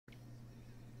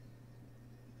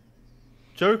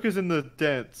Joker's in the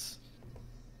dance.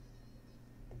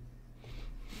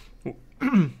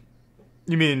 You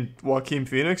mean Joaquin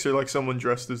Phoenix or like someone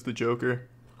dressed as the Joker?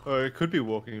 Or it could be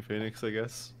Walking Phoenix, I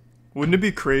guess. Wouldn't it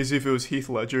be crazy if it was Heath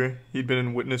Ledger? He'd been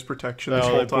in witness protection this Oh,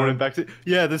 whole they brought him time. back to...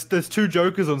 Yeah, there's two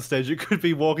Jokers on stage. It could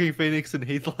be Walking Phoenix and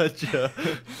Heath Ledger.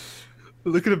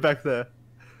 Look at him back there.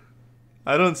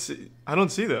 I don't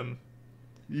see them.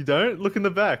 You don't? Look in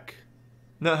the back.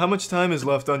 Now, how much time is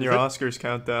left on your it- Oscars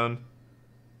countdown?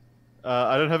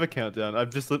 I don't have a countdown. I'm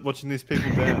just watching these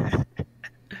people dance.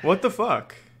 What the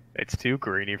fuck? It's too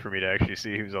grainy for me to actually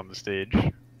see who's on the stage.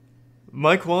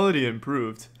 My quality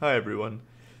improved. Hi, everyone.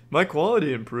 My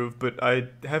quality improved, but I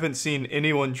haven't seen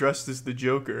anyone dressed as the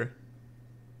Joker.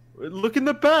 Look in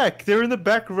the back. They're in the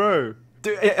back row.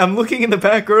 Dude, I'm looking in the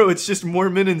back row. It's just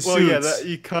more men in Well, suits. yeah,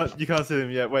 you can't see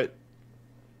them yet. Wait.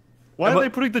 Why are they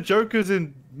putting the Jokers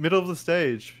in middle of the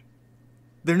stage?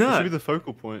 They're That not. should be the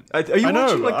focal point. Are you I know,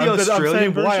 watching like the but Australian I'm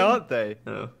saying, version? why aren't they?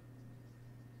 Oh.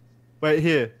 Wait,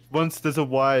 here. Once there's a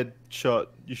wide shot,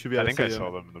 you should be I able think to I see saw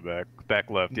them. them in the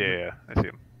back left. Yeah, I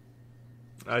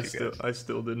see them. I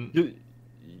still didn't.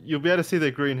 You'll be able to see their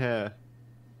green hair.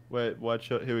 Wait, wide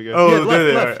shot. Here we go. Oh, Yeah, there left,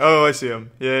 they left. are. Oh, I see them.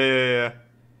 Yeah.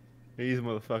 These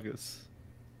motherfuckers.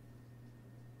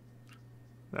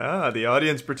 Ah, the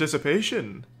audience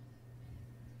participation.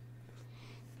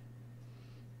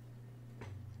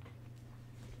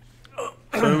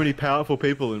 So many powerful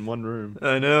people in one room.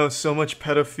 I know, so much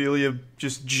pedophilia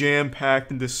just jam-packed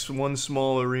into one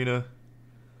small arena.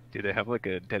 Do they have like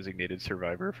a designated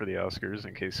survivor for the Oscars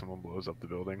in case someone blows up the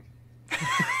building?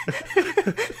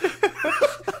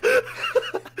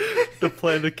 The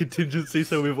plan of contingency,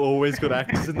 so we've always got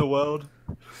actors in the world.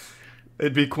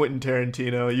 It'd be Quentin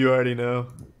Tarantino, you already know.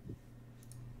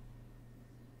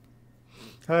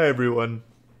 Hi, everyone.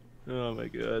 Oh my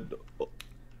god.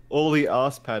 All the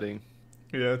ass padding.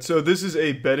 Yeah, so this is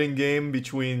a betting game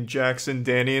between Jackson,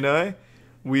 Danny, and I.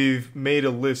 We've made a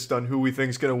list on who we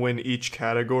think's gonna win each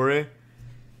category,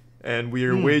 and we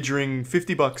are wagering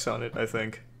 $50 on it, I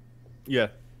think. Yeah.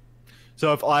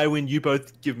 So if I win, you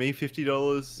both give me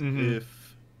 $50. Mhm.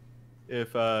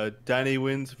 If Danny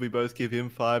wins, we both give him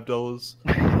 $5.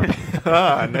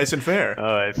 Ah, nice and fair.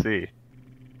 Oh, I see.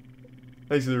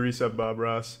 Thanks for the resub, Bob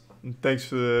Ross. And thanks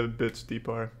for the bits,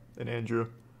 Deepar and Andrew.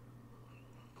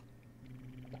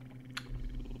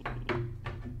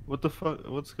 What the fuck?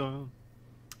 What's going on?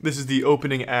 This is the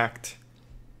opening act.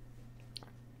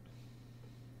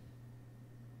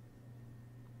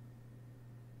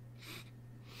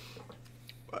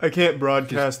 I can't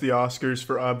broadcast the Oscars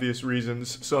for obvious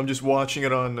reasons, so I'm just watching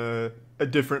it on a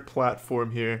different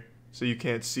platform here, so you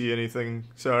can't see anything.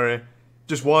 Sorry.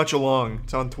 Just watch along.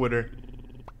 It's on Twitter.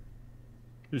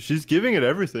 She's giving it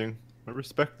everything. I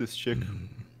respect this chick.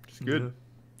 She's good. Yeah.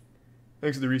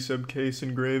 Thanks for the resub, Case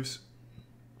and Graves.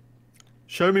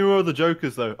 Show me more of the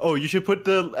Jokers, though. Oh, you should put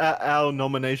our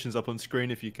nominations up on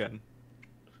screen if you can.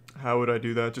 How would I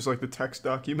do that? Just like the text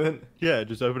document? Yeah,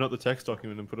 just open up the text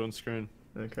document and put it on screen.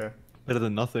 Okay. Better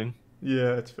than nothing.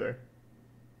 Yeah, that's fair.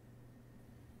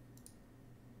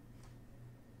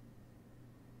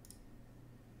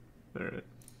 Alright.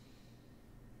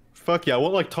 Fuck yeah, I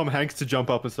want like Tom Hanks to jump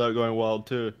up and start going wild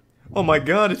too. Oh my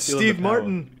god, it's Feeling the Steve power.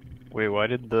 Martin! Wait, why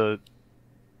did the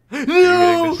are you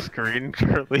No! hitting the screen,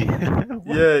 Charlie? What?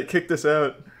 Yeah, it kicked us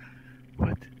out.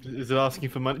 What? Is it asking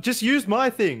for money? Just use my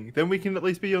thing. Then we can at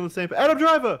least be on the same. Adam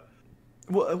Driver.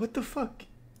 What the fuck?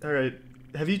 Alright,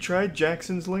 have you tried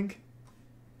Jackson's link?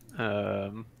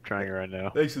 Trying it right now.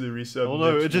 Thanks for the resub. Oh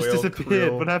no, Nips, it just Whale,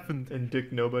 disappeared. Krill, What happened? And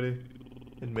Dick Nobody.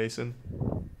 And Mason.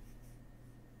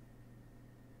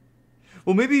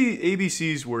 Well, maybe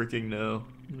ABC's working now.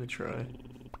 I'm gonna try.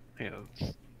 Yeah,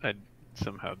 I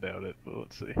somehow doubt it, but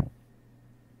let's see.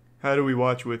 How do we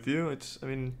watch with you? It's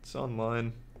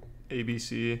online.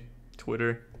 ABC,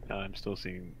 Twitter. I'm still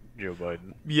seeing Joe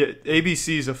Biden. Yeah,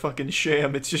 ABC is a fucking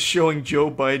sham. It's just showing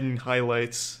Joe Biden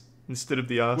highlights instead of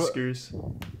the Oscars.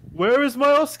 Where is my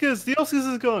Oscars? The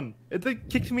Oscars is gone. They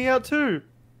kicked me out too.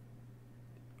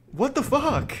 What the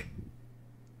fuck?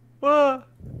 What?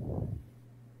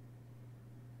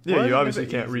 Yeah, Why is you it obviously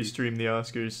never can't easy? restream the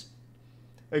Oscars.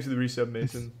 Thanks for the resub,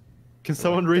 Mason. Can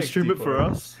someone Thanks, restream it for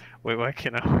Deepak. us? Wait, why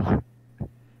can't I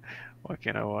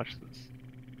watch this?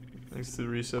 Thanks to the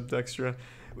resub, Dextra.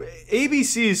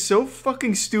 ABC is so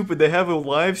fucking stupid. They have a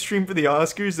live stream for the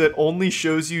Oscars that only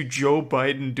shows you Joe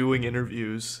Biden doing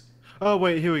interviews. Oh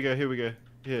wait, here we go.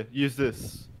 Here, use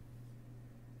this.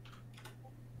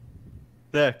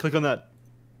 There, click on that.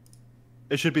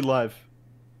 It should be live.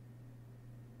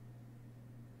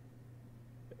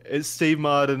 It's Steve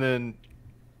Martin and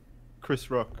Chris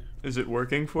Rock. Is it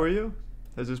working for you?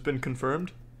 Has this been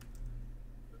confirmed?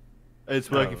 It's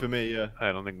working for me, yeah.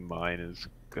 I don't think mine is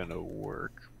gonna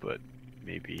work, but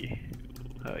maybe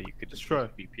you could just try.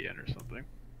 use VPN or something.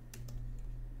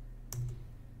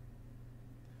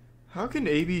 How can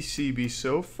ABC be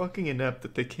so fucking inept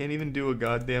that they can't even do a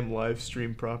goddamn live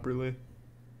stream properly?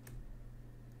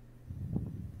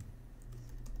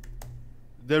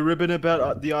 They're ribbing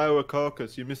about the Iowa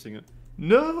caucus. You're missing it.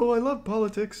 No, I love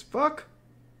politics. Fuck.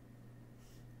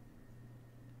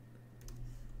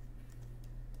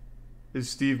 Is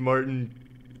Steve Martin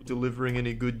delivering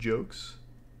any good jokes?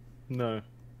 No.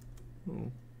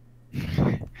 Oh.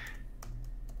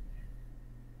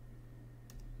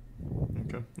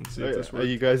 Okay, let's see if this Are works.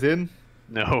 you guys in?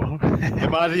 No.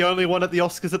 Am I the only one at the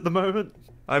Oscars at the moment?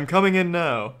 I'm coming in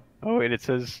now. Oh, and it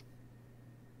says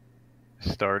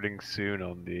starting soon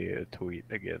on the tweet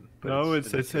again. But No, in a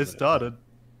few it minutes. started.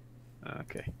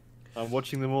 Okay. I'm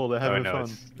watching them all. They're having no, fun.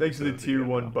 it's- Thanks to the Those tier again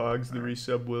 1 now. Boggs, the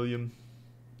resub William,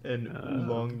 and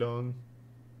Oolong Dong.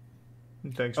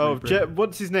 And thanks, Oh, Reaper.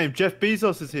 what's his name? Jeff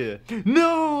Bezos is here.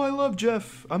 No, I love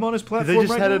Jeff. I'm on his platform They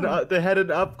just right had now. they had an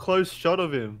up close shot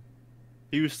of him.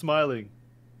 He was smiling.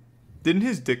 Didn't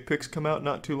his dick pics come out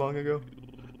not too long ago?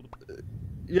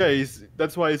 Yeah,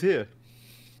 that's why he's here.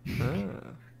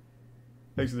 Ah.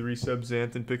 Thanks to the resub,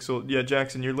 Xanth and Pixel. Yeah,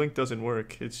 Jackson, your link doesn't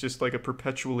work. It's just like a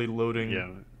perpetually loading Yeah.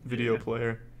 video yeah.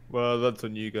 player. Well, that's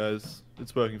on you guys.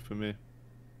 It's working for me.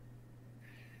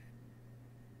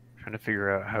 Trying to figure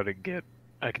out how to get.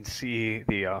 I can see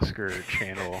the Oscar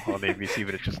channel on ABC,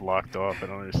 but it's just locked off. I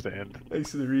don't understand. Thanks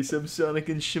to the resub, Sonic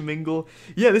and Shamingle.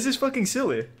 Yeah, this is fucking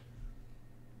silly.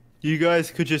 You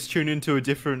guys could just tune into a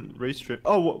different restream.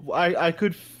 Oh, I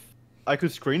could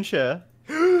screen share.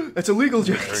 That's illegal,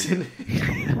 Jackson.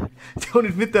 Don't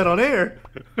admit that on air.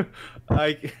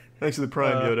 I Thanks to the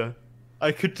Prime, Yoda.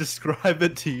 I could describe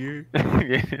it to you.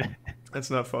 That's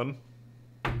not fun.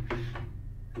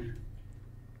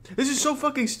 This is so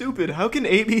fucking stupid. How can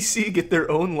ABC get their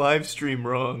own live stream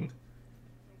wrong?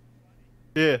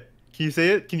 Yeah. Can you see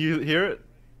it? Can you hear it?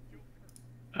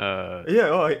 Yeah,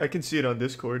 oh, I can see it on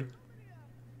Discord.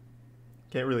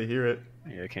 Can't really hear it.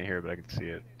 Yeah, I can't hear it, but I can see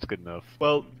it. It's good enough.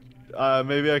 Well,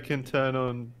 maybe I can turn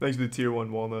on Thanks to the tier 1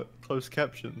 Walnut. closed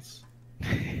captions.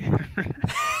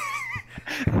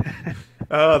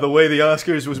 Ah, the way the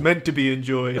Oscars was meant to be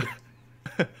enjoyed.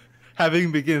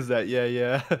 Having begins that,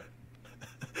 yeah.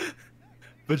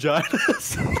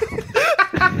 Vaginas.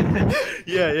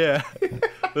 yeah.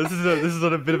 This is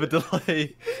on a bit of a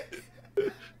delay.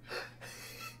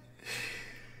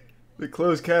 The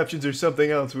closed captions are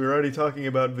something else. We were already talking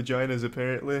about vaginas,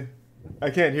 apparently. I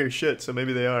can't hear shit, so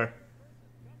maybe they are.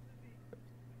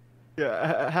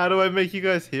 Yeah. How do I make you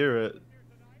guys hear it?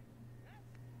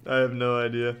 I have no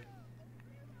idea.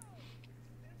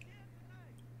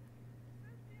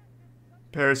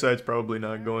 Parasite's probably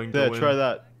not going to There, win. try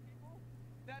that.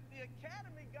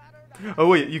 Oh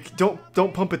wait, you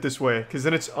don't pump it this way, because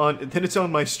then it's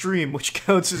on my stream, which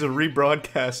counts as a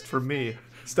rebroadcast for me.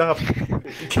 Stop.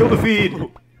 Kill the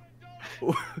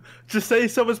feed. Just say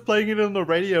someone's playing it on the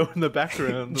radio in the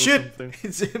background. Or Shit! Something.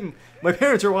 It's him. My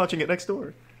parents are watching it next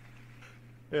door.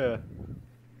 Yeah.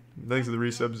 Thanks to the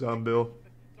resub, Zombill.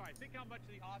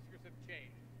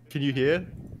 Can you hear?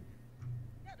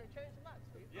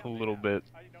 A little bit.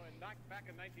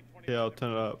 Yeah, I'll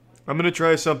turn it up. I'm gonna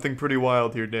try something pretty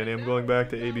wild here, Danny. I'm going back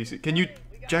to ABC. Can you,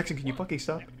 Jackson? Can you fucking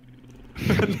stop?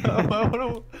 No, I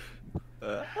wanna...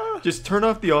 Just turn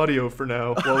off the audio for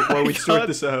now while we sort God.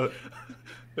 this out.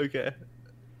 Okay.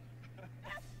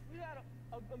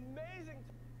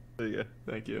 There you go.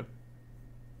 Thank you.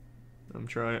 I'm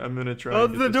trying. I'm gonna try. Oh,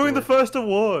 and get they're this doing to the work. first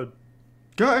award.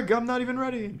 God, I'm not even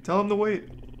ready. Tell him to wait.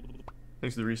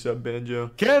 Thanks to the resub, Banjo.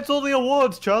 Cancel the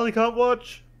awards. Charlie can't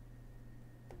watch.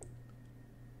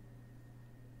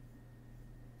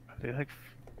 Are they like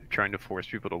trying to force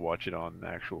people to watch it on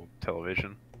actual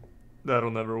television? That'll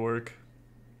never work.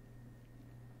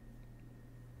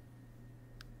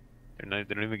 They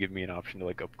don't even give me an option to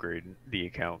like upgrade the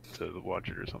account to watch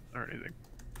it or something or anything.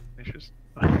 It's just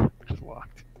just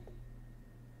locked.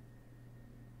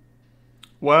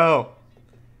 Wow.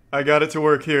 I got it to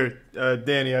work here.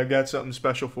 Danny, I've got something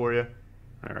special for you.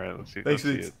 All right, let's see. Thanks Let's for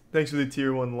see the, it. thanks for the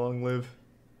tier 1 long live.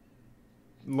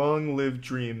 Long live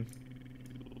dream.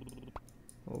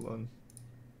 Hold on.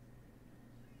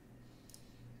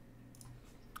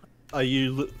 Are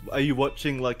you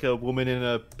watching like a woman in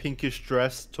a pinkish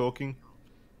dress talking?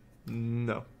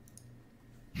 No.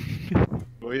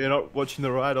 Well, you're not watching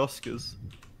the right Oscars.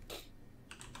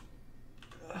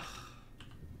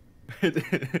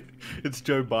 It's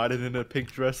Joe Biden in a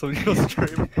pink dress on your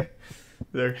stream.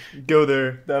 There, go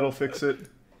there. That'll fix it.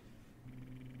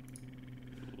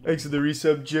 Thanks to the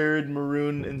resub, Jared,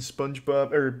 Maroon, and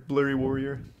SpongeBob, or Blurry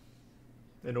Warrior,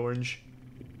 and Orange.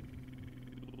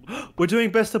 We're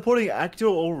doing best supporting actor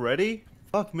already?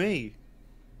 Fuck me.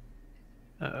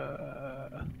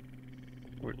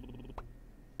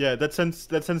 Yeah, that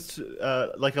sends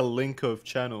like a link of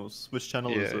channels. Which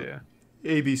channel is it? Yeah.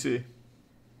 ABC.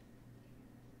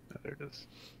 Oh, there it is.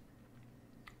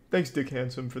 Thanks, Dick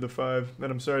Handsome, for the 5.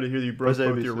 And I'm sorry to hear you broke Where's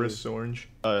both your ABC? wrists, Orange.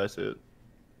 Oh, that's it.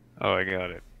 Oh, I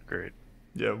got it. Great.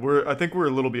 Yeah, I think we're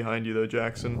a little behind you though,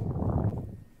 Jackson.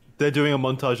 They're doing a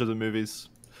montage of the movies.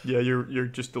 Yeah, you're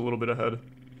just a little bit ahead.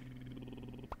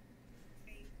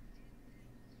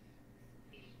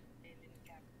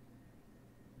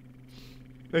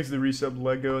 Thanks to the resub,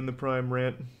 Lego, and the Prime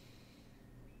Rant.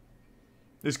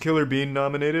 Is Killer Bean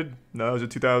nominated? No, it was a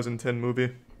 2010 movie,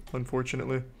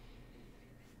 unfortunately.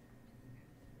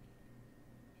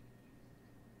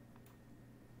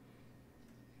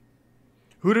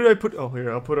 Who did I put? Oh,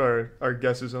 here, I'll put our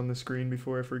guesses on the screen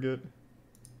before I forget.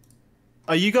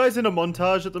 Are you guys in a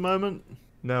montage at the moment?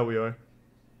 Now we are.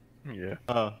 Yeah.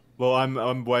 Well,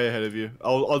 I'm way ahead of you.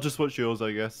 I'll just watch yours,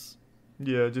 I guess.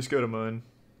 Yeah, just go to mine.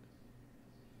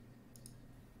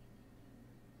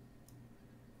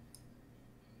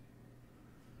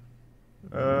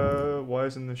 Why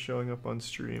isn't this showing up on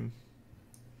stream?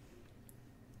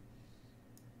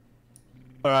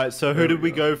 All right, so who There did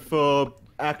we we go for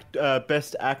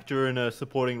best actor in a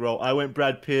supporting role? I went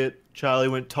Brad Pitt, Charlie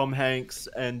went Tom Hanks,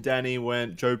 and Danny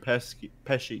went Joe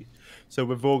Pesci. So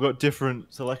we've all got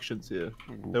different selections here.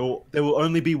 There will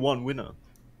only be one winner.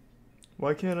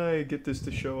 Why can't I get this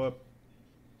to show up?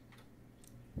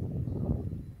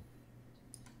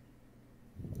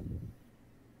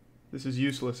 This is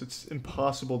useless. It's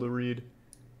impossible to read.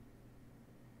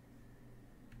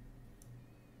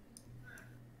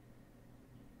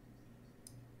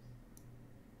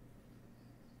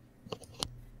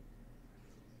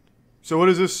 So what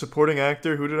is this? Supporting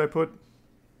actor? Who did I put?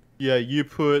 Yeah, you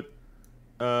put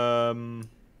I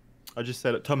just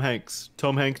said it. Tom Hanks.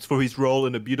 Tom Hanks for his role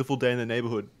in A Beautiful Day in the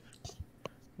Neighborhood.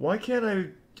 Why can't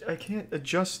I can't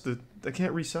adjust I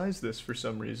can't resize this for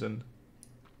some reason.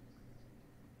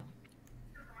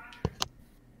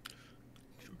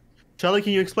 Charlie,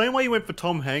 can you explain why you went for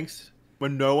Tom Hanks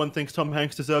when no one thinks Tom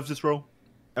Hanks deserves this role?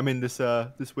 I mean, this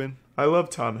win. I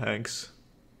love Tom Hanks.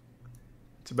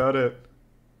 It's about it.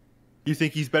 You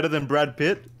think he's better than Brad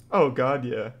Pitt? Oh god,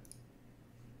 yeah.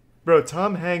 Bro,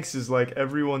 Tom Hanks is like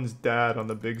everyone's dad on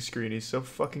the big screen. He's so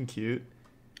fucking cute.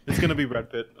 It's gonna be Brad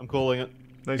Pitt. I'm calling it.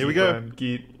 Nice Here we go.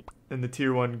 Geet and the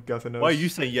tier 1 Guthanos. Why are you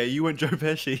saying yeah? You went Joe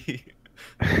Pesci.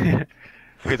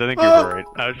 Because I think you're right.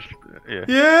 I was just, yeah.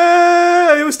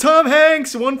 Yeah, it was Tom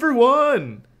Hanks, 1 for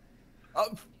 1.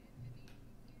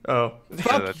 Oh.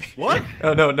 Yeah, What?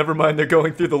 Oh no, never mind. They're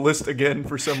going through the list again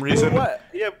for some reason. What?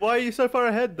 Yeah. Why are you so far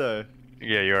ahead though?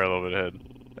 yeah, you are a little bit ahead.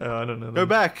 Oh, I don't know. Go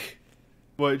back.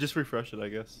 Well, just refresh it, I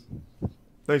guess.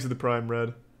 Thanks to the Prime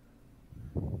Red.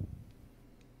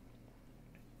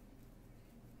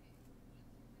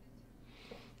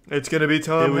 It's gonna be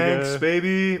Tom Here we Hanks, go.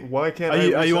 baby. Why can't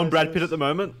Are you on resize Brad this? Pitt at the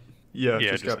moment? Yeah,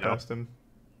 Yeah, just just got now. past him.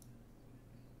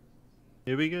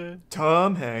 Here we go.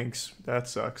 Tom Hanks. That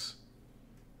sucks.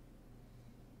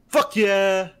 Fuck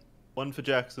yeah! One for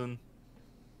Jackson.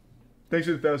 Thanks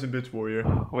for the 1,000 bits, Warrior.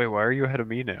 Wait, why are you ahead of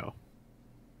me now?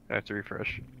 I have to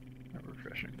refresh. I'm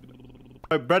refreshing.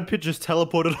 Oh, Brad Pitt just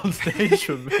teleported on stage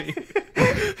from me.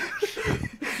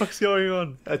 What's going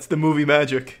on? That's the movie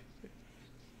magic.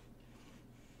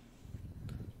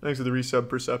 Thanks for the resub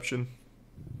perception.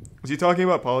 Was he talking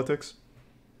about politics?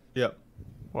 Yep.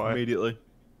 Why? Immediately.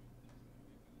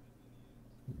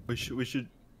 We should.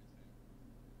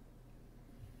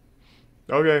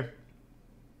 Okay.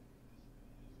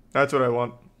 That's what I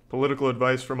want. Political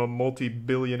advice from a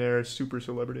multi-billionaire super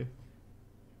celebrity.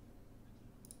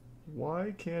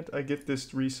 Why can't I get this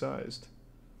resized?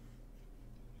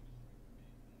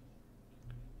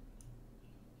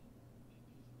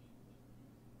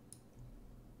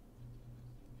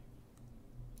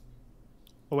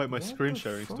 Oh wait, my What screen the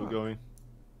sharing's still fuck? going.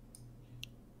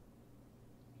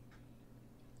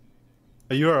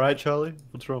 Are you alright, Charlie?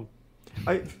 What's wrong?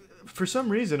 For some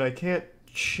reason, I can't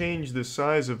change the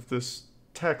size of this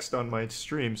text on my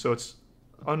stream, so it's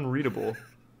unreadable.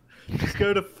 Just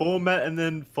go to format and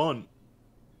then font.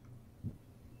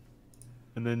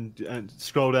 And then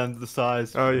scroll down to the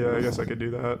size. Oh yeah, I guess I could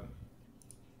do that.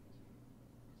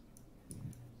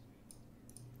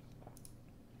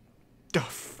 Oh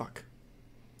fuck.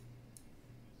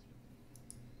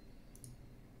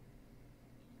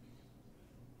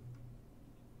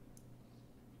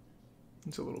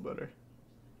 It's a little better.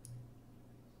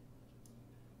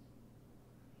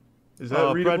 Is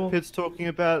that readable? Brad Pitt's talking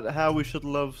about how we should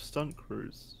love stunt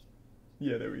crews.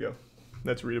 Yeah, there we go.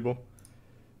 That's readable.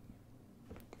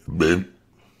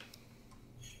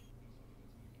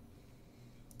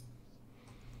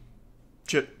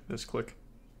 Shit, let's click.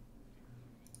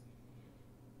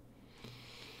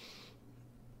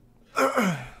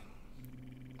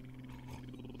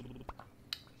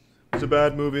 It's a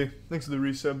bad movie. Thanks for the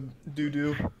resub,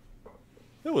 doo-doo.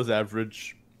 It was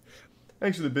average.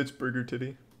 Thanks for the bits, Burger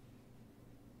Titty.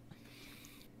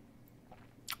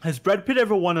 Has Brad Pitt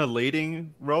ever won a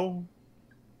leading role?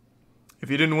 If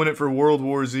he didn't win it for World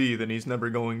War Z, then he's never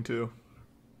going to.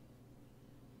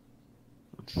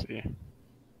 Let's see.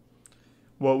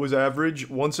 What was average?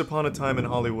 Once Upon a Time in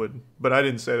Hollywood. But I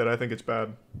didn't say that. I think it's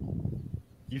bad.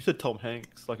 You said Tom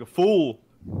Hanks, like a fool.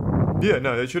 Yeah,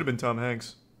 no, it should have been Tom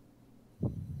Hanks.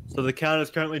 So the count is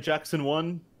currently Jackson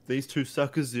 1, these two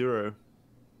suckers 0.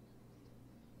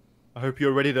 I hope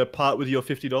you're ready to part with your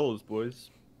 $50, boys.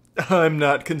 I'm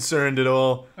not concerned at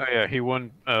all. Oh yeah, he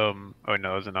won. Oh no,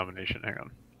 it was a nomination. Hang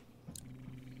on.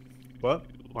 What?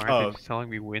 Why aren't they just telling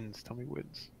me wins? Tell me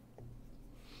wins.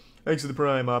 Thanks for the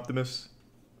Prime, Optimus.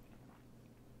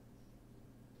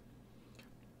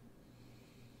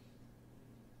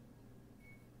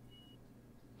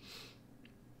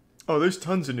 Oh, there's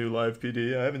tons of new live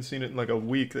PD. I haven't seen it in like a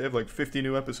week. They have like 50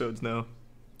 new episodes now.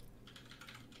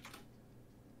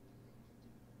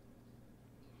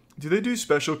 Do they do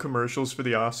special commercials for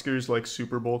the Oscars, like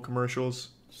Super Bowl commercials?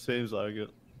 Seems like it.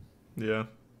 Yeah.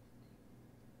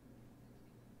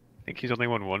 I think he's only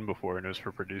won one before, and it was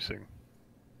for producing.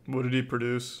 What did he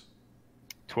produce?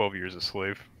 12 Years a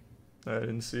Slave. I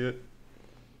didn't see it.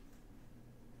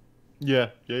 Yeah,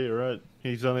 you're right.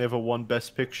 He's only ever won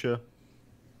Best Picture.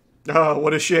 Oh,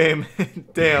 what a shame.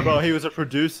 Damn. Well, he was a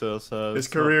producer, so... His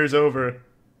career's over.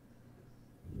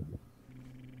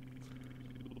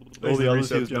 All the others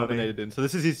he was nominated in. So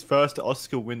this is his first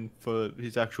Oscar win for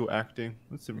his actual acting.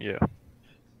 That's Yeah.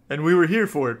 And we were here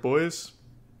for it, boys.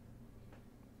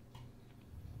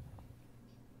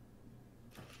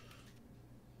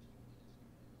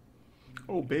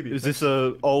 Oh, baby. Is this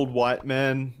a old white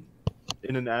man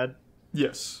in an ad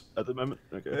Yes. at the moment?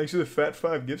 Okay. Thanks for the Fat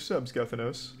 5 gift subs,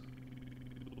 Guthanos.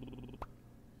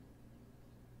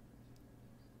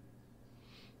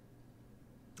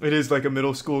 It is like a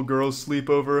middle school girls'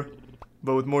 sleepover,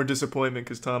 but with more disappointment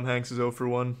because Tom Hanks is 0 for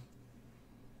 1.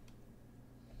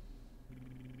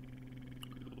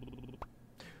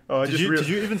 Oh, Did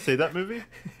you even see that movie?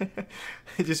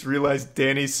 I just realized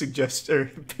Danny's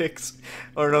picks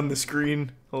aren't on the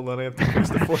screen. Hold on, I have to fix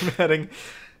the formatting.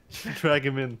 Drag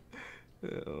him in.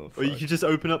 Oh, Or you fuck. could just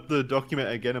open up the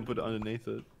document again and put it underneath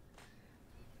it.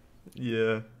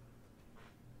 Yeah.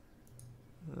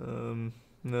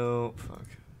 No, fuck.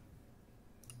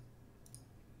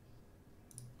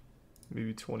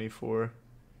 Maybe 24.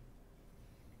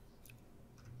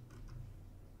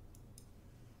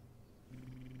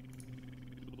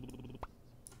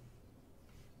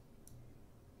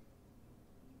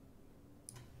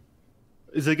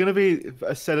 Is there going to be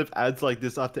a set of ads like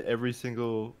this after every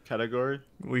single category?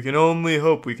 We can only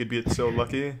hope we could be so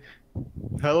lucky.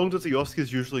 How long does the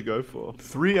Oscars usually go for?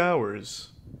 3 hours.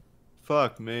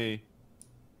 Fuck me.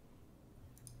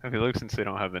 Okay, look, since they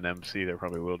don't have an MC, there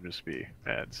probably will just be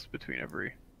ads between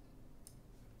every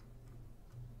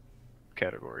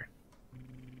category.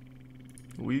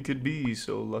 We could be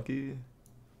so lucky.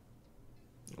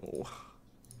 Oh.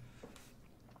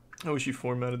 I wish you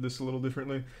formatted this a little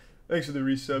differently. Thanks for the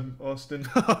resub, Austin.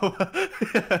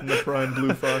 And the Prime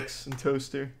Blue Fox and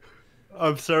Toaster.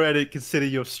 I'm sorry I didn't consider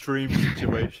your stream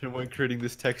situation when creating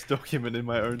this text document in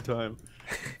my own time.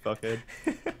 Fuckhead.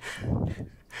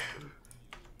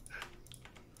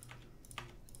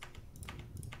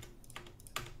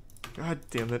 God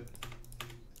damn it.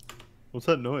 What's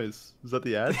that noise? Is that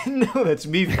the ad? No, that's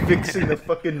me fixing the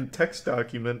fucking text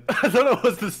document. I thought it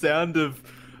was the sound of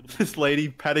this lady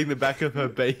patting the back of her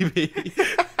baby.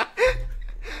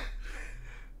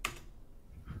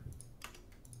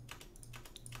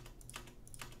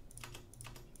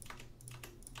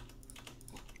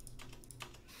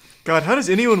 God, how does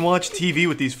anyone watch TV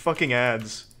with these fucking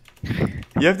ads?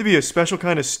 You have to be a special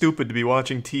kind of stupid to be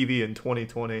watching TV in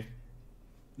 2020.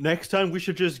 Next time we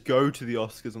should just go to the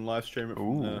Oscars and live stream it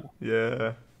from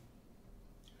there.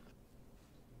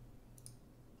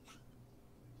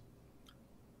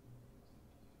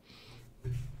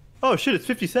 Yeah. Oh shit, it's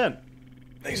 50 Cent.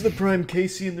 Thanks to the Prime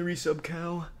Casey and the resub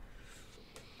cow.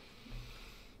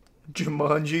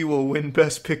 Jumanji will win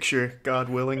Best Picture, God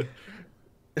willing.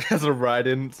 It has a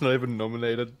write-in, it's not even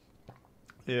nominated.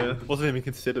 Yeah. Wasn't even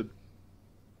considered.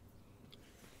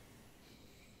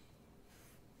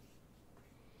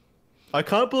 I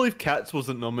can't believe Cats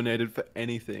wasn't nominated for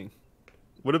anything.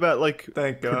 What about like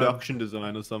Thank God. production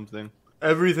design or something?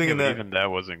 Everything Yeah, in but that. even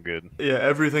that wasn't good. Yeah,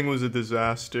 everything was a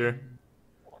disaster.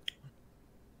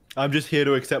 I'm just here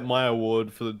to accept my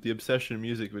award for the Obsession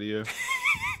music video.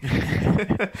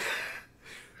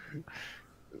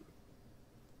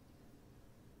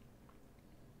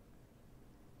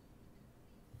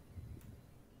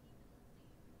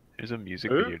 There's a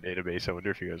music Who? video database. I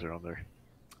wonder if you guys are on there.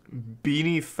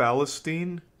 Beanie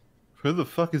Falastine? Who the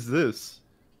fuck is this?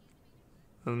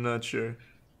 I'm not sure.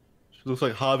 She looks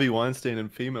like Harvey Weinstein in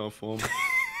female form.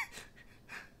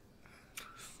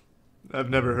 I've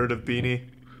never heard of Beanie.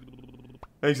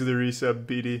 Thanks for the resub,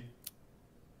 BD.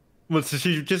 What, so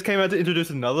she just came out to introduce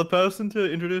another person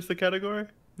to introduce the category?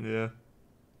 Yeah.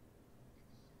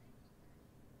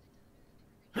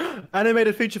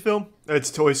 Animated feature film. It's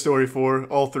Toy Story 4.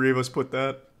 All three of us put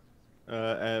that.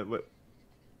 What?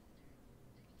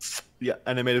 Yeah,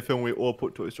 animated film. We all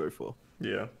put Toy Story 4.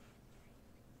 Yeah.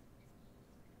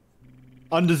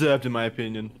 Undeserved, in my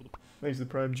opinion. Thanks to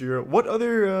Prime Jiro. What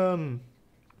other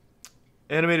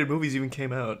animated movies even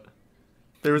came out?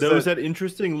 There was that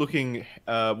interesting looking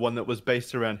one that was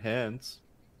based around hands.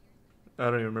 I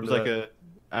don't even It remember was like that.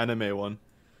 a anime one.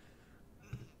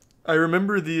 I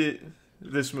remember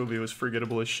this movie was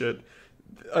forgettable as shit.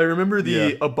 I remember the Yeah.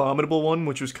 Abominable one,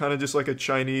 which was kind of just like a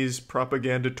Chinese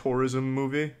propaganda tourism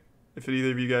movie. If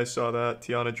either of you guys saw that,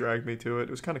 Tiana dragged me to it. It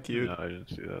was kind of cute. No, I didn't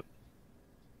see that.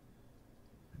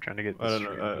 I'm trying to get I this don't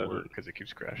know, stream I to don't- work because it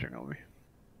keeps crashing on me.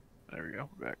 There we go.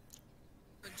 We're back.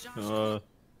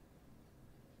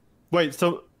 Wait,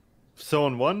 so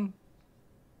on one?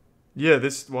 Yeah,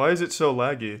 why is it so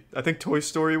laggy? I think Toy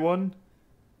Story 1?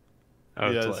 Oh,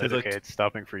 Yeah, it's, it says, like, okay. It's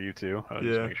stopping for you too. I was Yeah.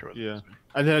 just making sure. It Yeah. wasn't me.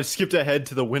 And then I skipped ahead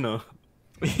to the winner.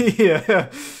 Yeah.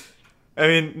 I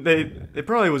mean, it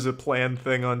probably was a planned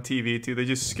thing on TV too. They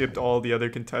just skipped all the other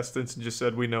contestants and just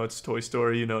said, "We know it's Toy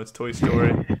Story. You know it's Toy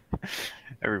Story."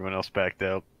 Everyone else backed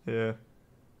out. Yeah.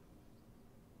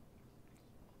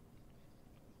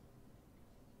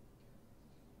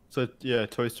 So yeah,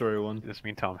 Toy Story 1. Does this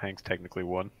mean Tom Hanks technically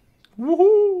won?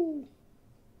 Woohoo!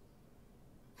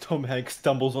 Tom Hanks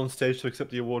stumbles on stage to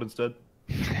accept the award instead.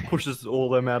 Pushes all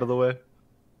them out of the way.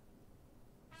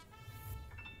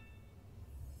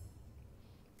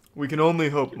 We can only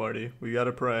hope, Marty. We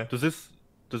gotta pray. Does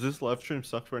this live stream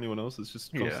suck for anyone else? It's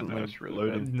just Yeah, no, constantly it's really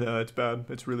loading. No, it's bad.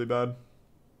 It's really bad.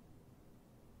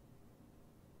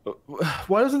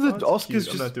 Why doesn't the Oh, it's cute.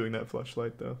 Oscars I'm not just doing that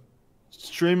flashlight though.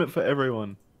 stream it for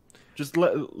everyone? Just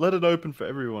let it open for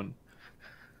everyone.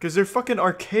 Because they're fucking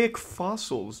archaic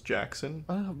fossils, Jackson.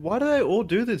 Why do they all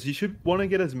do this? You should want to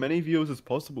get as many viewers as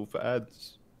possible for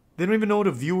ads. They don't even know what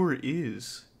a viewer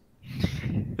is.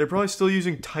 They're probably still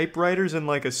using typewriters and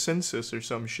like a census or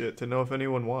some shit to know if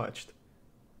anyone watched.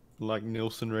 Like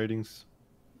Nielsen ratings.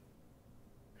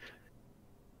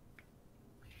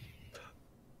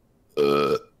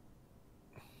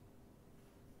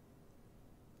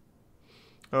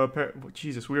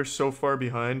 Jesus, we are so far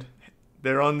behind.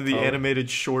 They're on the Oh. animated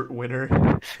short winner.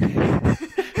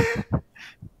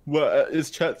 What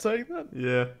is chat saying that?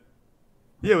 Yeah.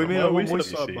 Yeah, we made Well, a we moist,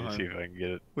 should've far See behind. if I can get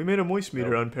it. we made a moist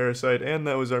meter on Parasite, and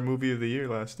that was our movie of the year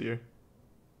last year.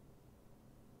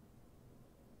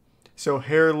 So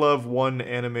Hair Love won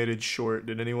animated short.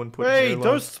 Did anyone put Hair Hey, Love?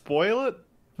 don't spoil it.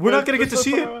 We're not gonna get to so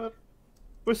see it.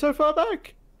 We're so far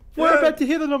back. We're Yeah. about to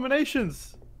hear the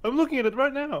nominations. I'm looking at it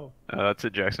right now. That's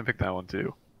it. Jackson picked that one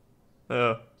too.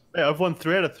 Oh. Hey, I've won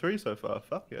 3 out of 3 so far.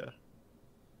 Fuck yeah.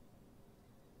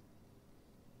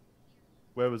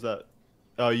 Where was that?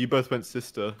 Oh, you both went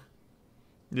sister.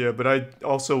 Yeah, but I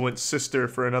also went sister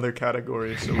for another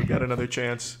category, so we got another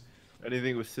chance.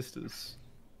 Anything with sisters.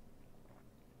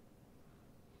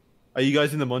 Are you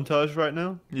guys in the montage right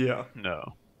now? Yeah.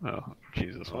 No. Oh,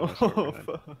 Jesus. Oh,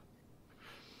 fuck.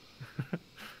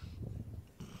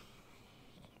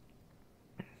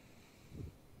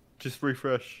 Just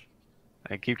refresh.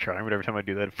 I keep trying, but every time I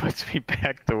do that, it puts me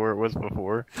back to where it was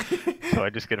before. So I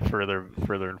just get further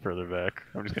and further back.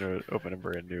 I'm just gonna open a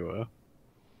brand new.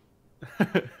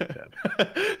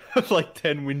 Like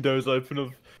 10 windows open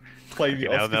of playing the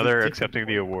Now, Oscars. now they're of accepting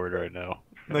the award right now.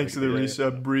 Thanks to the Yeah.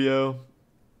 resub, Brio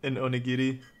and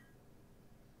Onigiri.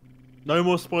 No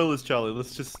more spoilers, Charlie.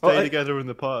 Let's just Oh, stay together in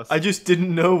the past. I just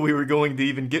didn't know we were going to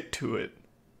even get to it.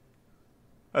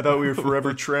 I thought we were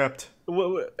forever trapped.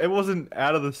 Well, it wasn't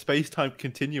out of the space-time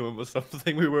continuum or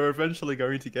something. We were eventually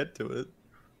going to get to it.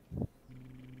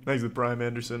 Thanks to Brian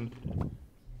Anderson.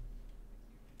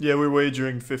 Yeah, we're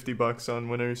wagering $50 on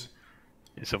winners.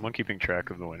 Is someone keeping track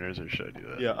of the winners, or should I do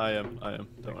that? Yeah, I am.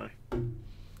 Don't worry.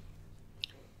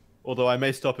 Although I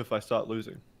may stop if I start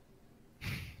losing.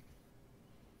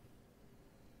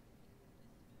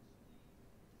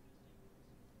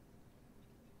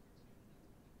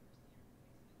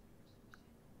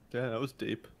 Damn, that was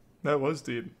deep. That was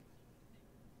deep.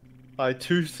 I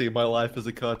too see my life as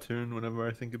a cartoon whenever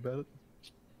I think about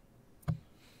it.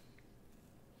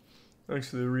 Thanks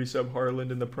to the resub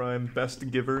Harland in the Prime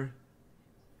best giver.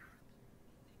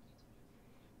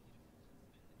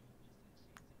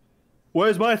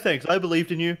 Where's my thanks? I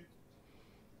believed in you.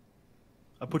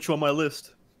 I put you on my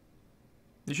list.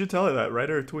 You should tell her that. Write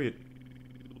her a tweet.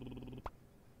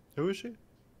 Who is she?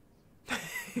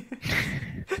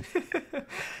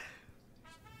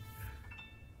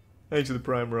 Thanks to the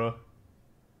Prime Raw.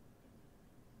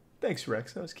 Thanks,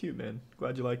 Rex. That was cute, man.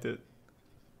 Glad you liked it.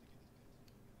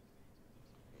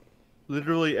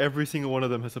 Literally every single one of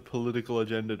them has a political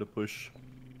agenda to push.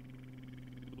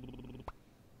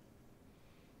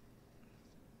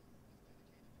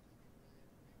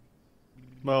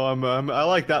 Well, I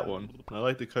like that one. I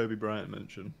like the Kobe Bryant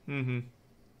mention. Mm-hmm.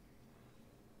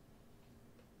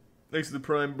 Thanks to the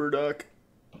Prime Burdock.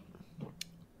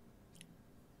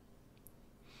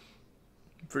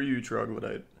 For you,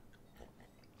 Troglodyte.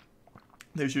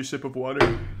 There's your sip of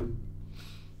water.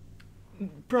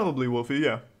 Probably Wolfie,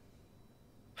 yeah.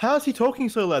 How is he talking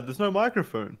so loud? There's no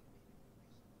microphone.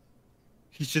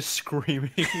 He's just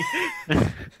screaming.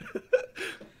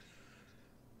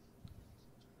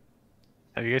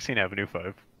 Have you guys seen Avenue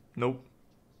 5? Nope.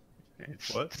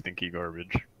 It's What? stinky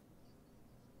garbage.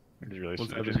 It's really What's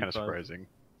it's Avenue just kind of 5? surprising.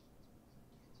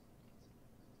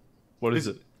 What is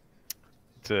it?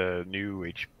 It's a new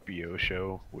HBO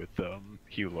show with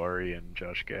Hugh Laurie and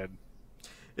Josh Gad.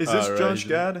 Is this Right, Josh is it?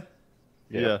 Gad?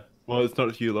 Yeah. Well, it's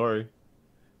not Hugh Laurie.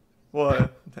 Well,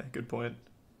 good point.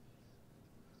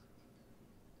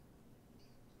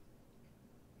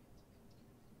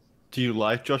 Do you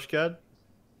like Josh Gad?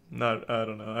 Not, I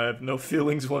don't know. I have no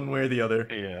feelings one way or the other.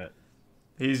 Yeah.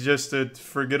 He's just a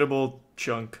forgettable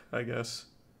chunk, I guess.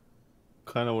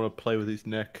 Kind of want to play with his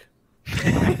neck.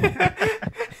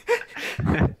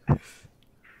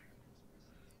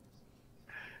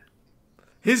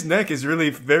 His neck is really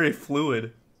very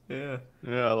fluid. Yeah.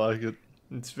 Yeah, I like it.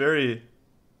 It's very,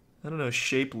 I don't know,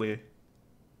 shapely.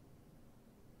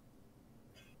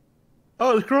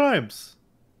 Oh, it's Grimes.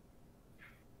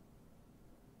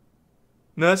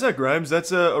 No, that's not Grimes.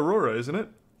 That's Aurora, isn't it?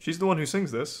 She's the one who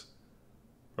sings this.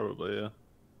 Probably, yeah.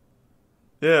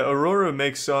 Yeah, Aurora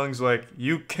makes songs like,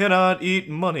 "You cannot eat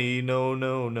money, no,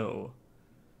 no, no."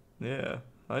 Yeah,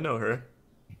 I know her.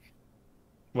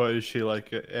 What, is she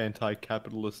like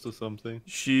anti-capitalist or something?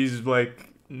 She's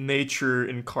like nature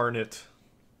incarnate.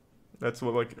 That's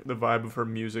what like the vibe of her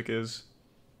music is.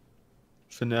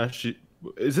 So now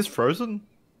is this Frozen?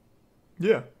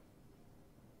 Yeah.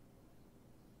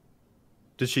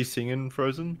 Did she sing in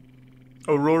Frozen?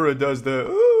 Aurora does the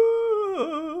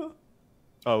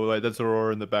Oh, wait, that's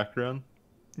Aurora in the background.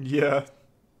 yeah.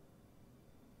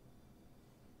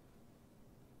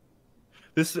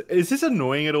 Is this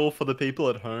annoying at all for the people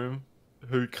at home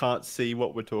who can't see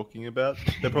what we're talking about?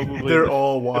 They're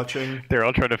all watching. They're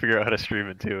all trying to figure out how to stream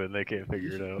it too, and they can't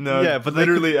figure it out. No, yeah, but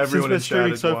literally since everyone we're in chat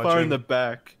streaming is so watching. far in the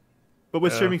back, but we're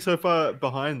Yeah. streaming so far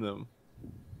behind them.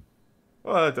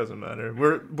 Well, it doesn't matter.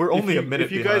 We're only a minute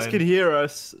If you behind. guys could hear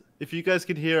us,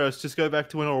 just go back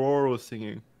to when Aurora was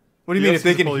singing. What do you mean if The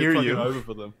they can others is hear probably you? fucking over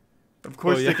for them. Of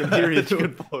course Oh, they can hear you. That's a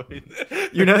good point.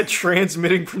 You're not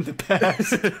transmitting from the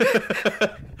past.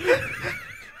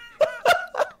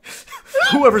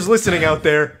 Whoever's listening out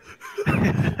there.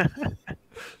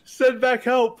 Send back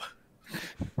help.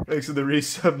 Thanks for the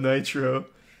resub Nitro.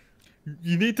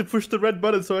 You need to push the red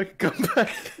button so I can come back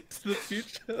to the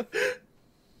future.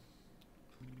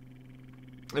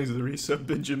 Thanks for the resub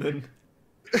Benjamin.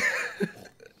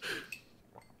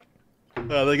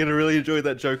 They're gonna really enjoy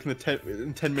that joke in 10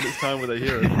 minutes time when they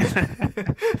hear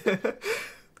it.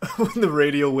 When the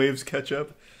radial waves catch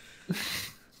up.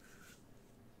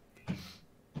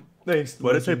 Thanks.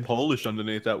 Why did it say Legend. Polish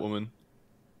underneath that woman?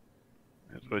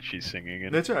 That's what she's singing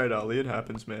in. That's alright, Ollie. It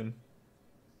happens, man.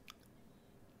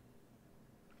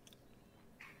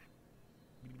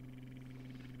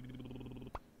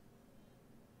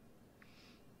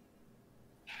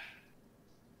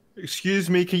 Excuse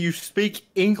me, can you speak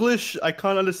English? I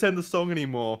can't understand the song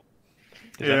anymore.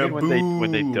 Does Yeah, that mean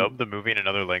when they boo. dub the movie in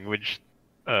another language,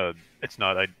 it's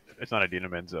not Idina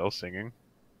Menzel singing?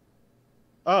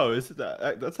 Oh, is it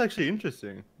that? That's actually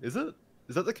interesting. Is it?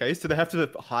 Is that the case? Do they have to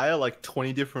hire like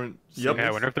 20 different? Yep. Yeah,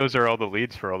 I wonder if those are all the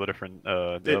leads for all the different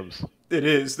dubs. It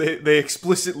is. They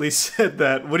explicitly said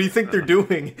that. What do you think they're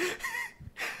doing?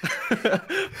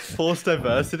 Forced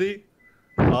diversity?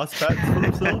 Ass pats for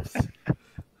themselves?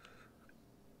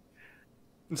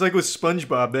 It's like with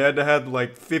SpongeBob. They had to have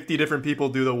like 50 different people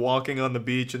do the walking on the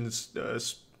beach and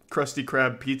Krusty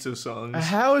Krab pizza songs.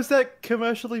 How is that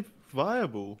commercially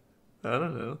viable? I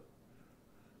don't know.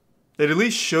 It at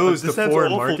least shows But the this sounds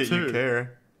foreign awful, market you too.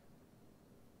 care.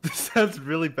 This sounds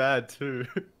really bad too.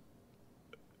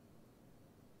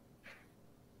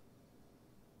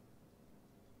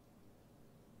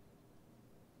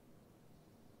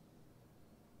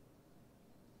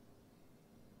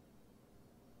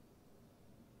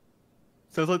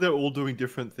 Sounds like they're all doing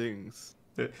different things.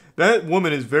 That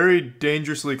woman is very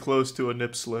dangerously close to a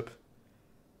nip slip.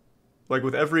 Like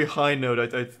with every high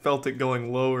note, I felt it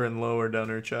going lower and lower down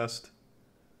her chest.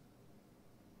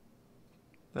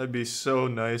 That'd be so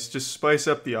nice. Just spice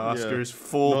up the Oscars.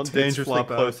 Full Not tits dangerously flop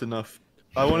close out. enough.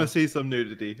 I want to see some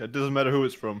nudity. It doesn't matter who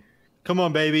it's from. Come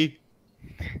on, baby.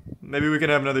 Maybe we can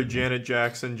have another Janet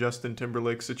Jackson, Justin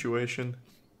Timberlake situation.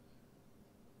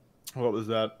 What was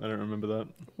that? I don't remember that.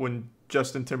 When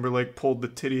Justin Timberlake pulled the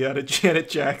titty out of Janet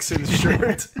Jackson's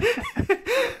shirt.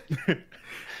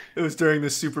 It was during the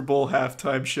Super Bowl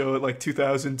halftime show at like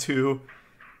 2002.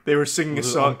 They were singing Was a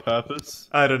it song. on purpose?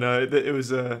 I don't know. It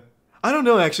was a. I don't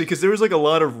know actually, because there was like a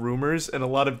lot of rumors and a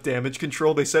lot of damage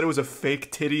control. They said it was a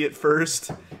fake titty at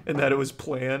first, and that it was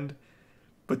planned.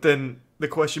 But then the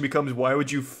question becomes, why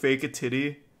would you fake a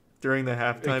titty during the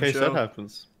halftime In case show? that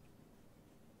happens.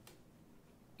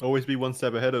 Always be one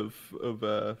step ahead of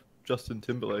Justin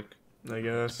Timberlake. I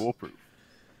guess. Foolproof.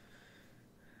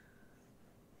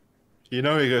 You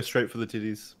know he goes straight for the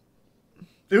titties.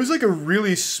 It was like a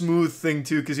really smooth thing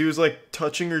too, because he was like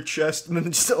touching her chest, and then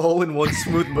just all in one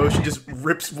smooth motion, just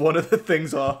rips one of the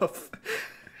things off.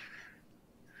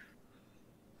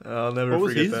 I'll never What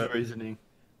was forget his that. reasoning?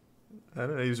 I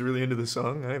don't know. He was really into the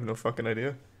song. I have no fucking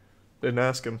idea. Didn't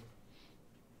ask him.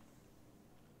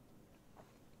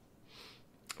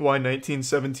 Why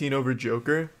 1917 over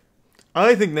Joker?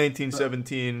 I think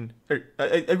 1917.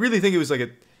 I really think it was like a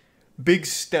big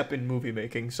step in movie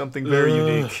making. Something very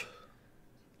unique.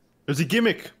 It was a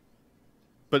gimmick.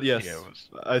 But yes, Yeah, it was.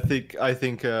 I think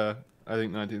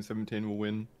 1917 will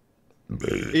win.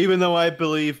 Even though I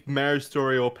believe Marriage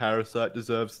Story or Parasite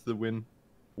deserves the win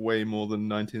way more than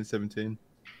 1917.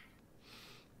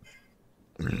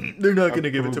 They're not going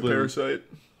to give it to Probably- Parasite.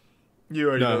 You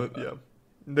already No. know. Yeah.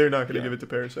 They're not going to Yeah. give it to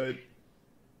Parasite.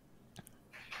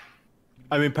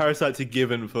 I mean, Parasite's a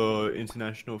given for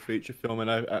international feature film, and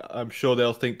I'm sure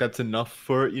they'll think that's enough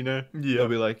for it. You know, Yeah. they'll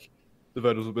be like, the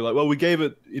voters will be like, well, we gave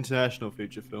it international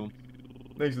feature film.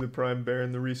 Thanks to the Prime Bear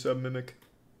and the Resub Mimic.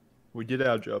 We did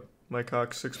our job. My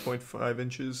cock's 6.5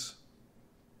 inches.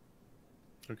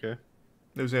 Okay.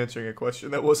 It was answering a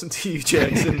question that wasn't to you,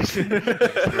 Jackson. Thanks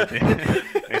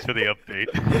for the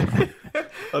update.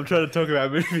 I'm trying to talk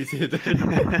about movies here.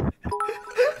 Dude.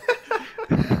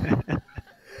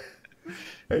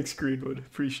 Thanks, Greenwood.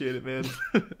 Appreciate it, man.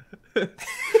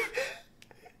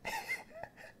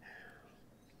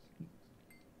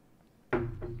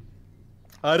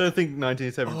 I don't think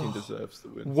 1917 deserves the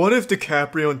win. What if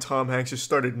DiCaprio and Tom Hanks just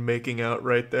started making out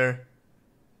right there?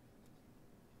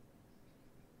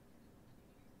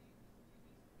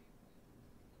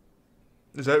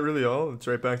 Is that really all? It's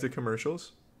right back to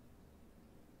commercials?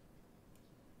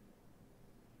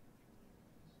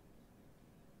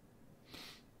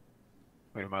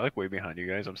 Wait, am I like way behind you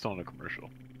guys? I'm still in a commercial.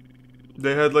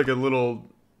 They had like a little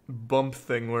bump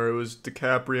thing where it was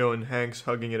DiCaprio and Hanks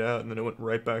hugging it out, and then it went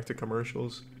right back to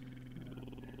commercials.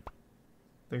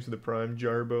 Thanks to the Prime,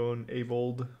 Jarbo and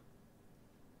Avold.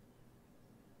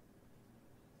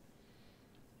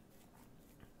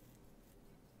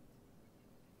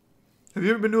 Have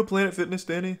you ever been to a Planet Fitness,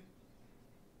 Danny?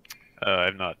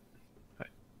 I've not.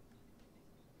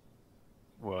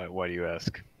 Why do you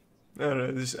ask? I don't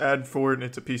know, this ad for it and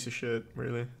it's a piece of shit,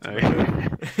 really. That's Okay.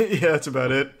 about it. Yeah, that's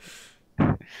about it.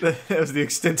 That was the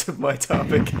extent of my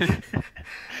topic.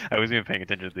 I wasn't even paying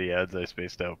attention to the ads. I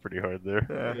spaced out pretty hard there.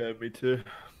 Yeah, me too.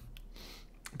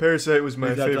 Parasite was my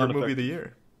Leave that favorite sound movie effect. of the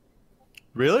year.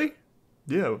 Really?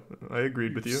 Yeah, I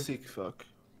agreed with you. Sick fuck.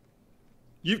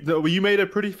 You made a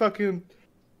pretty fucking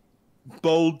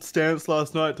bold stance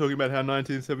last night talking about how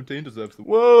 1917 deserves the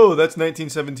win. Whoa, that's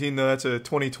 1917 though. That's a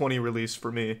 2020 release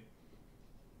for me.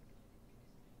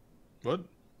 What?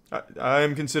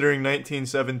 I'm considering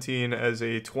 1917 as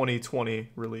a 2020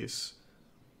 release.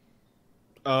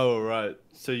 Oh right.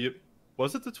 So you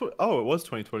was it the Oh, it was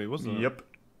 2020, wasn't it? Yep.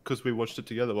 because we watched it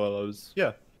together while I was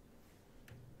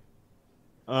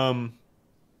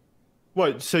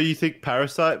What? So you think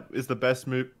Parasite is the best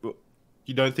movie?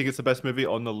 You don't think it's the best movie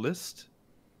on the list,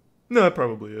 No, it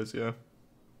probably is. Yeah.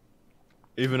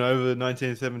 even over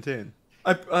 1917?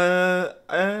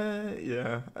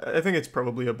 Yeah. I think it's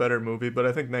probably a better movie, but I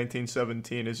think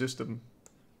 1917 is just a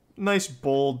nice,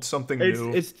 bold something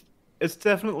new. It's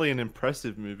definitely an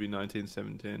impressive movie.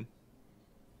 1917.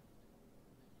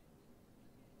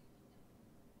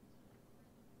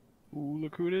 Ooh,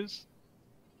 look who it is.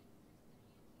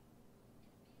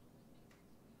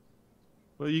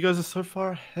 Well, you guys are so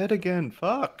far ahead again.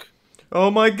 Fuck.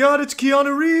 Oh my God! It's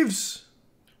Keanu Reeves.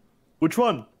 Which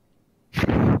one?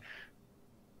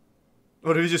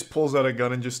 What if he just pulls out a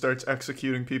gun and just starts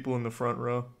executing people in the front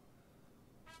row?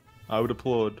 I would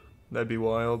applaud. That'd be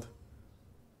wild.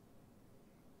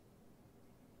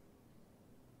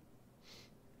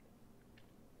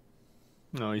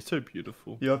 No, he's so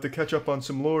beautiful. You'll have to catch up on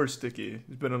some lore, Sticky.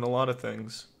 He's been in a lot of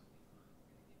things.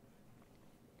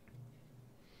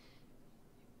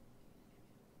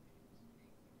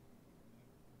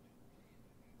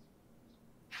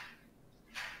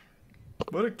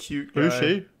 What a cute guy. Who's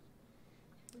she?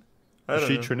 I Is don't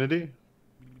she know. Trinity?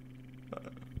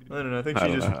 I don't know. I think she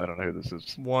just I don't know who this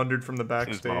is. wandered from the His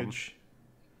mom. backstage.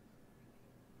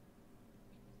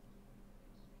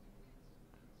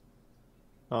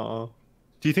 Oh.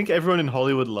 Do you think everyone in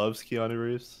Hollywood loves Keanu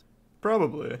Reeves?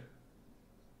 Probably.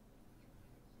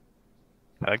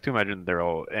 I like to imagine they're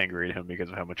all angry at him because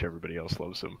of how much everybody else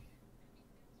loves him.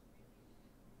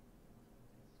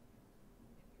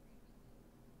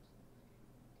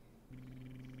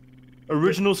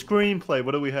 Original screenplay.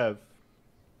 What do we have?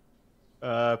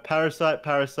 Parasite,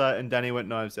 and Danny Went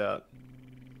Knives Out.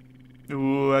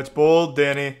 Ooh, that's bold,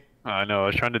 Danny. I know, I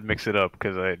was trying to mix it up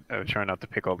because I was trying not to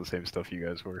pick all the same stuff you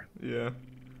guys were. Yeah.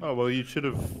 Oh well, you should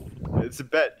have. It's a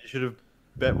bet. You should have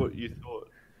bet what you thought.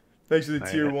 Thanks to the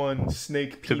I- tier 1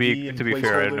 snake To PD be and to be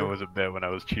fair, I didn't know it placeholder. was a bet when I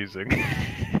was choosing.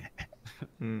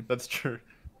 Hmm. That's true.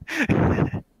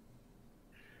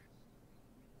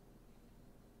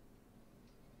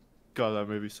 God, that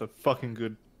movie's so fucking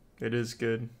good. It is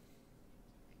good.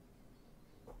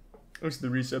 Thanks to the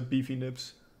resub, Beefy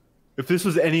Nips. If this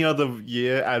was any other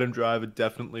year, Adam Driver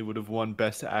definitely would have won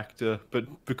Best Actor.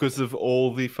 But because of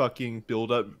all the fucking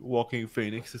build-up Walking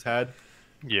Phoenix has had,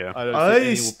 Yeah. I don't I see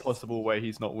any s- possible way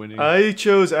he's not winning. I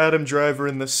chose Adam Driver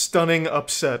in the stunning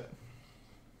upset.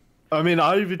 I mean,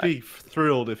 I would be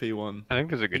thrilled if he won. I think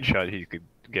there's a good shot he could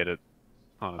get it.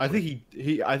 Honestly. I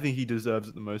think I think he deserves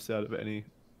it the most out of any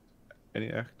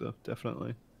actor,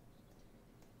 definitely.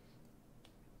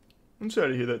 I'm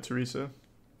sorry to hear that, Teresa.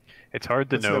 it's hard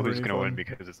to That's know never who's any gonna win fun.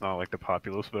 because it's not like the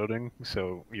populace voting,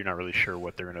 so you're not really sure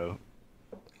what they're gonna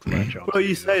latch on. Well,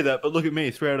 you say that, but look at me,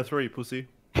 3 out of 3, pussy.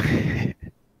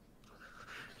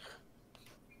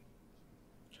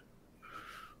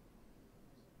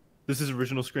 This is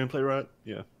original screenplay, right?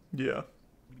 Yeah. Yeah.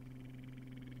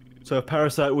 So if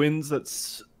Parasite wins,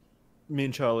 that's me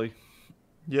and Charlie.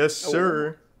 Yes,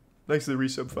 sir. Thanks to the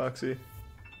resub, Foxy.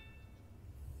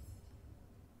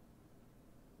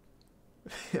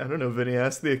 I don't know, Vinny.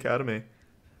 Ask the Academy.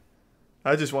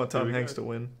 I just want Tom Here we Hanks go. to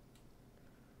win.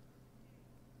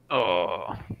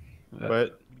 Oh.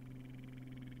 Wait.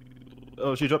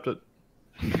 Oh, she dropped it.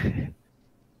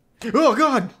 Oh,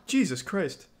 God! Jesus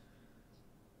Christ.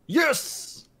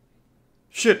 Yes!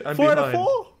 Shit, I'm 4 out behind. of 4?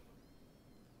 Oh,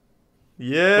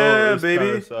 Yeah, it was baby.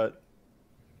 Parasite.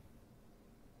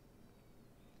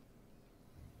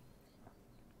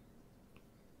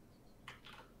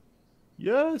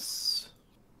 Yes.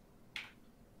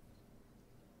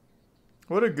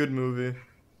 What a good movie.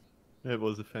 It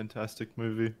was a fantastic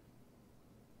movie.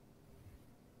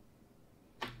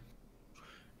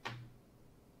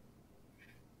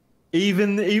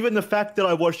 Even the fact that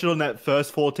I watched it on that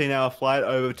first 14-hour flight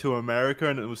over to America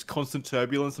and it was constant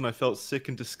turbulence and I felt sick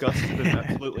and disgusted and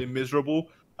absolutely miserable,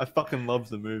 I fucking love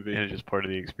the movie. And it's just part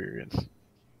of the experience.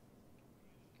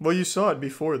 Well, you saw it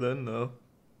before then, though.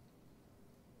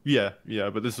 Yeah,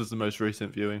 but this was the most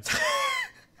recent viewing.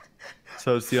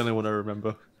 So it's the only one I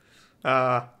remember.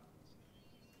 Ah.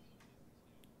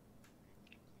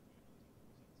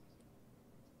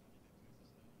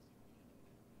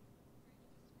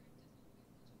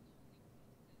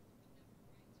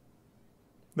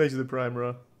 Thanks to the Prime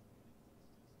Raw.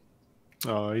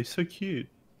 Oh, he's so cute.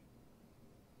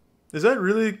 Is that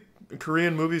really a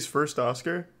Korean movie's first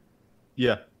Oscar?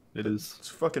 Yeah, it is. It's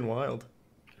fucking wild.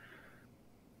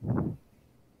 Well,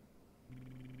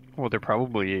 they're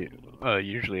probably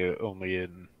usually only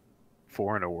in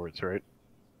foreign awards, right?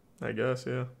 I guess,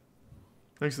 yeah.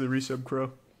 Thanks to the resub,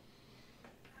 Crow.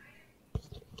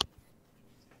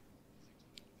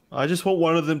 I just want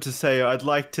one of them to say, "I'd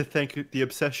like to thank the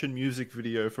Obsession music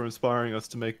video for inspiring us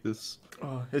to make this."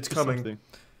 Oh, it's Just coming. something.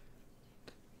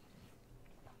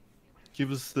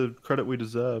 Give us the credit we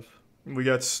deserve. We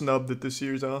got snubbed at this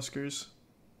year's Oscars.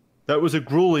 That was a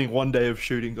grueling one day of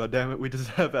shooting. God damn it, we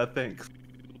deserve our thanks.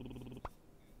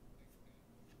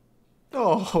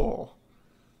 Oh.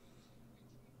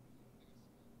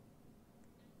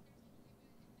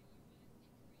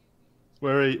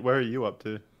 Where are you up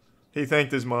to? He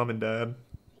thanked his mom and dad.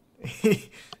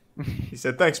 He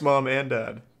said, "Thanks, mom and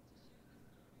dad."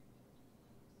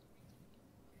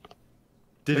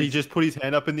 Did he just put his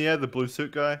hand up in the air, the blue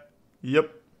suit guy? Yep.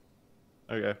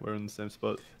 Okay, we're in the same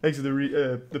spot. Thanks to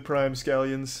the Prime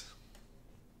Scallions.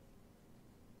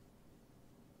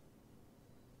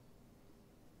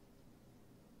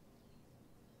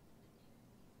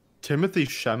 Timothy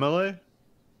Chalamet?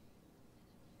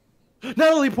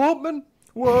 Natalie Portman?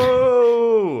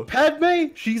 Whoa! Padme?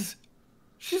 She's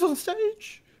on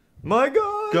stage. My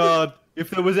God! God, if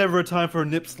there was ever a time for a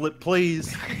nip slip,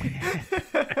 please.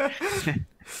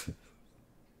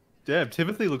 Damn,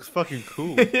 Timothy looks fucking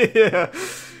cool. Yeah.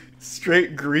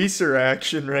 Straight greaser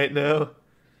action right now.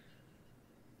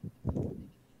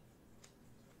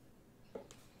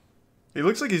 He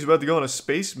looks like he's about to go on a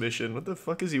space mission. What the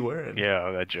fuck is he wearing?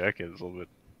 Yeah, that jacket is a little bit.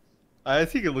 I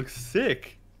think it looks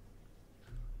sick.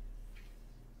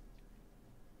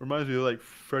 Reminds me of like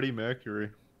Freddie Mercury.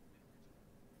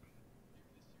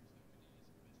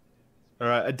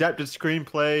 Alright, adapted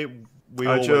screenplay. We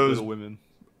I all chose- went Little Women.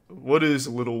 What is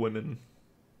Little Women?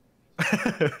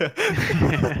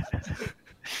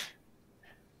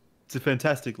 It's a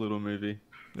fantastic little movie.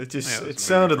 It just Yeah, it's a it movie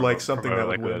sounded from like a- something from a, that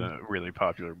would like win. a really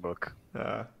popular book.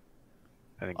 Uh,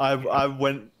 I think.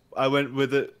 I went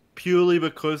with it purely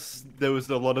because there was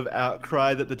a lot of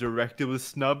outcry that the director was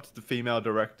snubbed. The female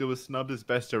director was snubbed as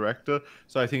best director,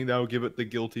 so I think they'll give it the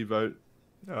guilty vote.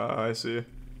 I see.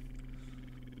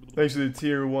 Thanks to the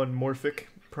tier 1 Morphic,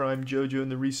 Prime Jojo, and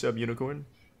the Resub Unicorn.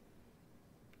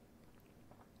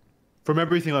 From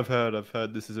everything I've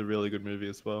heard this is a really good movie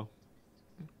as well.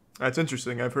 That's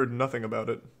interesting. I've heard nothing about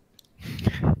it.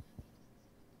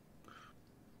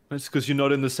 It's because you're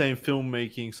not in the same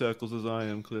filmmaking circles as I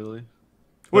am, clearly.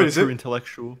 Wait, Not is true it?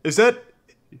 intellectual? Is that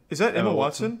Emma Emma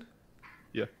Watson?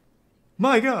 Yeah.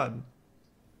 My God.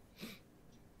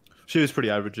 She was pretty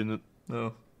average in it.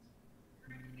 No.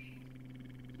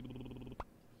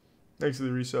 Thanks to the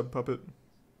resub puppet.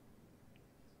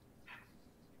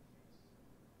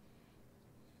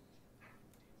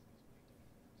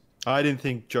 I didn't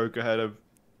think Joker had a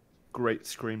great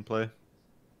screenplay.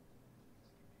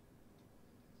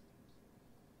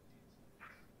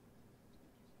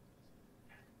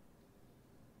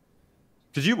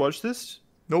 Did you watch this?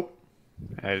 Nope.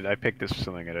 I picked this for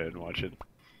something and I didn't watch it.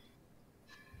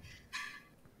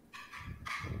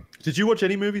 Did you watch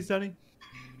any movies, Danny?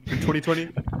 In 2020?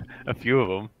 A few of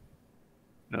them.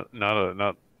 No,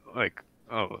 not like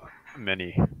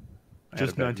many. I had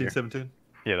Just a bad year. 1917?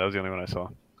 Yeah, that was the only one I saw.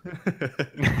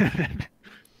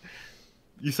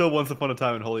 You saw Once Upon a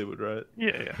Time in Hollywood, right?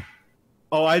 Yeah.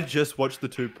 Oh, I just watched The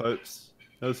Two Popes.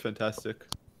 That was fantastic.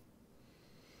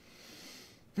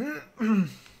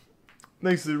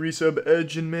 Thanks to the resub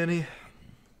Edge and Manny.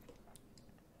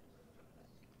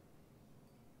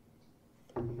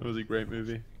 It was a great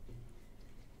movie.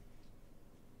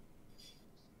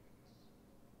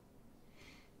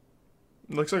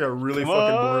 Looks like a really Come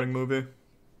fucking on. boring movie.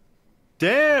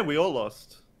 Damn, we all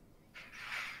lost.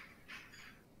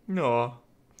 No.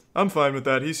 I'm fine with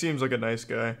that. He seems like a nice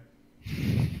guy.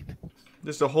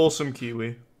 Just a wholesome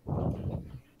Kiwi.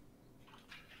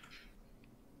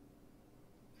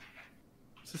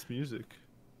 What's this music?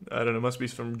 I don't know, must be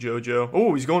from JoJo.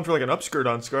 Oh, he's going for like an upskirt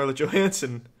on Scarlett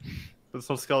Johansson. That's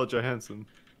not Scarlett Johansson.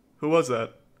 Who was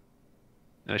that?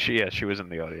 She was in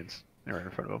the audience. They were in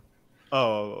front of him.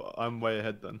 Oh, I'm way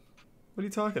ahead then. What are you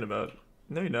talking about?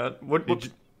 No, you're not. What?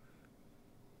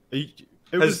 It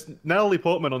was Natalie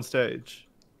Portman on stage.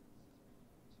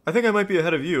 I think I might be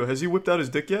ahead of you. Has he whipped out his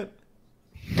dick yet?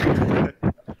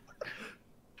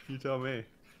 You tell me.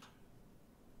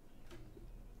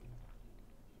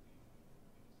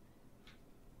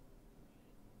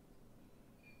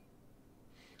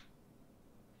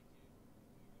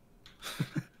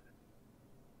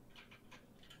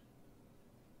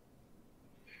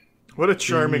 What a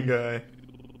charming guy.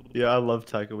 Yeah, I love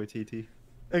Taika Waititi.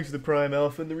 Thanks to the Prime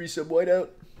Alpha and the resub Whiteout.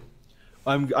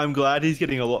 I'm glad he's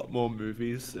getting a lot more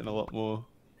movies and a lot more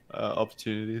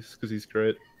opportunities because he's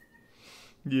great.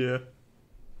 Yeah.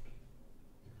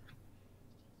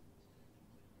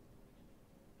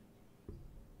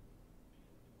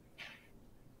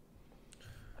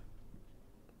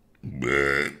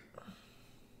 Do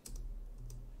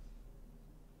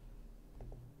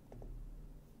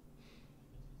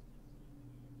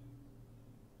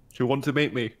you want to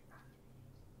meet me?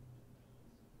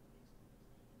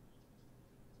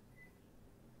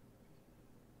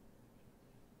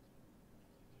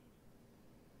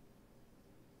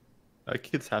 That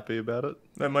kid's happy about it.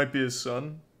 That might be his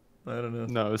son. I don't know.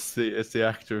 No, it's the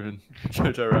actor in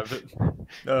Jojo Rabbit.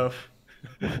 Oh,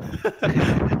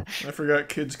 I forgot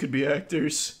kids could be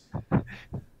actors.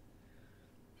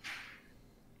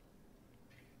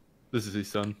 This is his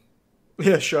son.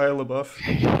 Yeah, Shia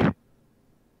LaBeouf.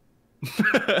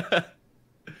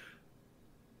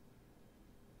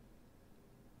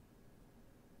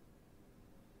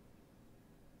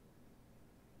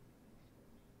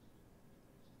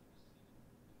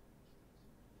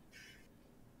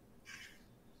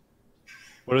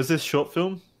 What is this short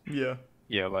film? Yeah.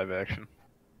 Yeah, live action.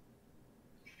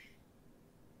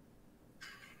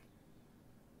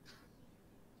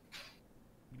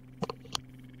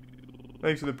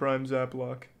 Thanks for the Prime Zap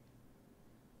lock.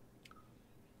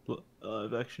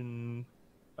 Live action.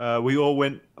 We all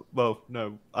went. Well,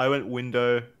 no, I went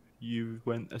window. You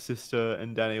went a sister,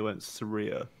 and Danny went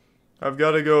Saria. I've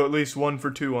got to go at least 1 for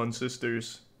 2 on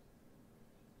Sisters.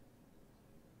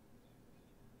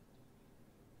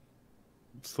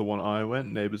 It's the one I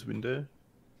went. Neighbor's window.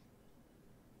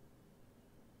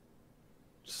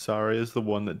 Saria is the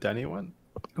one that Danny went.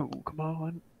 Oh, come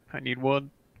on. I need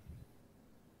one.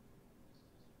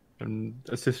 And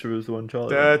a sister was the one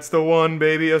Charlie went. That's the one,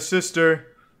 baby. A sister.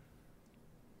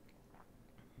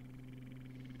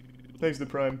 Thanks to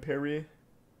Prime Perry.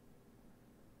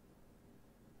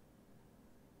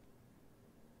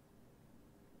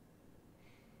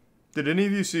 Did any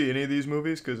of you see any of these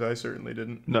movies? Because I certainly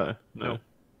didn't. No. No.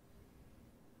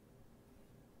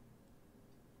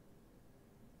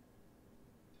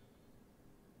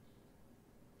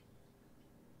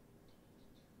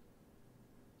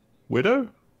 Widow?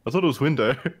 I thought it was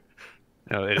window.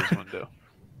 No, it is window.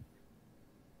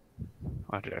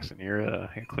 Wow, Jackson, you're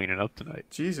cleaning up tonight.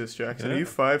 Jesus, Jackson, Yeah. are you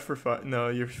 5 for 5? No,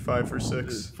 you're 5 for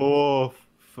 6.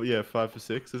 Yeah, 5 for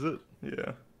 6, is it?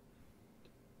 Yeah.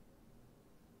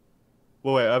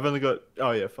 Well, wait, I've only got.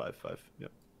 Oh, yeah, 5.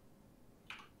 Yep.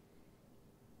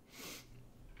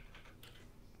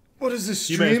 What is this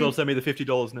You stream? may as well send me the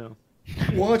 $50 now.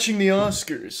 Watching the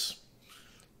Oscars.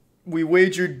 We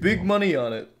wagered big money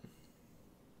on it.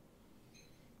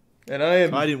 And I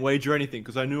am... I didn't wager anything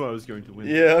because I knew I was going to win.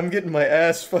 Yeah, I'm getting my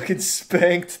ass fucking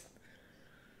spanked.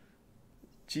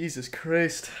 Jesus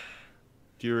Christ.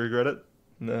 Do you regret it?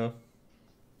 No.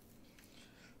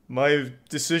 My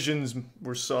decisions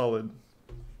were solid.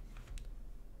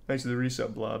 Thanks to the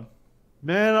reset blob.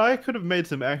 Man, I could have made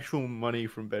some actual money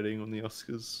from betting on the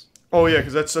Oscars. Oh yeah,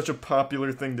 because that's such a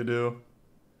popular thing to do.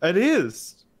 It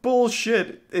is.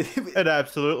 Bullshit. It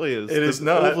absolutely is. It is The-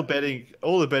 not.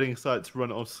 All the betting sites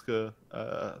run Oscar.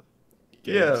 Games.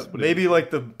 Yeah, What maybe is it? like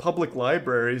the public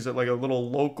libraries at like a little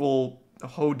local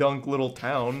ho-dunk little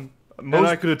town. And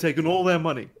I could have taken all their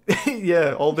money.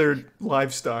 Yeah, all their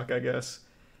livestock, I guess.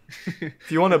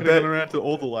 If you want to Could have bet, gone around to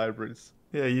all the libraries.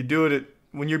 yeah, you do it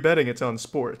when you're betting. It's on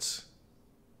sports.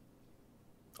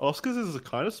 Oscars is a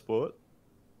kind of sport.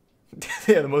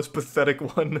 Yeah, the most pathetic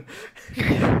one.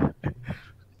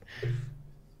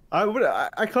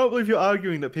 I can't believe you're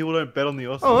arguing that people don't bet on the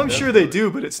Oscars. Oh, I'm That's sure they what-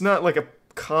 do, but it's not like a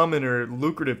common or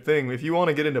lucrative thing. If you want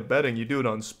to get into betting, you do it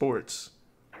on sports.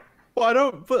 Well, I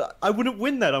don't. But I wouldn't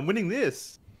win that. I'm winning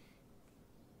this.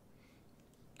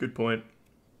 Good point.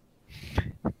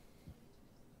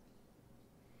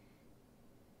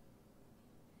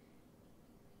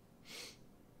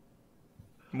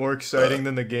 More exciting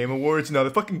than the Game Awards? No, the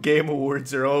fucking Game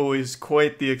Awards are always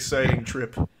quite the exciting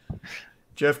trip.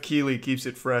 Jeff Keighley keeps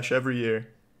it fresh every year.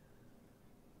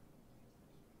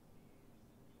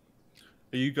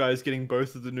 Are you guys getting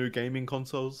both of the new gaming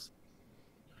consoles?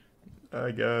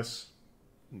 I guess.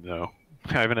 No.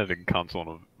 I haven't had a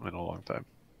console in a long time.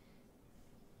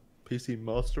 PC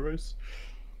Master Race?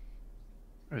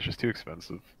 It's just too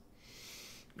expensive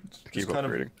It's to keep just kind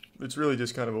upgrading. of, it's really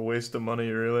just kind of a waste of money,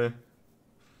 really.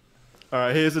 All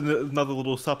right, here's another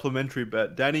little supplementary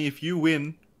bet. Danny, if you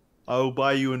win, I will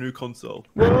buy you a new console.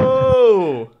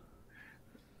 Whoa!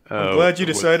 I'm glad you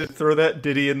what's- decided to throw that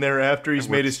ditty in there after he's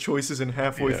and made what's- his choices and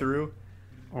halfway yeah. through.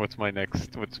 What's my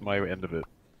end of it?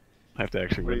 I have to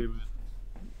actually win.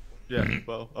 Yeah,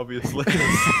 well, obviously,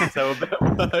 that's how a bet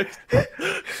works.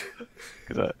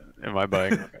 Because am I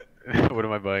buying? What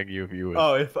am I buying you if you win?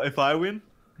 Oh, if I win,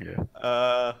 Yeah.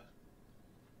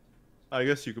 I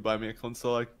guess you could buy me a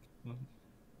console.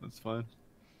 That's fine.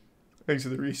 Thanks for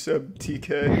the resub,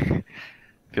 TK.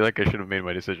 I feel like I should have made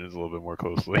my decisions a little bit more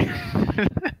closely.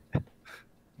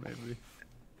 Maybe.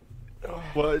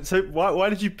 Well, so why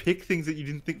did you pick things that you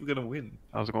didn't think were gonna win?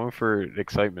 I was going for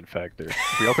excitement factor.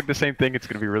 If we all pick the same thing, it's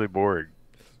gonna be really boring.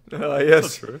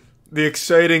 Yes. True. The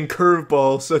exciting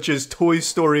curveball, such as Toy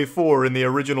Story 4 in the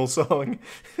original song.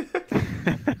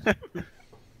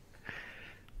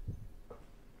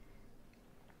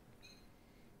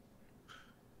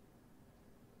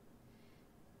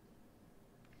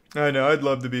 I know, I'd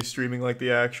love to be streaming like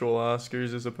the actual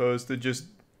Oscars as opposed to just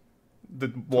the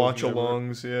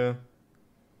watch-alongs, yeah.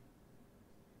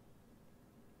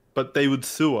 But they would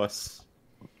sue us.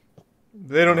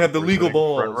 They don't have the We're legal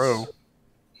sitting front row. balls.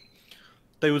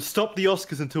 They would stop the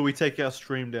Oscars until we take our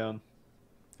stream down.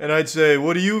 And I'd say,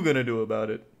 what are you gonna do about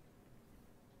it?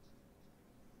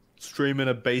 Stream in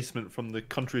a basement from the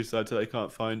countryside so they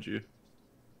can't find you.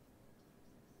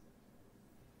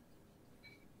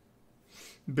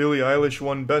 Billie Eilish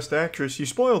won Best Actress, you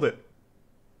spoiled it.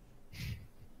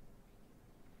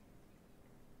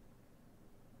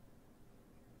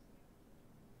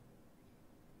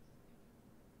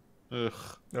 Ugh.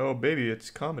 Oh, baby, it's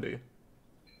comedy.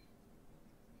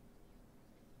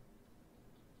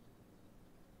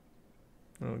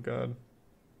 Oh, God.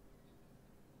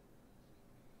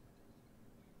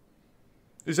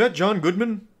 Is that John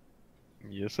Goodman?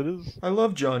 Yes, it is. I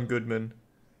love John Goodman.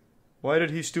 Why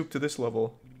did he stoop to this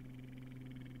level?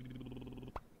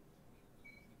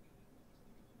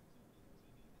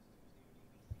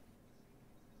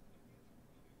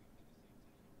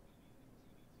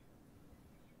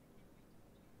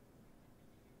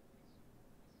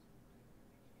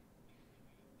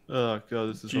 Oh god,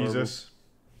 this is Jesus.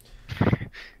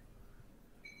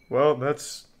 Well,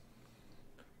 that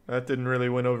didn't really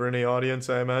win over any audience,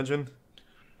 I imagine.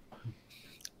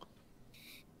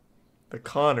 The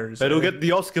Connors. horrible. It'll get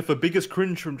the Oscar for biggest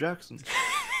cringe from Jackson.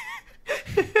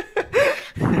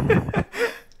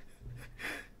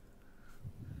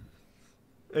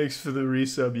 Thanks for the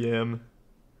resub, Yam.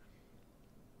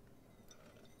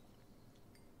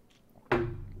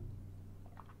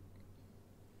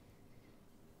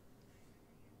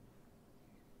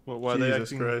 Why are they Jesus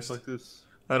acting Christ. like this?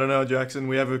 I don't know, Jackson.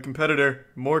 We have a competitor.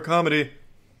 More comedy.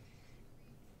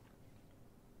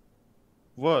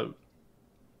 What?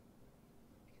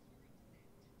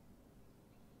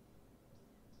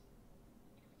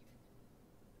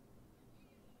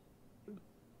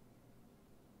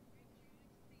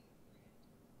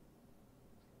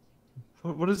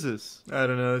 What is this? I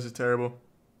don't know. This is terrible.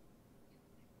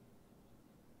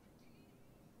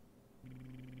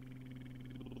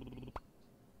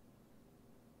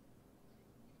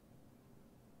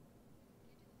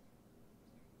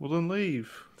 Well then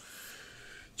leave.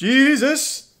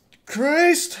 Jesus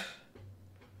Christ!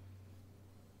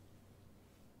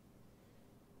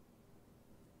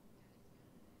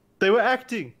 They were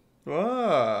acting.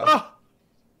 Ah. Ah!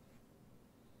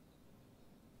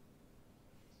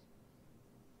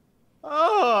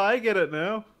 Oh, I get it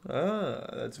now. Ah,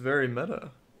 that's very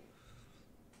meta.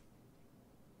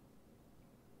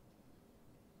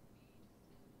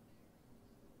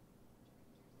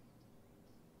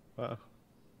 Wow.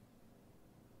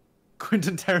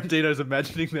 Quentin Tarantino's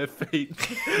imagining their feet.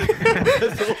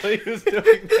 That's all he was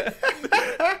doing there.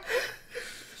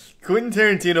 Quentin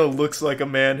Tarantino looks like a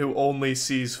man who only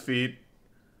sees feet.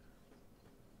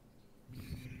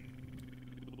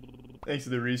 Thanks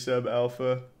to the resub,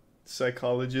 Alpha.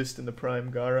 Psychologist in the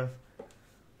Prime Gara.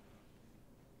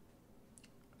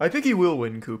 I think he will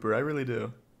win, Cooper. I really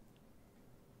do.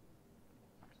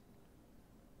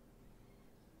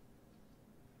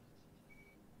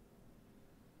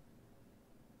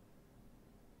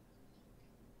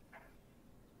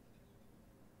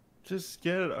 Just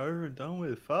get it over and done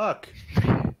with. Fuck.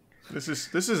 This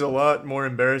is a lot more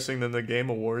embarrassing than the Game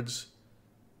Awards.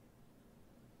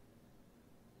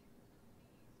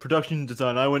 Production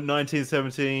design. I went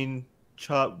 1917.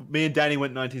 Me and Danny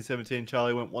went 1917.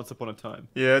 Charlie went Once Upon a Time.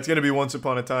 Yeah, it's gonna be Once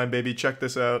Upon a Time, baby. Check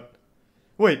this out.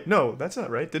 Wait, no, that's not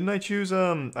right. Didn't I choose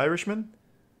Irishman?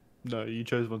 No, you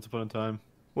chose Once Upon a Time.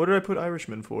 What did I put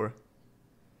Irishman for?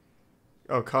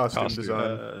 Oh, costume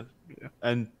design. Yeah.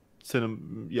 And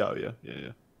cinema. Yeah.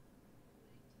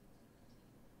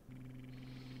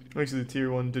 Thanks to the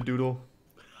tier 1 to doodle.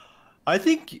 I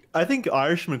think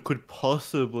Irishman could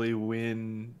possibly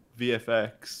win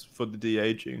VFX for the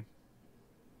de-aging.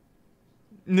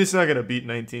 It's not gonna beat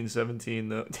 1917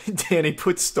 though. Danny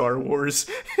put Star Wars.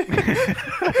 I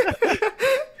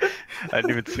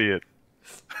didn't even see it.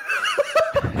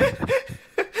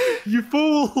 You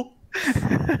fool!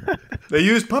 They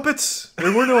used puppets.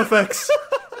 There were no effects.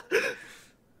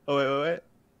 Oh wait.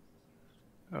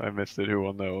 Oh, I missed it. Who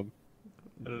won that one?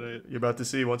 I don't know. You're about to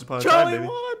see Once Upon a Charlie Time, baby.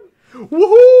 won.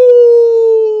 Woohoo!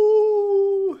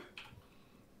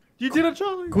 You did it,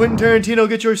 Charlie. Quentin Tarantino,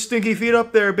 get your stinky feet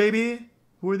up there, baby.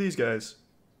 Who are these guys?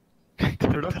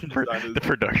 Production designers. The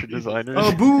production designers.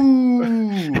 Oh, boo!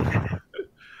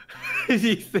 Do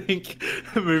you think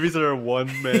movies are a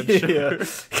one-man show? Yeah,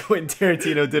 Quentin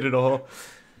Tarantino did it all.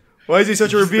 Why is he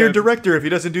such a He's revered there- director if he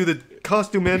doesn't do the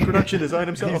costume and production design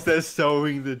He's himself? there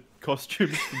sewing the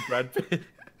costumes from Brad Pitt.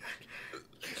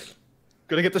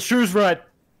 Gotta get the shoes right.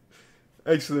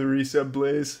 Thanks for the resub,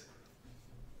 Blaze.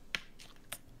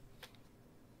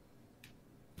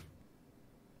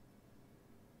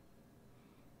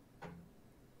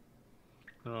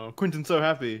 Oh, Quentin's so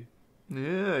happy.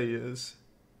 Yeah, he is.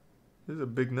 This is a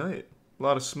big night. A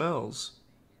lot of smells.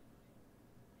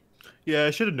 Yeah,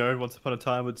 I should have known Once Upon a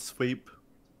Time would sweep.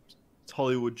 It's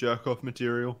Hollywood jerk-off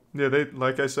material. Yeah, they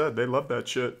like I said, they love that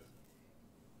shit.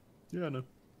 Yeah, I know.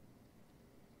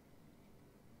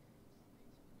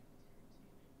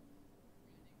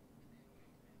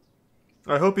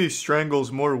 I hope he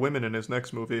strangles more women in his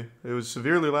next movie. It was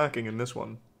severely lacking in this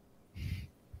one.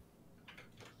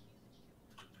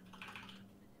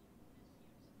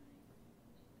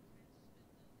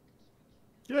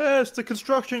 Yes, the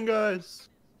construction guys.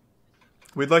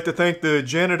 We'd like to thank the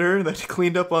janitor that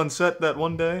cleaned up on set that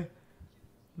one day.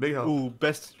 Big help. Ooh,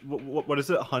 best. What is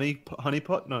it?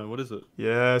 Honeypot? No, what is it?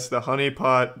 Yes, the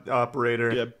honeypot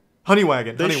operator. Yeah,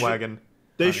 Honeywagon. They Honeywagon.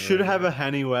 they should have a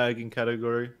Honeywagon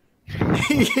category.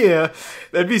 Yeah,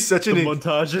 that'd be such The an.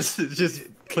 montages, it's just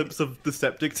clips of the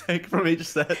septic tank from each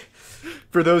set.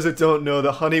 For those that don't know,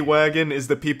 the honeywagon is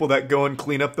the people that go and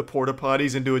clean up the porta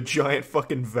potties into a giant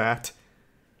fucking vat.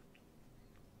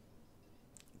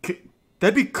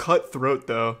 That'd be cutthroat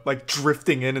though, like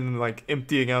drifting in and like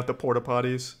emptying out the porta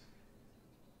potties.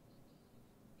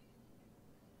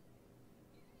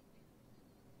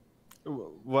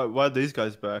 Why are these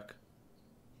guys back?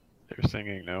 They're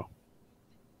singing now.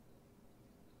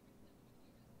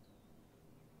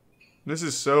 This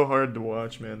is so hard to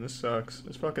watch, man. This sucks.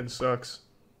 This fucking sucks.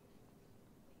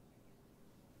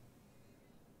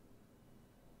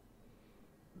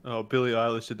 Oh, Billie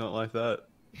Eilish did not like that.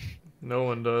 No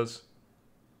one does.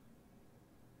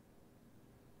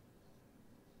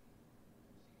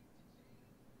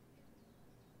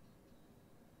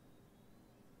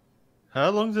 How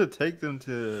long does it take them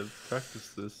to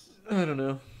practice this? I don't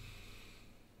know.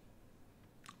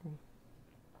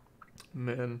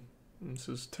 Man, this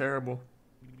is terrible.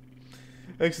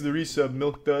 Thanks to the resub,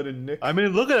 Milk Dud and Nick. I mean,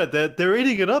 look at it. They're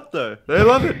eating it up, though. They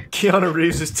love it. Keanu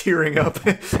Reeves is tearing up.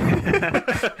 That's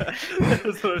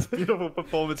the most beautiful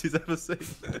performance he's ever seen.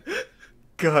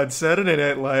 God, Saturday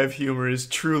Night Live humor is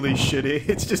truly shitty.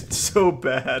 It's just so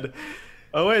bad.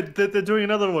 Oh wait, they're doing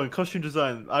another one. Costume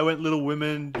design. I went Little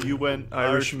Women. You went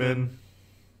Irishman.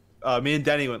 Me and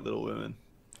Danny went Little Women.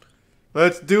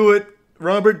 Let's do it.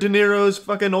 Robert De Niro's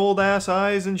fucking old ass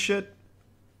eyes and shit.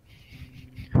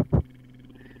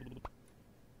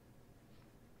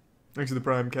 Thanks to the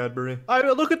Prime Cadbury. I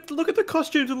look at the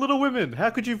costumes in Little Women. How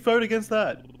could you vote against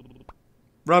that?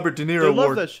 Robert De They Niro love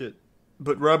wore, that shit.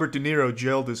 but Robert De Niro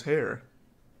gelled his hair.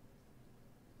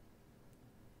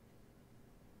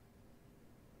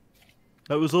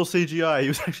 That was all CGI. He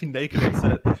was actually naked on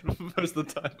set most of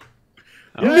the time.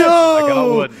 Oh, No! I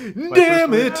got one. My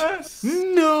Damn first it! one. Yes.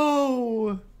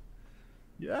 No!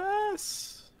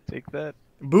 Yes. Take that.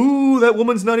 Boo! That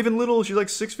woman's not even little. She's like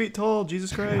 6 feet tall.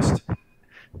 Jesus Christ.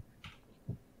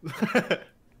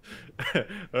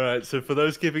 Alright, so for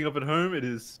those keeping up at home, it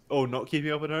is... Oh, not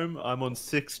keeping up at home, I'm on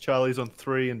 6, Charlie's on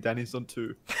 3, and Danny's on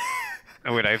 2.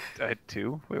 Oh wait, I had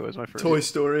 2. Wait, what was my first? Toy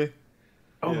Story.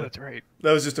 Oh, Yeah. that's right.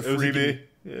 That was just a It was a freebie.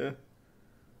 Yeah.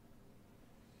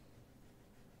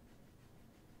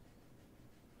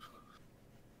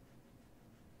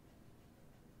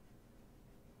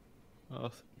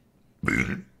 Oh.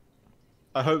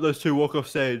 I hope those two walk off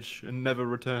stage and never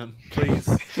return, please.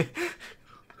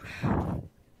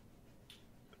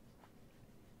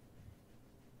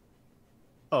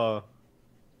 Oh.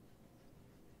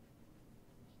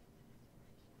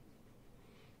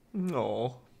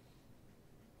 No.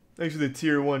 Thanks for the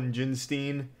tier 1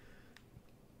 Jinstein.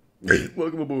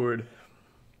 Welcome aboard.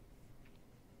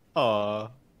 Aw.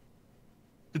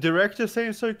 The director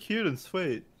seems so cute and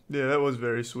sweet. Yeah, that was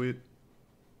very sweet.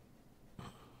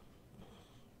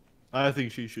 I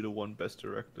think she should have won Best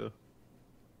Director.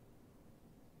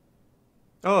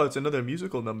 Oh, it's another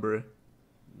musical number.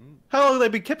 How long have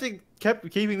they been kept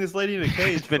keeping this lady in a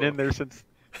cage? It's been for? in there since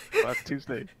last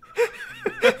Tuesday.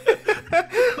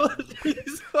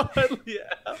 She's finally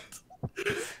out.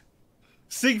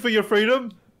 Sing for your freedom.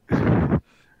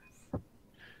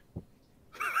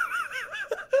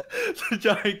 The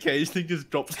giant cage thing just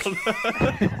drops on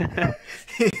her.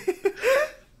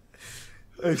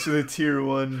 Thanks for the tier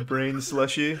 1 brain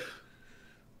slushy.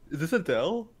 Is this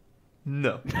Adele?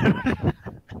 No.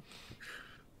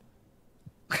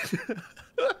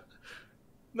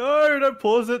 No, don't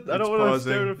pause it. I It's don't want to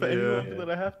stare at pausing, it for any yeah. longer than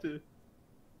I have to.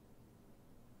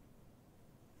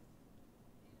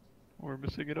 We're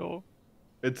missing it all.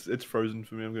 It's frozen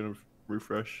for me. I'm gonna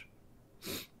refresh.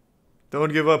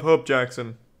 Don't give up hope,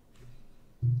 Jackson.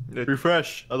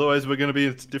 Refresh. Otherwise, we're gonna be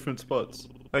in different spots.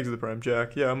 Thanks for the prime,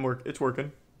 Jack. Yeah, it's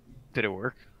working. Did it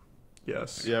work?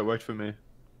 Yes. Yeah, it worked for me.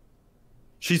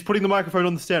 She's putting the microphone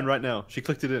on the stand right now. She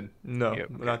clicked it in. No,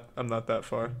 Yep. I'm not that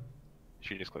far.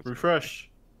 She just clicked. Refresh.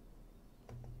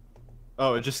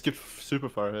 Oh, it just skipped super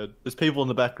far ahead. There's people in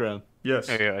the background. Yes.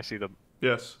 Oh yeah, I see them.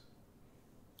 Yes.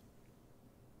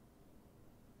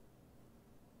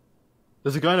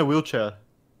 There's a guy in a wheelchair.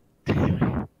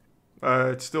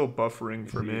 It's still buffering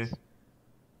for me. Jeez.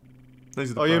 Thanks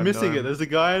for the Oh, you're prime missing nine. it. There's a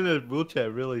guy in a wheelchair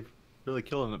really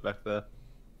killing it back there.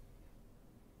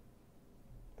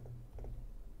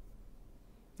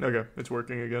 Okay, it's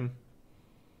working again.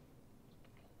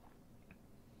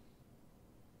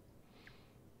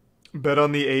 Bet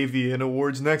on the AVN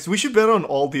awards next. We should bet on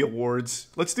all the awards.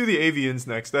 Let's do the AVNs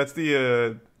next. That's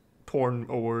the porn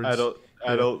awards.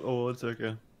 Adult awards,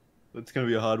 okay. That's gonna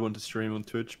be a hard one to stream on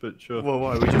Twitch, but sure. Well,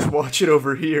 why? We just watch it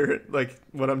over here, like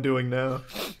what I'm doing now.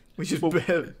 We should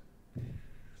bet.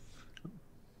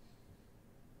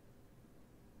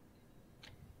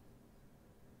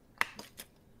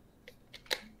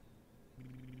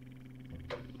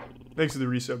 Thanks to the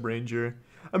resub ranger.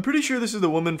 I'm pretty sure this is the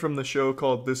woman from the show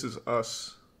called This Is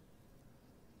Us.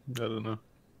 I don't know.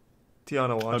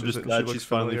 Tiana I'm watches just it and glad she looks she's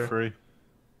finally familiar.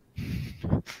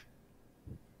 free.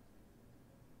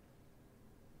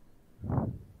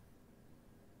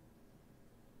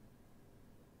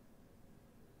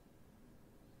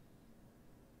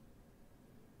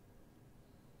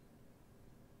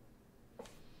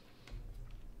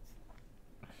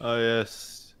 Oh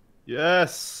yes.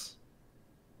 Yes.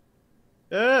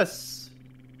 Yes.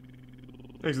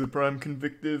 Thanks to the prime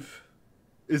convictive.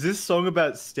 Is this song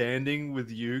about standing with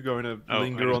you going to Oh,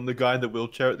 linger I just- on the guy in the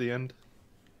wheelchair at the end?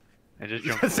 I just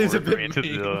That jumped seems a forward bit into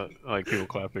mean. the like people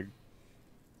clapping.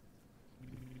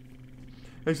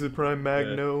 Thanks to the prime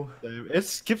Magno. It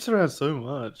skips around so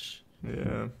much.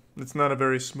 Yeah. It's not a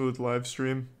very smooth live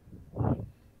stream.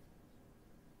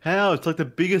 How? It's like the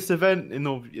biggest event in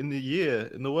the year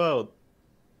in the world.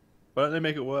 Why don't they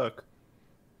make it work?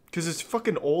 Because it's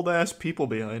fucking old ass people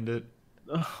behind it.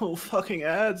 Oh, fucking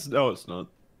ads. No, it's not.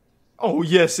 Oh,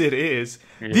 yes, it is.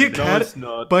 Yeah. The No, No, Academy. it's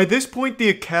not. By this point, the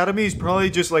Academy is probably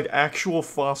just like actual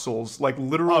fossils, like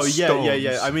literal Oh, yeah, stones.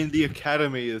 yeah. I mean, the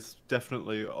Academy is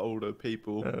definitely older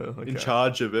people Oh, okay. in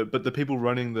charge of it, but the people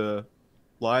running the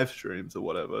live streams or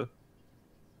whatever.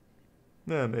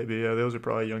 Yeah, maybe. Yeah, those are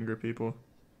probably younger people.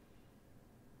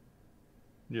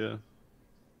 Yeah.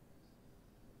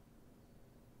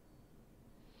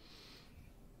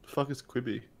 The fuck is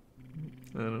Quibi?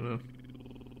 I don't know.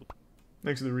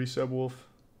 Thanks to the resub wolf.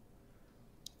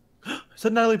 Is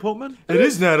that Natalie Portman? It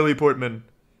is Natalie Portman.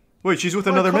 Wait, she's with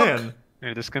My another cock. man.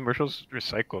 Yeah, this commercial's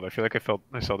recycled. I feel like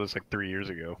I saw this like 3 years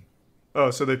ago.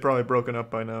 Oh, so they've probably broken up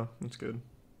by now. That's good.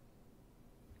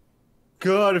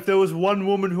 God, if there was one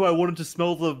woman who I wanted to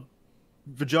smell the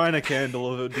vagina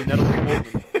candle of, it would be Natalie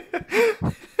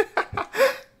Portman.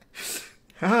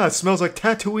 Ah, it smells like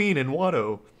Tatooine and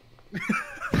Watto.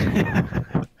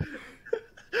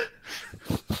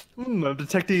 I'm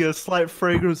detecting a slight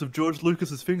fragrance of George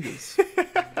Lucas's fingers.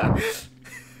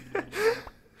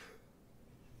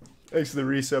 Thanks to the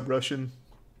resub Russian.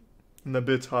 And the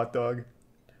bits hot dog.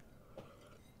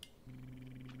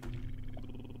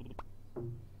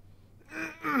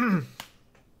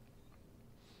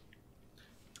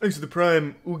 Thanks to the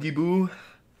prime Oogie Boo.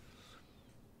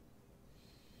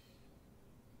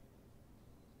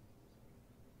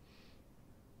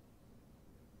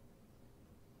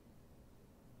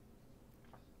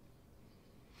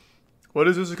 What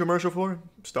is this a commercial for?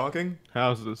 Stalking?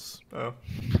 Houses. Oh.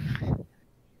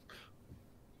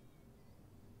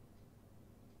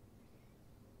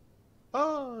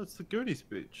 Oh, it's the Goonies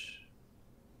speech.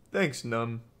 Thanks,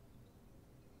 Num.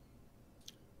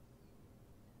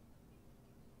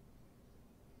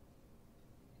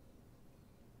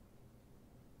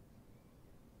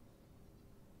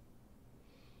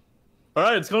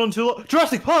 Alright, it's gone on too long.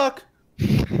 Jurassic Park!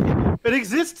 It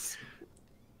exists!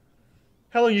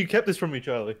 How long you kept this from me,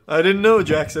 Charlie? I didn't know,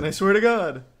 Jackson. I swear to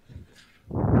God.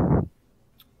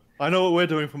 I know what we're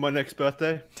doing for my next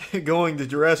birthday. Going to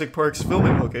Jurassic Park's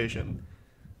filming location.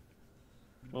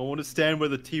 I want to stand where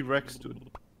the T-Rex stood.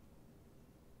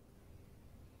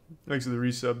 Thanks for the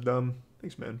resub, dumb.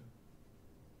 Thanks, man.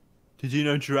 Did you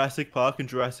know Jurassic Park and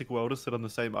Jurassic World are set on the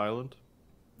same island?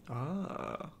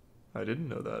 Ah, I didn't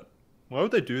know that. Why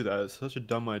would they do that? It's such a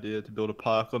dumb idea to build a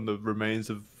park on the remains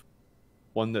of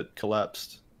one that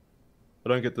collapsed. I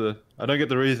don't get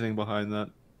the reasoning behind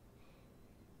that.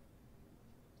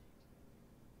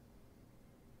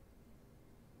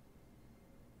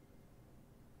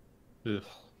 Ugh.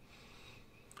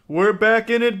 We're back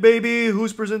in it, baby.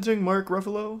 Who's presenting? Mark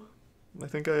Ruffalo? I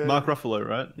think Mark Ruffalo,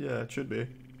 right? Yeah, it should be.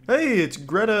 Hey, it's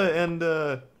Greta and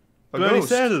a Bernie ghost.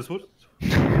 Sanders. What?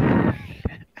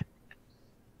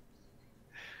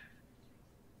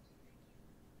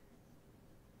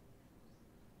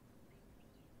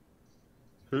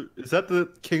 Who is that?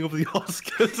 The king of the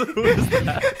Oscars? Who is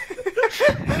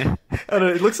that? I don't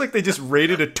know, it looks like they just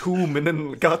raided a tomb and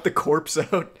then got the corpse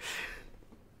out.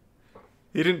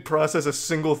 He didn't process a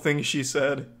single thing she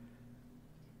said.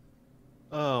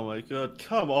 Oh my god!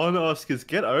 Come on, Oscars,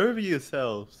 get over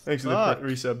yourselves. Thanks for the Fuck.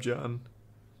 resub, John.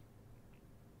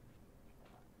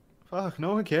 Fuck!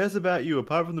 No one cares about you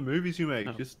apart from the movies you make.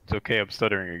 No, Just it's okay, I'm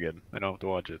stuttering again. I don't have to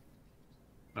watch it.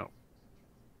 No.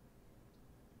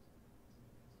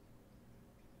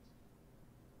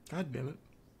 God damn it.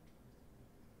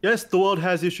 yes, the world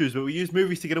has issues, but we use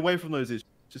movies to get away from those issues.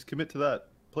 Just commit to that,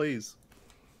 please.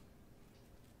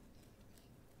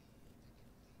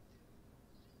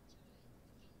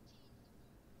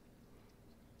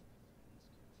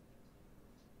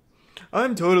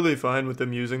 I'm totally fine with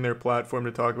them using their platform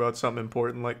to talk about something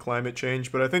important like climate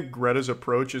change, but I think Greta's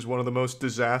approach is one of the most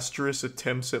disastrous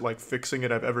attempts at like fixing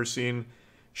it I've ever seen.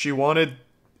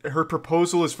 Her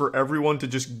proposal is for everyone to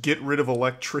just get rid of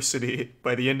electricity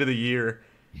by the end of the year.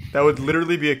 That would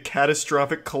literally be a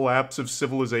catastrophic collapse of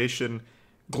civilization,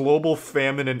 global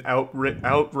famine, and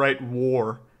outright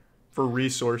war for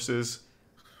resources.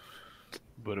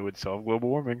 But it would solve global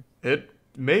warming.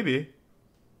 Maybe.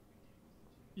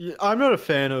 Yeah, I'm not a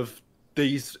fan of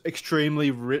these extremely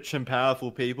rich and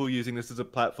powerful people using this as a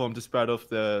platform to spread off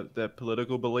their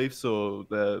political beliefs or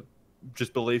their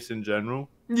just beliefs in general.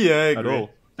 Yeah, I At agree. all.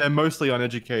 They're mostly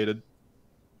uneducated.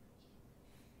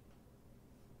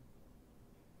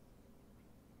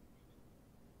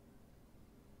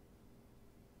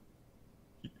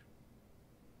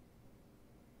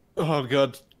 Oh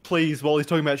god, please, while he's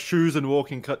talking about shoes and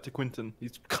walking, cut to Quentin.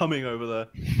 He's coming over there.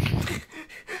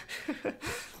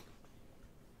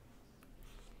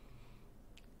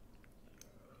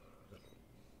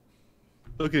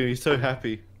 Look at him, he's so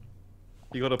happy.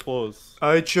 He got applause.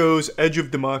 I chose Edge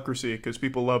of Democracy because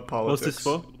people love What's politics. this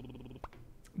for?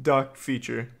 Doc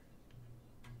feature.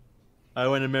 I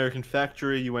went American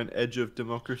Factory, you went Edge of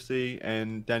Democracy,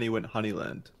 and Danny went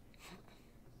Honeyland.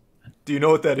 Do you know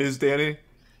what that is, Danny?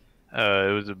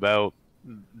 It was about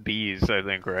bees, I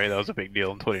think, right? That was a big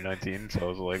deal in 2019, so I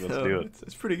was like, let's do it.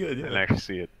 It's pretty good, And yeah. actually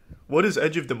see it. What is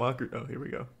Edge of Democracy? Oh, here we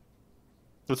go.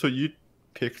 That's what you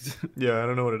picked. Yeah, I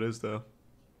don't know what it is, though.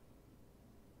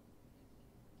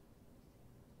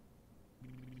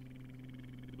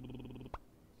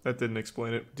 That didn't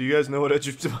explain it. Do you guys know what Edge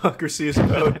of Democracy is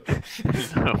about?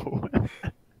 No.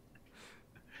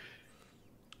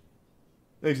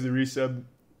 Thanks for the resub.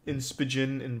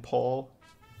 Inspijin and Paul.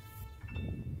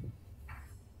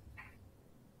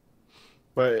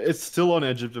 But it's still on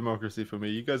Edge of Democracy for me.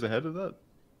 You guys ahead of that?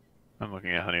 I'm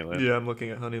looking at Honeyland. Yeah, I'm looking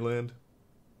at Honeyland.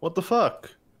 What the fuck?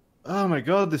 Oh my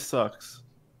god, this sucks.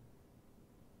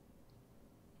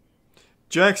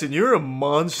 Jackson, you're a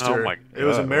monster. Oh my It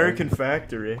was God, American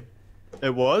Factory.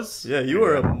 It was? Yeah, you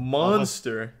are a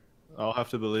monster. I'll have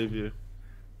to believe you.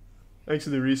 Thanks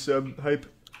for the resub. Hype.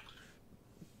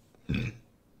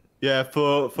 Yeah,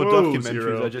 for Whoa, documentaries,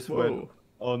 Zero. I just Whoa. went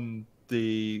on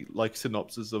the like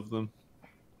synopsis of them.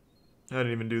 I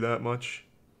didn't even do that much.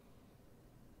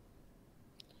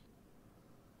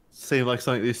 Seemed like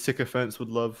something these sycophants would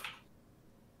love.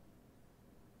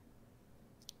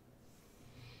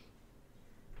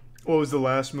 What was the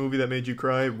last movie that made you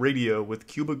cry? Radio with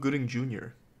Cuba Gooding Jr.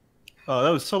 Oh, that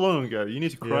was so long ago. You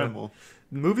need to cry Yeah. more.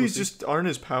 Movies Pussy. just aren't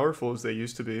as powerful as they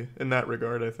used to be in that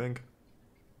regard, I think.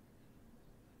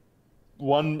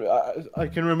 I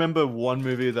can remember one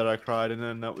movie that I cried in,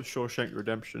 and that was Shawshank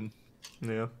Redemption,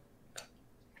 Yeah.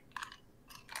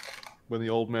 when the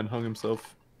old man hung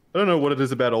himself. I don't know what it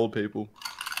is about old people.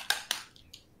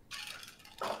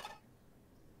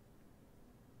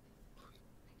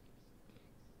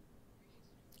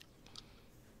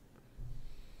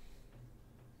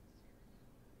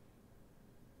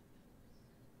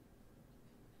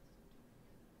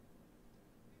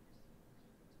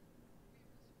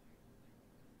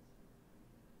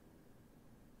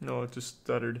 No, it just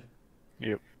stuttered.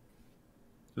 Yep.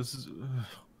 This is.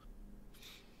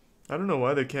 I don't know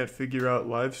why they can't figure out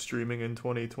live streaming in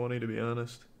 2020, to be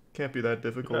honest. Can't be that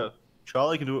difficult. Yeah.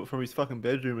 Charlie can do it from his fucking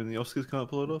bedroom, and the Oscars can't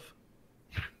pull it off.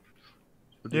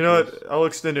 You know Ridiculous. what? I'll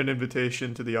extend an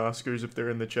invitation to the Oscars if they're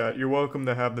in the chat. You're welcome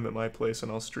to have them at my place,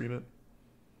 and I'll stream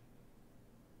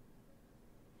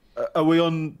it. Are we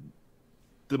on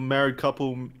the married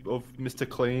couple of Mr.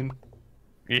 Clean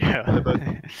Yeah. both-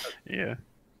 Yeah.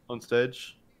 on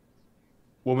stage?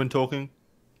 Woman talking.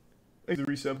 Thanks for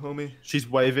the resub, homie. She's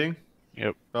waving.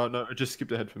 Yep. Oh no, it just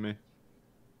skipped ahead for me.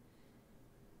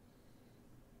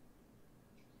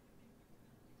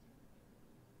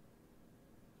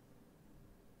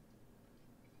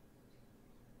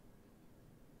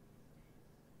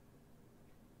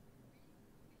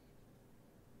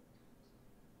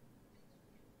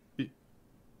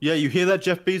 Yeah, you hear that,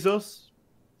 Jeff Bezos?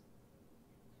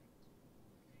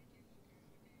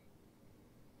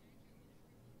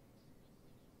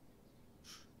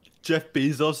 Jeff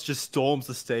Bezos just storms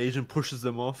the stage and pushes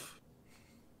them off.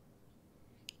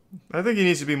 I think he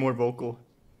needs to be more vocal.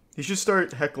 He should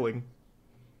start heckling.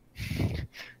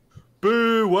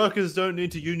 Boo! Workers don't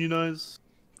need to unionize.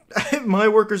 My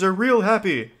workers are real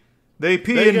happy. They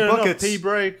pee They in get enough buckets. pee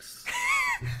breaks.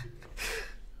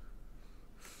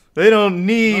 They don't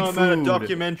need No food. amount of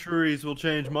documentaries will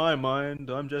change my mind.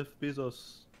 I'm Jeff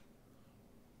Bezos.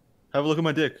 Have a look at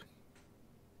my dick.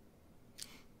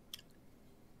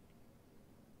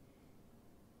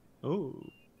 Oh.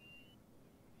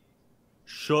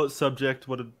 Short subject.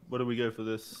 What do we go for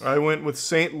this? I went with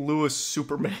St. Louis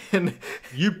Superman.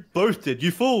 You both did.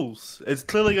 You fools. It's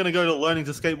clearly going to go to learning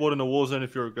to skateboard in a war zone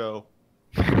if you're a girl.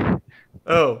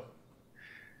 Oh.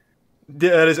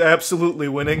 That is absolutely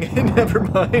winning. Never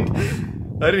mind.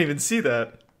 I didn't even see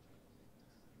that.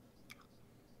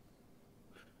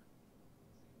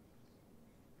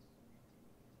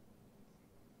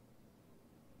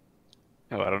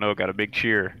 Oh, I don't know. Got a big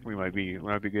cheer. We might be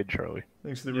good, Charlie.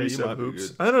 Thanks to the Yeah, you resub might be hoops.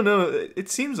 good. I don't know. It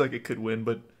seems like it could win,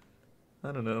 but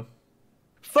I don't know.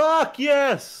 Fuck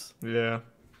yes! Yeah.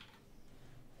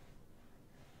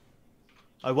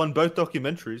 I won both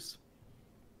documentaries.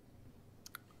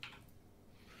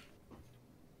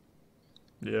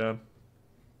 Yeah.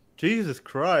 Jesus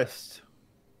Christ.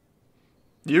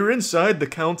 You're inside the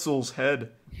council's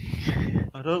head.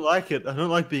 I don't like it. I don't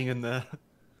like being in there.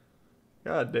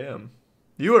 God damn.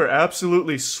 You are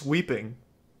absolutely sweeping.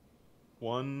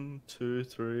 1, 2,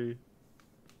 3,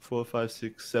 4, 5,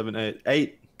 6, 7, 8.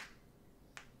 8.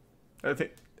 I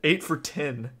think 8 for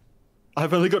 10.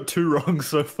 I've only got 2 wrong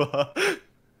so far.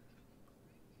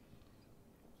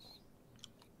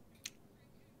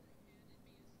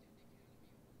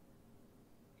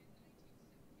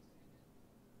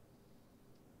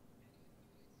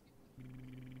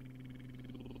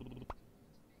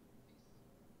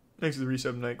 Thanks to the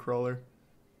resub Nightcrawler.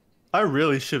 I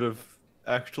really should have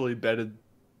actually betted,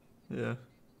 Yeah.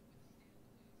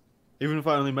 even if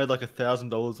I only made like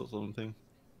 $1,000 or something.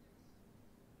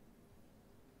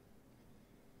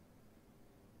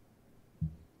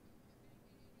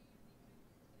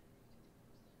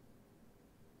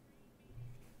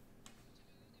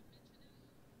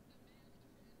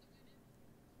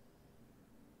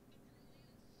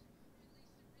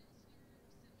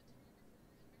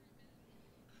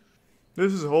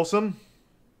 This is wholesome.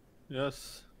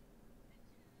 Yes.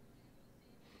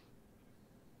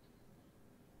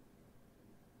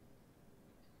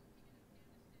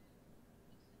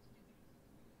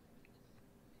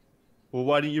 Well,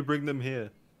 why didn't you bring them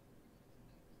here?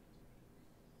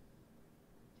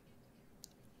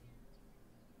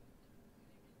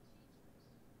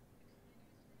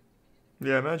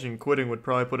 Yeah, imagine quitting would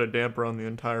probably put a damper on the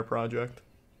entire project.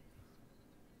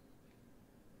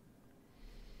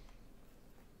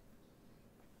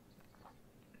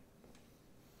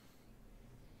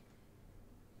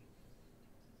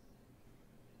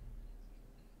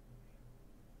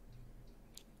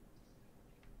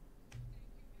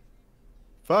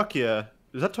 Fuck yeah.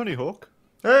 Is that Tony Hawk?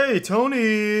 Hey,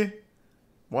 Tony!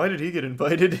 Why did he get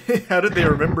invited? How did they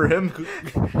remember him?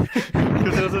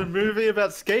 Because there was a movie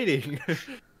about skating.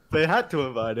 They had to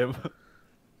invite him.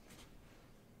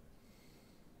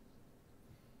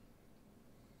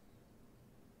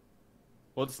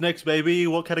 What's next, baby?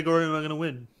 What category am I going to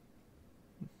win?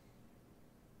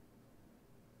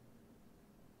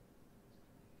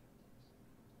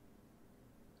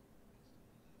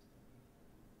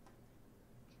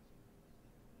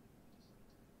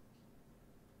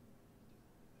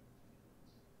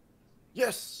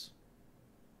 Yes!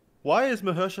 Why is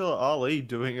Mahershala Ali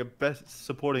doing a Best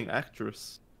Supporting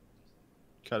Actress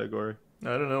category?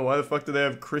 I don't know. Why the fuck do they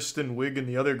have Kristen Wiig and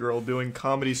the other girl doing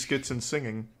comedy skits and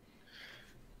singing?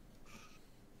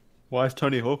 Why is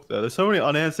Tony Hawk there? There's so many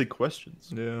unanswered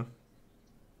questions. Yeah.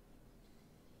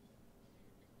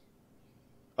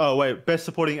 Oh wait, best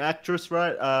supporting actress,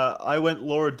 right? I went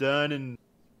Laura Dern and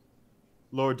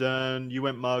Laura Dern. You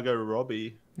went Margot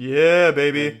Robbie. Yeah,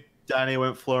 baby. And Danny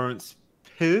went Florence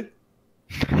Pugh.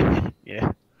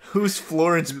 Yeah. Who's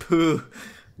Florence Pugh?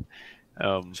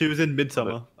 She was in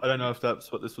Midsummer. I don't know if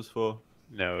that's what this was for.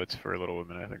 No, it's for Little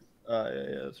Women, I think.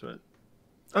 Yeah, that's right.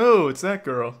 Oh, it's that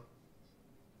girl.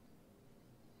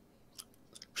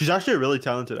 She's actually a really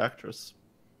talented actress.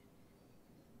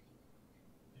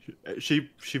 She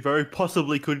very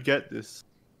possibly could get this.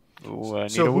 Ooh, I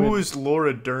need So a who win. is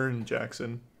Laura Dern,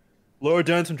 Jackson? Laura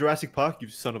Dern's from Jurassic Park, you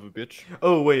son of a bitch.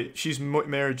 Oh, wait. She's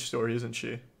Marriage Story, isn't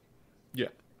she? Yeah.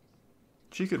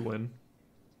 She could win.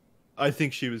 I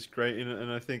think she was great in it,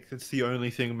 and I think it's the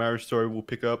only thing Marriage Story will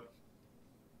pick up.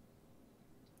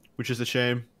 Which is a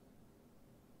shame.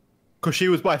 Because she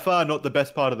was by far not the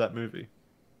best part of that movie.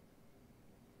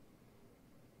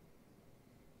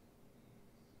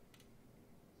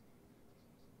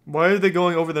 Why are they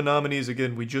going over the nominees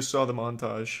again? We just saw the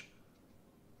montage.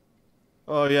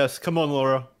 Oh yes, come on,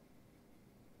 Laura.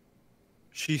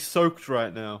 She's soaked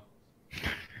right now.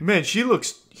 Man, she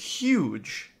looks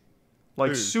huge. Like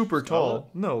Who? super tall.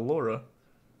 Scarlett? No, Laura.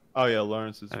 Oh yeah,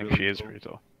 Lawrence is I think really she is cool. pretty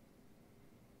tall.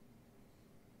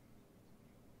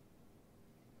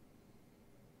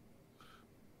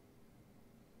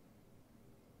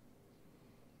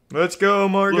 Let's go,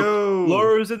 Margot. Look,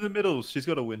 Laura's in the middle. She's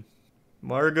got to win.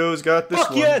 Margot's got this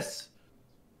Fuck one. yes!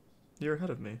 You're ahead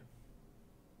of me.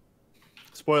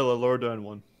 Spoiler, Laura Dern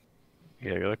won.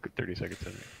 Yeah, you're like 30 seconds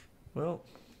in. Well,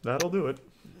 that'll do it.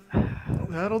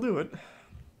 That'll do it.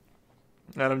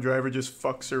 Adam Driver just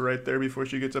fucks her right there before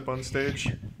she gets up on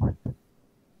stage.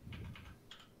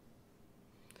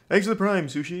 Thanks for the prime,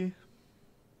 Sushi.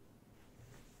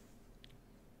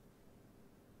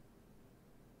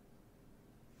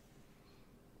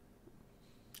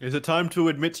 Is it time to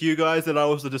admit to you guys that I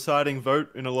was the deciding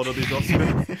vote in a lot of these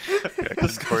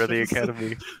Oscars? Part of the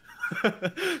Academy.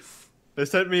 They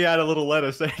sent me out a little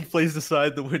letter saying, please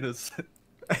decide the winners.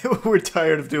 We're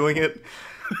tired of doing it.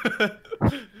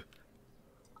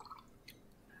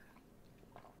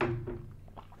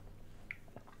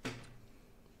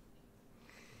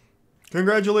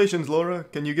 Congratulations, Laura.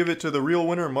 Can you give it to the real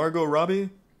winner, Margot Robbie?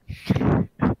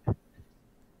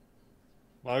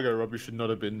 Margot Robbie should not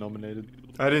have been nominated.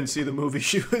 I didn't see the movie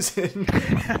she was in.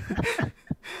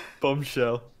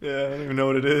 Bombshell. Yeah, I don't even know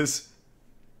what it is.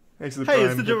 Thanks for the Hey, prime,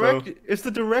 is the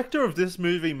Hippo. director of this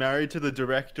movie married to the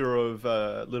director of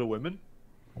Little Women?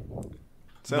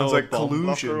 Sounds Noah like Baumbach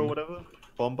collusion. or whatever.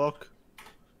 Baumbach.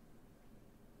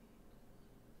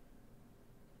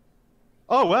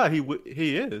 Oh wow,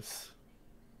 he is.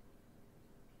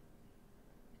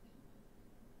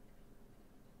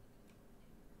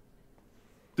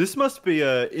 This must be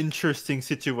a interesting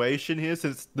situation here,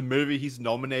 since the movie he's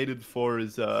nominated for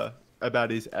is about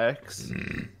his ex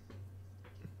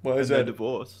Why is and their that?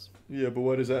 divorce. Yeah, but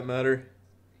what does that matter?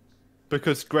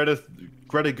 Because Greta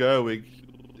Gerwig,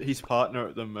 his partner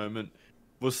at the moment,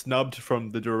 was snubbed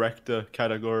from the director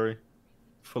category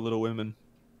for Little Women.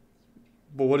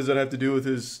 But what does that have to do with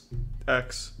his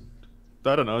ex?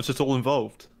 I don't know. It's just all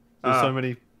involved. There's Ah.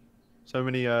 so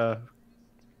many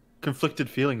conflicted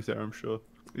feelings there. I'm sure.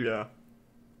 Yeah.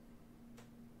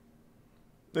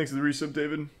 Thanks for the resub,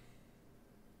 David.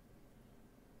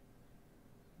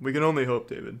 We can only hope,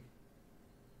 David.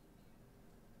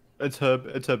 It's her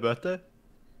birthday.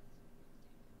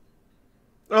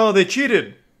 Oh, they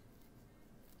cheated!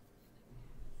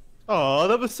 Oh,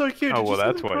 that was so cute. Oh, Did you well, see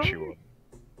that's them why cry? she won.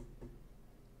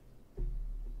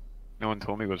 No one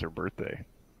told me it was her birthday.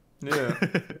 Yeah.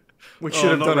 We Oh, should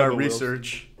have not done our Rebel Wilson.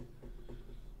 research.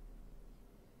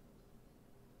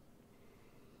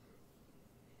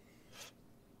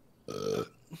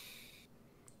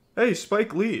 Hey,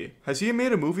 Spike Lee. Has he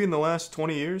made a movie in the last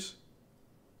 20 years?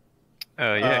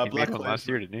 Yeah, he Black made one last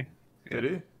year, didn't he? Did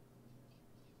he?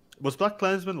 Was Black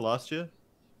Klansman last year?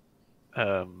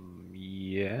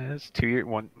 Yes,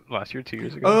 last year, 2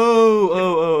 years ago.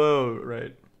 Oh,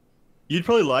 right. You'd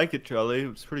probably like it, Charlie.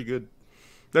 It's pretty good.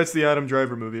 That's the Adam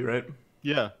Driver movie, right?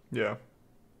 Yeah. Yeah.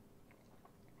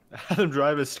 Adam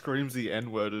Driver screams the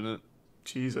N-word in it.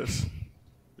 Jesus.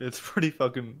 It's pretty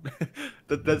fucking...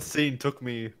 that scene took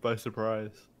me by surprise.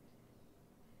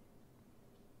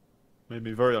 Made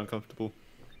me very uncomfortable.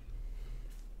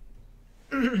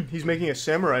 He's making a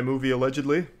samurai movie,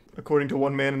 allegedly, according to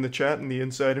one man in the chat and the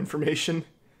inside information.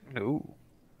 No.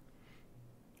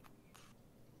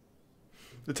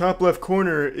 The top left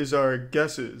corner is our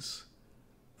guesses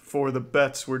for the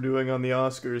bets we're doing on the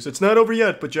Oscars. It's not over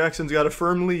yet, but Jackson's got a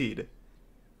firm lead.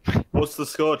 What's the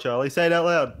score, Charlie? Say it out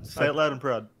loud. Say it loud and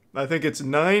proud. I think it's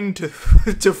 9 to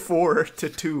 4 to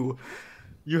 2.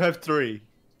 You have 3.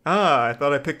 Ah, I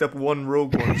thought I picked up one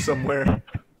rogue one somewhere.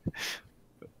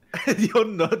 You're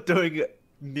not doing it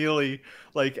nearly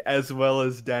like as well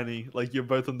as Danny. Like you're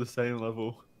both on the same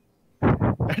level.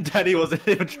 And Danny wasn't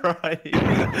even trying.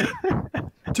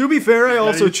 To be fair, I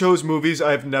also chose movies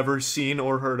I've never seen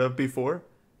or heard of before.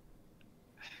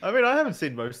 I mean, I haven't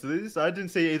seen most of these. I didn't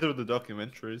see either of the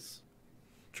documentaries.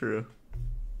 True.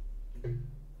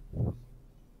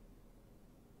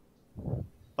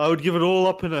 I would give it all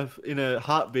up in a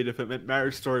heartbeat if it meant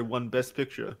Marriage Story won Best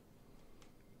Picture.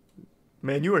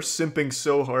 Man, you are simping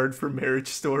so hard for Marriage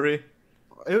Story.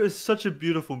 It was such a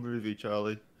beautiful movie,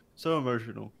 Charlie. So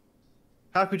emotional.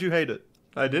 How could you hate it?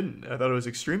 I didn't. I thought it was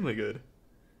extremely good.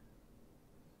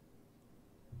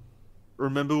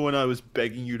 Remember when I was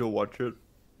begging you to watch it?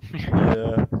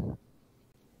 Yeah.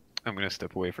 I'm gonna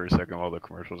step away for a second while the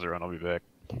commercials are on. I'll be back.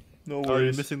 No Oh, you're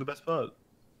worries. missing the best part.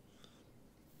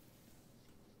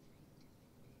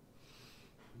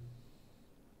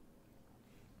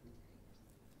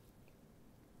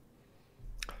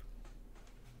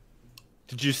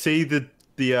 Did you see the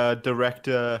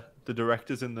director? The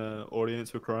directors in the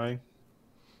audience were crying.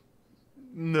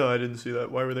 No, I didn't see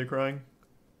that. Why were they crying?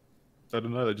 I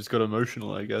don't know. They just got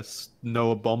emotional, I guess.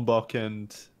 Noah Baumbach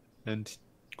and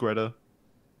Greta.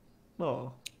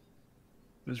 Oh.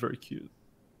 It was very cute.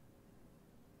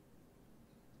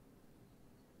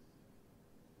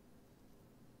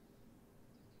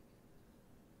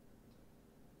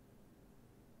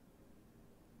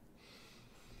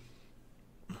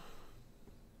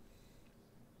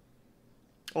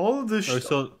 All of this. I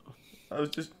saw. I was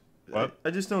just. What?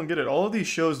 I just don't get it. All of these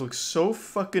shows look so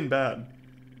fucking bad.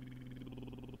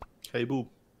 Cable.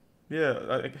 Yeah,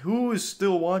 like, who is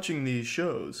still watching these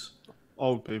shows?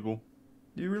 Old people.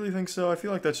 Do you really think so? I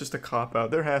feel like that's just a cop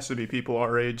out. There has to be people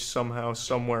our age somehow,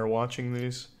 somewhere watching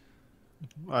these.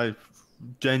 I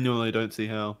genuinely don't see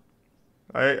how.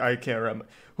 I can't remember.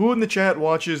 Who in the chat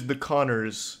watches The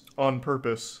Connors on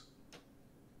purpose?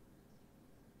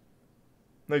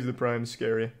 Thanks the Prime,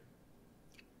 scary.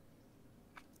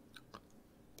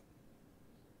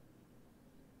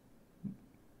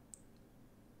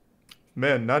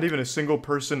 Man, not even a single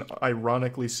person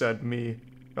ironically said me.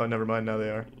 Oh, never mind, now they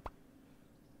are.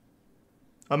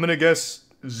 I'm gonna guess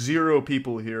 0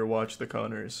 people here watch The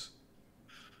Connors.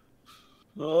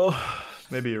 Oh,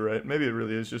 Maybe you're right. Maybe it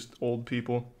really is just old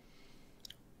people.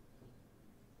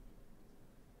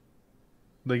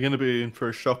 they're gonna be in for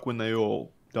a shock when they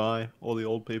all die. All the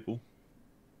old people.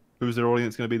 Who's their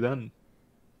audience gonna be then?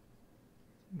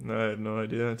 I have no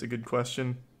idea. That's a good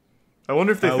question. I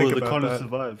wonder if they How think will the about Connors that.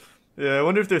 survive? Yeah, I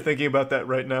wonder if they're thinking about that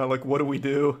right now. Like, what do we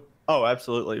do? Oh,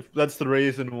 absolutely. That's the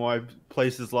reason why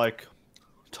places like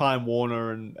Time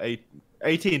Warner and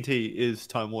AT&T is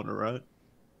Time Warner, right?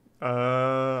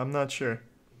 I'm not sure.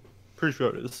 Pretty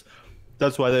sure it is.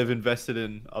 That's why they've invested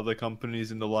in other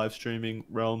companies in the live streaming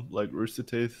realm, like Rooster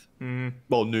Teeth. Hmm.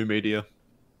 Well, new media.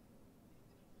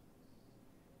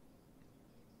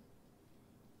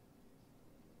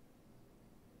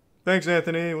 Thanks,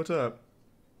 Anthony. What's up?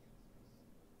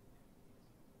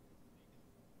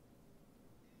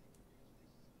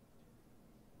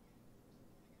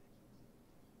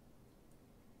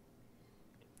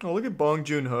 Oh, look at Bong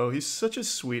Joon-ho. He's such a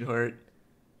sweetheart.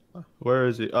 Where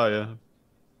is he? Oh, yeah.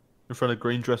 In front of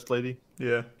green dressed lady.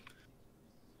 Yeah.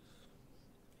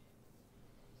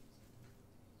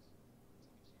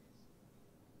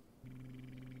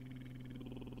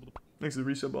 Thanks to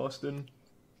Resub Austin.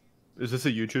 Is this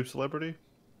a YouTube celebrity?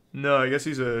 No, I guess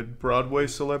he's a Broadway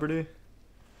celebrity.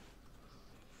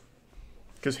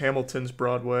 Because Hamilton's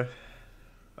Broadway.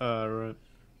 Right.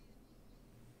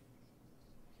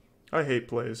 I hate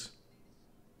plays.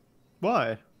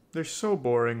 Why? They're so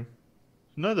boring.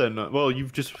 No, they're not. Well,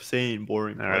 you've just seen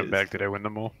boring All right, plays. back. Did I win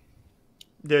them all?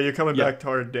 Yeah, you're coming Yeah. back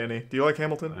hard, Danny. Do you like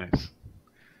Hamilton? Nice.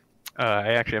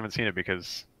 I actually haven't seen it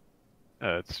because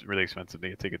it's really expensive to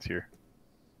get tickets here.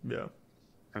 Yeah.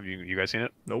 Have you guys seen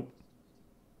it? Nope.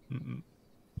 Mm-mm.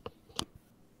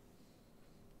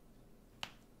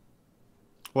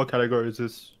 What category is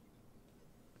this?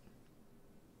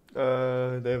 They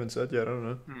haven't said yet. I don't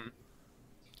know.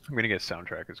 I'm gonna get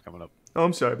soundtrack is coming up. Oh,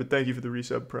 I'm sorry, but thank you for the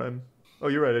resub, Prime. Oh,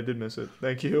 you're right. I did miss it.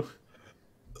 Thank you.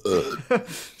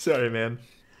 Sorry, man.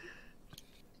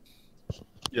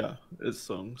 Yeah, it's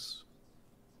songs.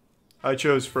 I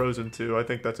chose Frozen 2. I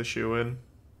think that's a shoe-in.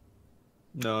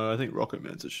 No, I think Rocket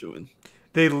Man's a shoo-in.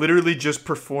 They literally just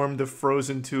performed the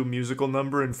Frozen 2 musical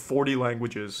number in 40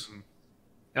 languages.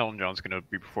 Elton John's gonna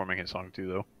be performing his song too,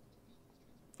 though.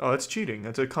 Oh, that's cheating.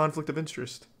 That's a conflict of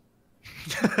interest.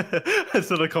 It's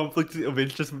not a conflict of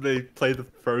interest when they play the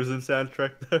Frozen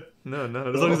soundtrack, though. No, not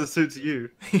at As all. long as it suits you.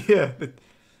 Yeah.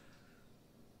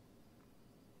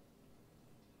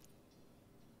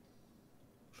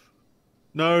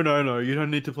 No, no, no. You don't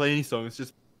need to play any songs.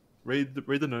 Just read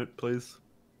the note, please.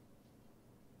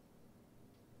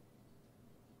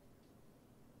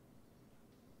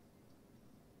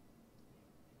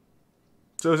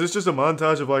 So is this just a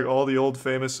montage of like all the old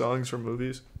famous songs from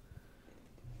movies?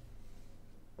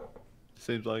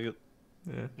 Seems like it.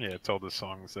 Yeah. Yeah, it's all the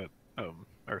songs that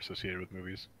are associated with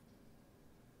movies.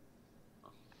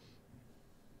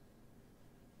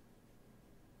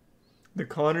 The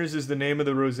Connors is the name of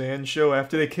the Roseanne show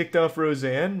after they kicked off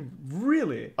Roseanne?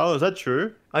 Really? Oh, is that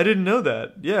true? I didn't know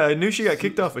that. Yeah, I knew she got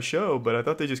kicked off a show, but I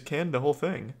thought they just canned the whole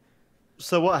thing.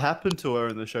 So what happened to her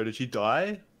in the show? Did she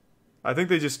die? I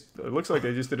think it looks like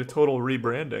they just did a total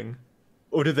rebranding.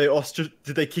 Or did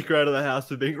they kick her out of the house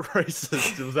for being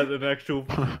racist? Was that an actual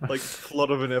like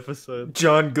plot of an episode?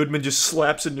 John Goodman just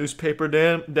slaps a newspaper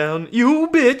down. You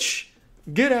bitch!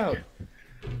 Get out!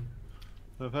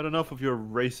 I've had enough of your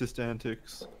racist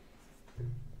antics.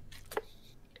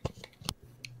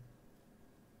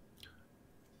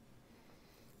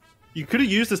 You could have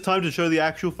used this time to show the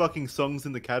actual fucking songs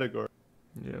in the category.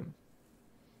 Yeah.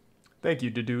 Thank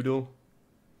you, Dadoodle.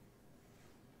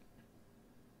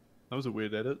 That was a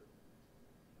weird edit.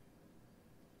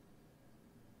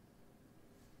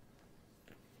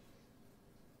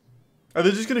 Are they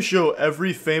just gonna show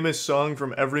every famous song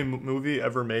from every movie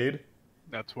ever made?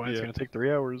 That's why it's Yeah. gonna take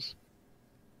 3 hours.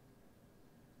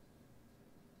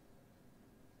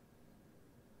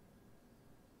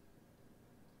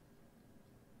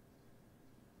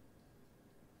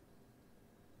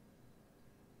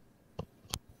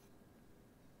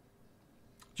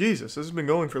 Jesus, this has been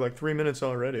going for like 3 minutes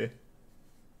already.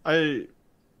 I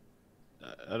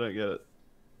don't get it.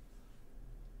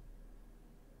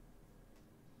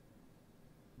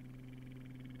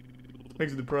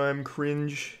 Thanks to the Prime,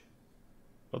 cringe.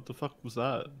 What the fuck was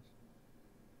that?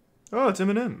 Oh, it's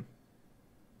Eminem.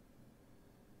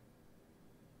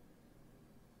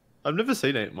 I've never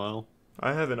seen 8 Mile.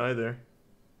 I haven't either.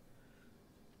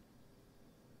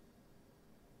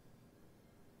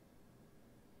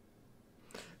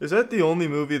 Is that the only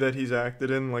movie that he's acted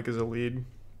in, like, as a lead?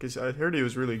 Because I heard he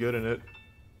was really good in it.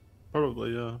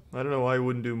 Probably, yeah. I don't know why he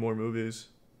wouldn't do more movies.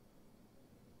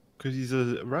 Because he's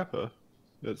a rapper.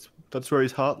 That's where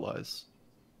his heart lies.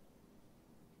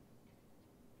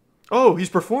 Oh, he's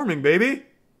performing, baby!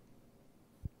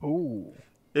 Ooh.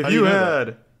 If How do you you know that?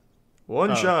 had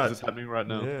one Oh, shot, It's happening right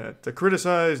now. yeah, to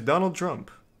criticize Donald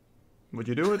Trump, would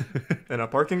you do it in a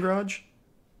parking garage?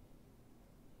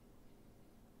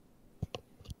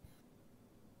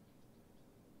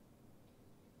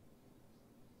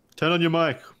 Turn on your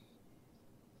mic.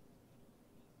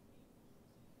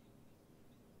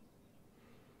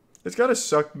 It's gotta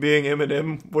suck being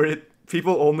Eminem, where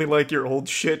people only like your old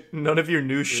shit. None of your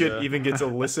new shit Yeah. even gets a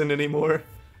listen anymore.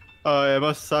 Oh, it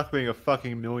must suck being a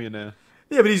fucking millionaire.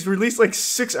 Yeah, but he's released like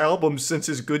 6 albums since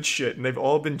his good shit, and they've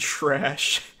all been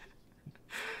trash.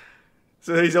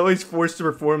 So he's always forced to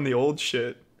perform the old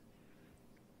shit.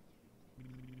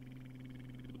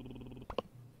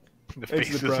 The Thanks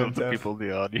to the faces Prime of the Tap. people in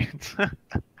the audience. Yeah,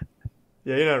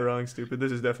 you're not wrong, stupid.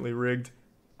 This is definitely rigged.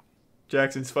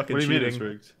 Jackson's fucking What do you cheating. mean it's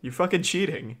rigged? You're fucking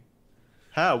cheating.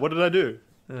 How? What did I do?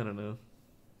 I don't know.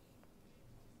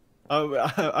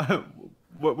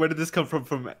 Where did this come from?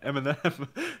 From Eminem?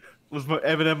 Was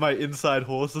Eminem my inside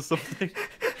horse or something?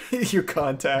 Your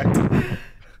contact.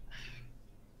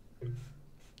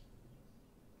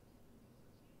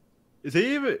 Is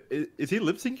he even? Is he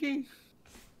lip syncing?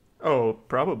 Oh,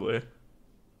 probably.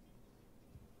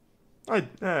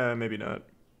 Maybe not.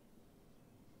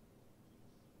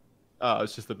 Oh,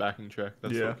 it's just the backing track.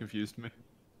 That's Yeah. what confused me.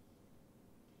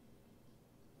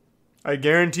 I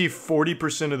guarantee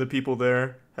 40% of the people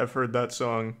there have heard that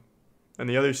song, and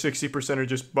the other 60% are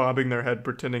just bobbing their head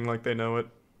pretending like they know it.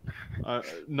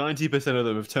 90% of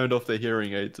them have turned off their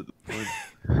hearing aids at the point.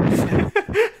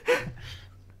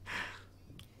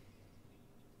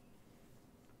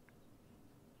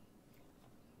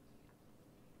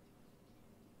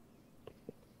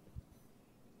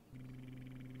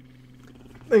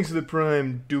 Thanks to the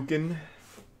Prime, Dukin.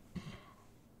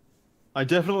 I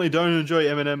definitely don't enjoy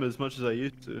Eminem as much as I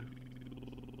used to.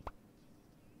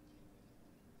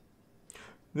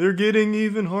 They're getting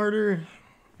even harder.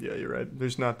 Yeah, you're right.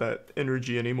 There's not that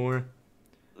energy anymore.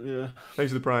 Yeah.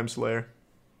 Thanks to the Prime Slayer.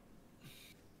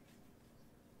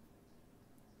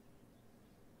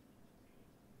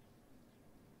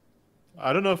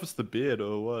 I don't know if it's the beard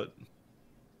or what.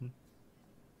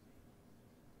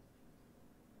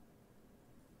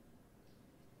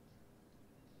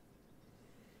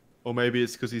 Or maybe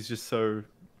it's because he's just so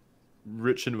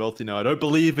rich and wealthy now. I don't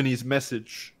believe in his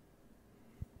message.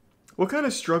 What kind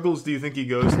of struggles do you think he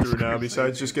goes through now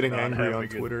besides just getting Not angry on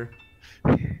having it. Twitter?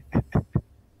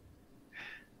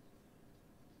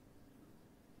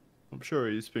 I'm sure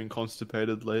he's been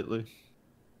constipated lately.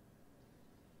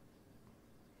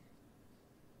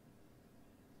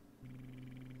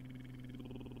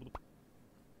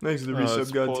 Thanks for the Oh, resub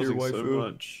it's god tier pausing so waifu.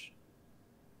 much.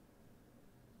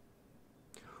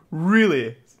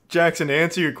 Really? Jackson, to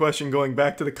answer your question going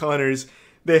back to the Connors,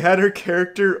 they had her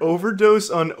character overdose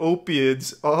on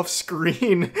opiates off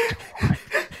screen.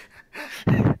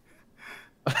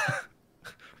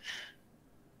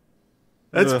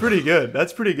 That's Ugh. pretty good.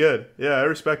 That's pretty good. Yeah, I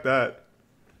respect that.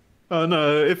 Oh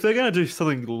no, if they're gonna do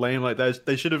something lame like that,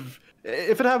 they should have.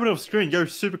 If it happened off screen, go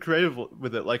super creative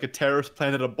with it. Like a terrorist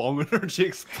planted a bomb on her and she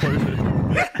exploded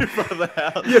in front of the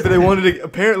house. Yeah, but they wanted to.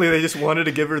 Apparently, they just wanted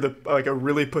to give her the like a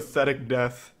really pathetic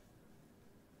death.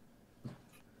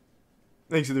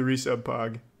 Thanks to the resub,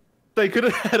 Pog. They could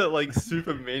have had it like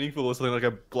super meaningful or something, like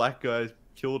a black guy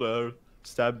killed her,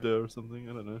 stabbed her or something.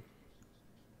 I don't know.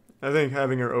 I think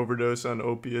having her overdose on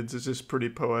opiates is just pretty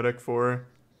poetic for her.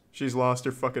 She's lost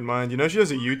her fucking mind. You know she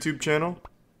has a YouTube channel?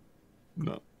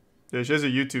 No, Yeah, she has a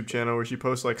YouTube channel where she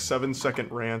posts like 7-second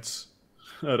rants.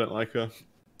 I don't like her.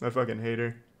 I fucking hate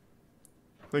her.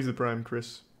 Thanks to the Prime,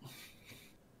 Chris.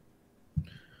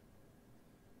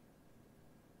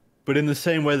 But in the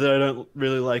same way that I don't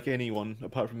really like anyone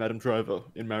apart from Adam Driver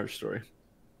in Marriage Story.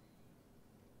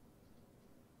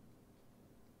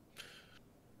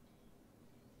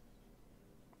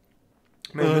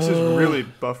 Man, this is really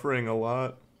buffering a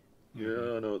lot.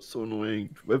 Yeah, I know, it's so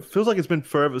annoying. It feels like it's been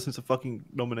forever since a fucking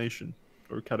nomination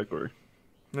or a category.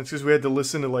 That's because we had to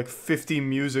listen to like 50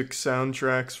 music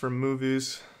soundtracks from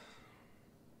movies.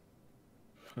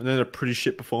 And then a pretty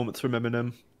shit performance from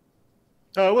Eminem.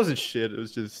 Oh, it wasn't shit, it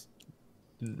was just...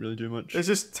 didn't really do much. It's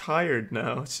just tired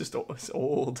now. It's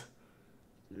old.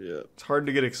 Yeah. It's hard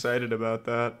to get excited about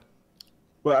that.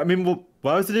 Well, I mean,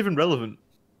 why is it even relevant?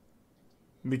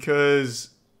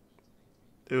 Because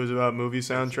it was about movie He's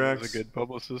soundtracks. a good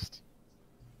publicist.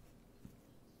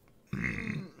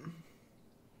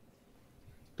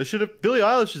 They should have... Billie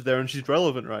Eilish is there and she's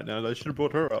relevant right now. They should have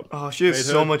brought her up. Oh, she has Made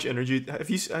so her- much energy.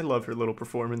 I love her little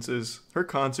performances. Her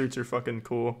concerts are fucking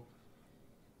cool.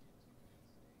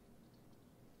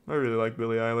 I really like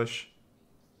Billie Eilish.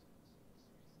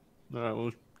 Alright,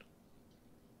 well...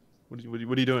 What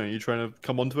are you doing? Are you trying to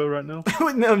come onto her right now?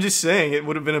 No, I'm just saying it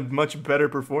would have been a much better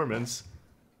performance.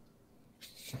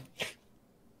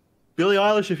 Billie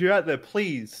Eilish, if you're out there,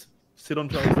 please sit on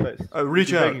Charlie's face. Reach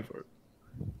She's out. begging for it.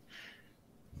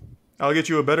 I'll get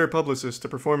you a better publicist to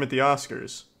perform at the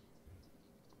Oscars.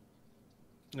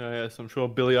 Oh, yes, I'm sure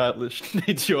Billie Eilish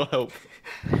needs your help.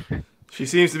 She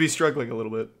seems to be struggling a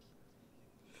little bit.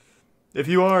 If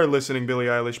you are listening, Billie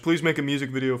Eilish, please make a music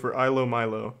video for Ilo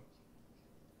Milo.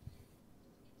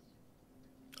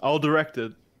 I'll direct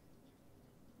it.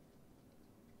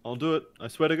 I'll do it. I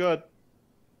swear to God.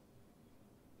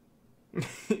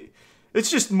 It's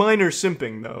just minor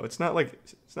simping though. It's not like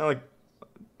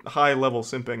high level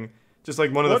simping. Just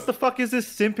like one of What the fuck is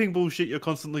this simping bullshit you're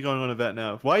constantly going on about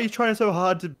now? Why are you trying so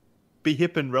hard to be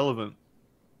hip and relevant?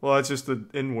 Well, it's just the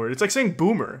N word. It's like saying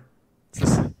boomer. It's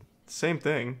the same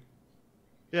thing.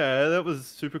 Yeah, that was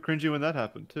super cringy when that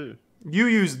happened too. You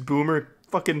used boomer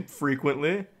fucking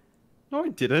frequently. No, I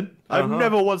didn't. I've Uh-huh.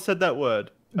 never once said that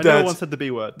word. I never That's- once said the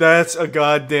B word. That's a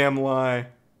goddamn lie.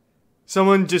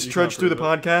 Someone just You trudged can't through the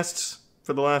prove podcasts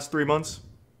for the last 3 months.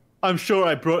 I'm sure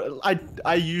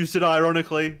I used it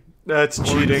ironically. That's Or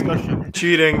cheating. discussion.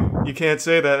 Cheating. You can't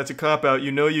say that. It's a cop out.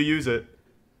 You know you use it.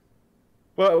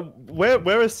 Well,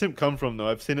 where has simp come from though?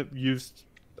 I've seen it used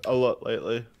a lot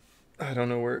lately. I don't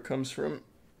know where it comes from.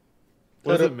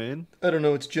 What does it mean? I don't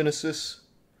know. It's Genesis.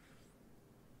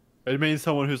 It means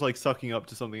someone who's like sucking up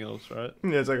to something else, right?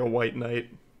 Yeah, it's like a white knight.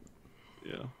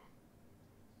 Yeah.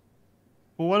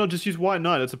 Well, why not just use white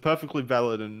knight? It's a perfectly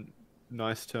valid and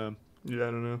nice term. Yeah,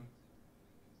 I don't know.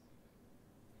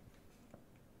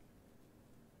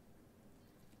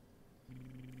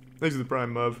 Thanks for the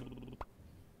prime move.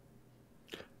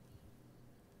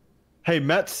 Hey,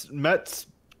 Matt's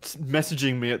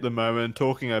messaging me at the moment,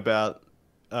 talking about.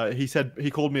 He said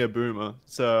he called me a boomer,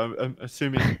 so I'm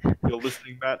assuming you're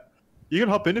listening, Matt. You can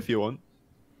hop in if you want.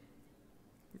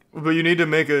 But you need to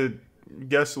make a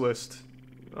guest list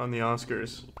on the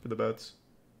Oscars for the bets.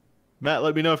 Matt,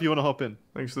 let me know if you want to hop in.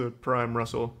 Thanks to the prime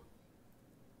Russell.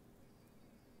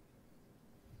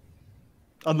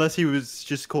 Unless he was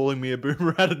just calling me a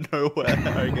boomer out of nowhere,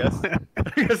 I guess.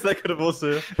 I guess that could have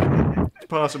also It's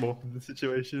possible. been the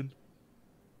situation.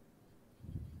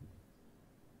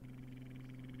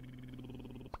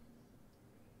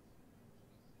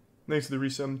 Thanks to the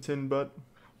resum tin butt.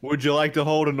 Would you like to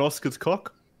hold an Oscar's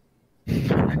cock?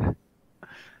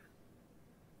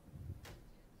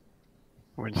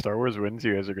 When Star Wars wins,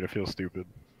 you guys are gonna feel stupid.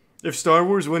 If Star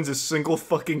Wars wins a single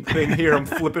fucking thing here, I'm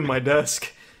flipping my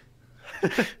desk.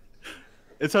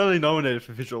 It's only nominated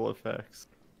for visual effects.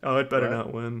 Oh, it better Right.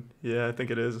 not win. Yeah, I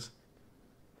think it is.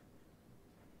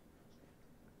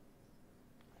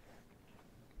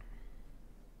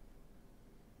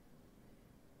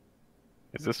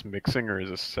 Is this mixing or is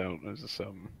this sound? Is this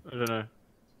I don't know.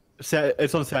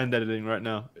 It's on sound editing right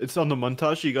now. It's on the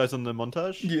montage. You guys on the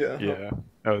montage? Yeah. Yeah.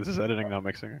 Oh, this is editing, not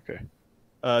mixing. Okay.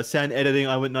 Sound editing.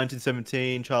 I went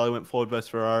 1917. Charlie went Ford versus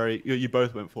Ferrari. You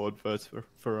both went Ford versus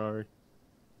Ferrari.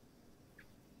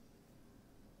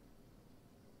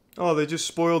 Oh, they just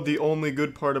spoiled the only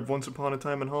good part of Once Upon a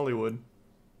Time in Hollywood.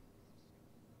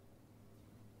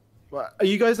 Well, are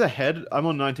you guys ahead? I'm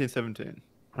on 1917.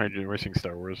 Alright, you're racing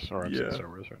Star Wars, or I'm Yeah. seeing Star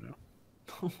Wars right now.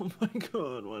 Oh my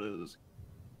god, what is this?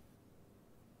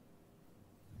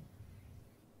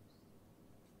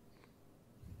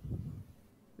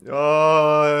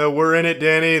 Oh, we're in it,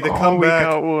 Danny. The We comeback.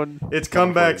 got one. It's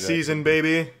comeback Exactly. season,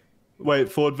 baby.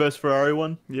 Wait, Ford versus Ferrari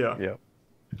one? Yeah. Yeah.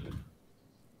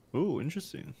 Ooh,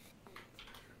 interesting.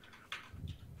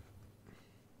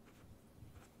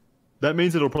 That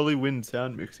means it'll probably win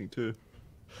sound mixing too.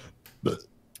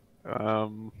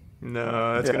 Um.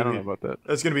 No, that's yeah, I don't gonna know be about that.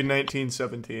 that's gonna be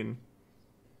 1917.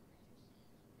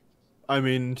 I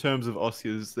mean, in terms of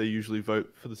Oscars, they usually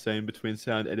vote for the same between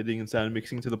sound editing and sound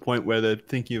mixing to the point where they're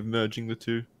thinking of merging the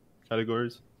two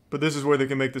categories. But this is where they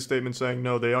can make the statement saying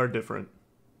no, they are different.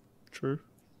 True.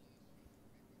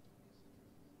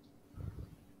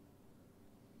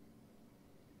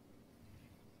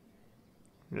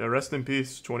 Yeah, rest in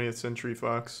peace, 20th Century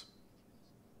Fox.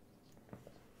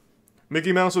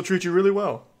 Mickey Mouse will treat you really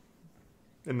well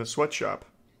in the sweatshop.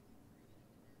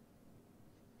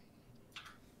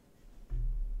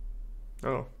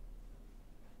 Oh.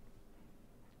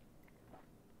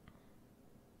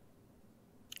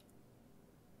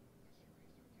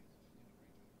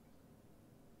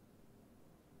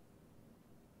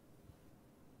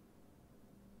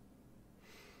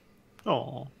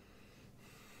 Oh.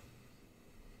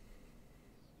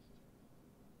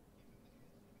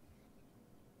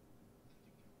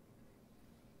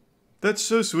 That's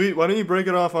so sweet. Why don't you break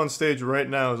it off on stage right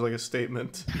now as like a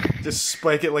statement? Just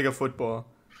spike it like a football.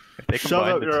 If they Shove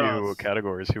combined up the your two ass.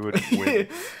 categories, who would win?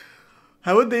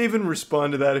 How would they even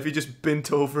respond to that if he just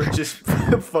bent over and just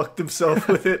fucked himself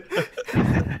with it?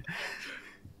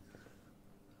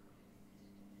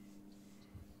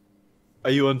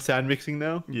 Are you on sound mixing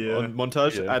now? Yeah. On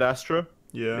montage Yeah. at Astra?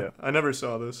 Yeah, Yeah. I never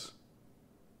saw this.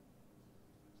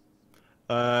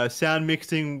 Sound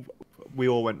mixing, we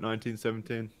all went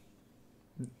 1917.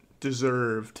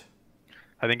 Deserved.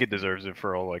 I think it deserves it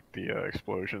for all like the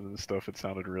explosions and stuff. It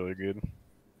sounded really good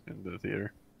in the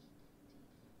theater.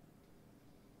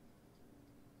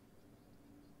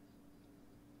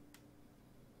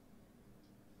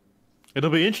 It'll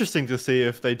be interesting to see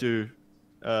if they do,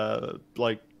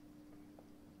 like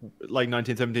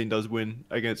 1917 does win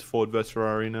against Ford versus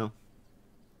Ferrari now.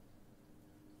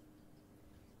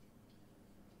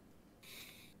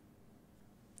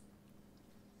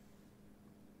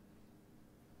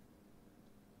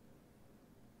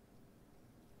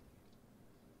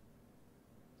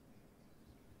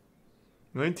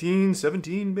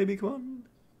 $19.17, baby, come on.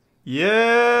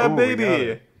 Yeah, Oh, we got baby.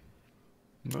 it.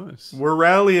 Nice. We're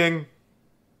rallying.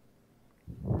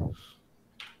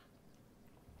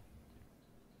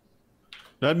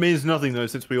 That means nothing though,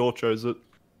 since we all chose it.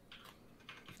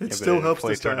 It Yeah, still but helps the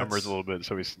inflates our numbers stats. a little bit,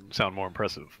 so we sound more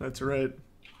impressive. That's right.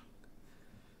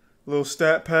 Little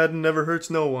stat pad never hurts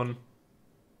no one.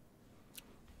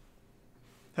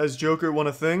 Has Joker won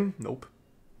a thing? Nope.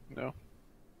 No.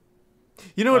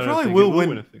 You know, I it don't probably think will it will win.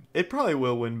 win a thing. It probably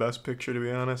will win Best Picture, to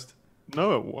be honest.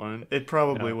 No, it won't. It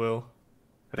probably No. will.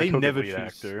 I They think he'll get never lead choose.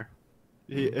 actor.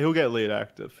 He'll get lead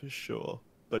actor for sure,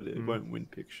 but it Mm. won't win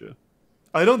picture.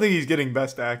 I don't think he's getting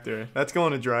Best Actor. That's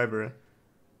going to Driver.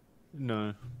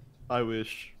 No, I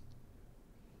wish.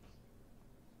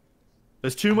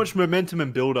 There's too much momentum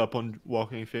and build up on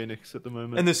Walking Phoenix at the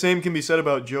moment. And the same can be said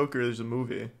about Joker. There's a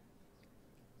movie.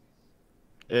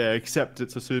 Yeah, except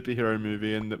it's a superhero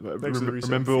movie, and Thanks to the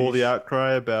recent remember all the feast.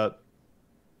 outcry about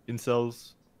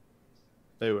incels?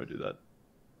 They won't do that.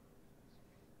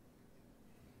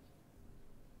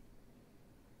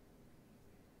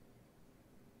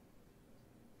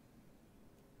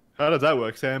 How does that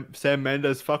work? Sam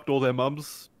Mendes fucked all their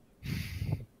mums?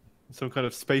 Some kind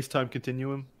of space-time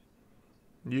continuum?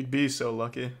 You'd be so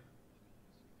lucky.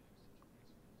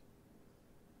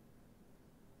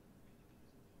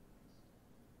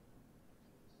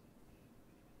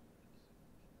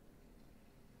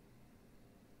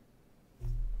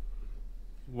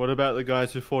 What about the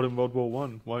guys who fought in World War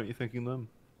One? Why aren't you thinking them?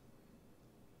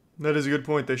 That is a good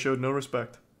point. They showed no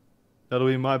respect. That'll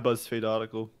be my BuzzFeed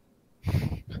article.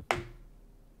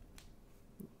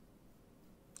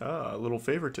 Ah, a little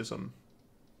favoritism.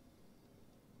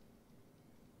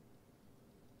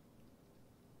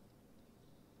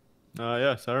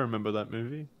 Yes, I remember that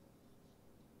movie.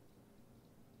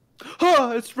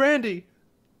 Oh, it's Randy!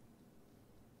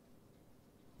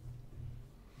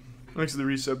 Thanks to the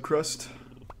resub crust.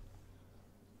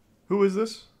 Who is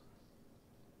this?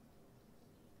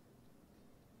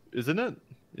 Isn't it?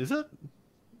 Is it?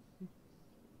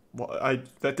 Well,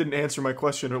 that didn't answer my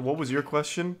question. What was your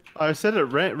question? I said it.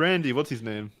 Randy, what's his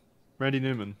name? Randy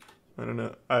Newman. I don't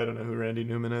know. I don't know who Randy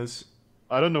Newman is.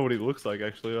 I don't know what he looks like,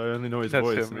 actually. I only know his That's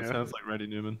voice, him, and it yeah. sounds like Randy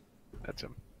Newman. That's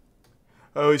him.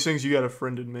 Oh, he sings "You Got a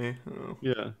Friend in Me." Oh.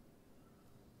 Yeah.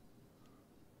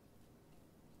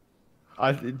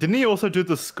 Didn't he also do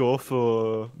the score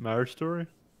for Marriage Story?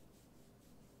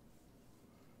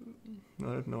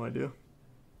 I have no idea.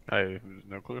 I have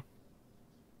no clue.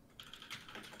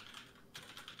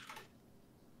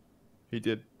 He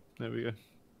did. There we go.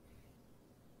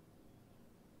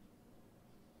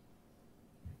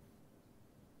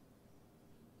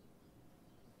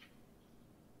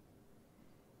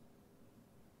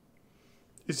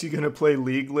 Is he gonna play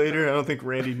League later? I don't think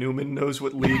Randy Newman knows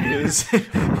what League is.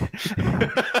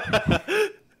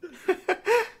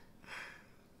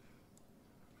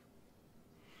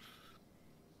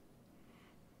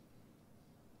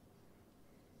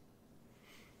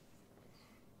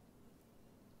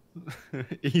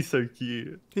 He's so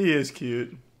cute. He is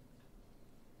cute.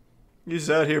 He's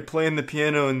out here playing the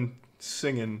piano and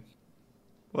singing.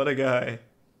 What a guy.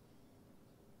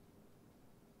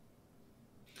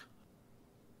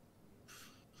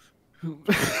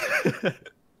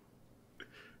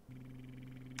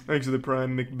 Thanks for the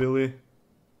prime, McBilly.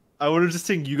 I would have just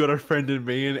sing "You Got a Friend in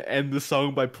Me" and end the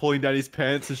song by pulling down his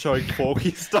pants and showing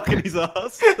Porky stuck in his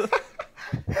ass.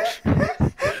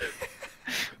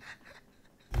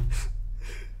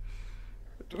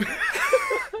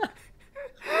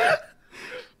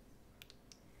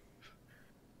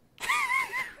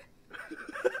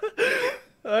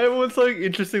 I want something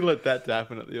interesting like that to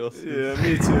happen at the Oscars. Yeah,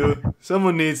 me too.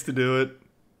 Someone needs to do it.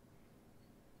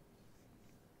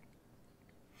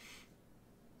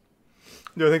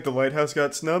 Do I think The Lighthouse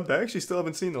got snubbed? I actually still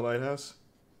haven't seen The Lighthouse.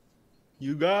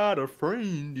 You got a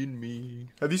friend in me.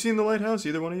 Have you seen The Lighthouse,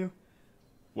 either one of you?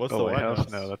 What's The the Lighthouse?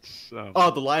 Lighthouse? No, that's.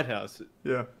 Oh, the Lighthouse.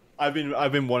 Yeah. I've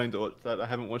been wanting to watch that. I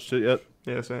haven't watched it yet.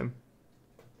 Yeah, same.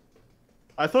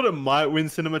 I thought it might win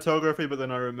cinematography, but then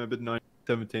I remembered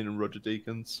 1917 and Roger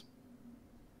Deakins.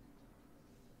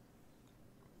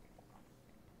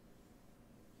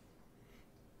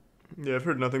 Yeah, I've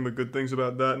heard nothing but good things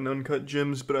about that and Uncut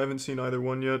Gems, but I haven't seen either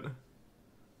one yet.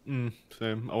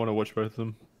 Same. I want to watch both of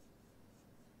them.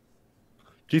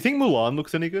 Do you think Mulan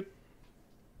looks any good?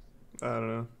 I don't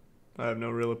know. I have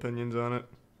no real opinions on it.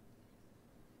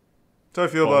 That's how I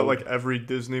feel about like every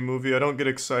Disney movie. I don't get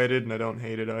excited and I don't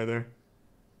hate it either.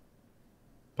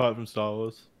 Apart from Star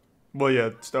Wars. Well, yeah,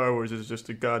 Star Wars is just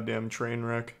a goddamn train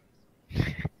wreck.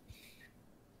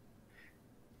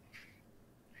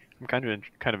 I'm kind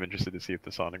of interested to see if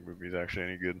the Sonic movie is actually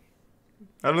any good.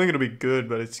 I don't think it'll be good,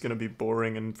 but it's gonna be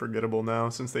boring and forgettable now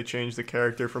since they changed the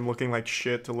character from looking like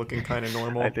shit to looking kind of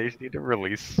normal. They just need to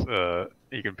release.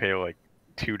 You can pay like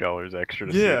 $2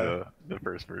 extra to Yeah. see the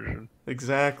first version.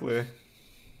 Exactly.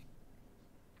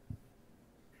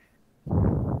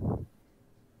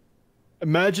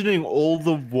 Imagining all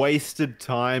the wasted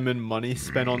time and money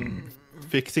spent on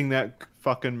fixing that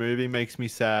fucking movie makes me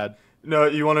sad. No,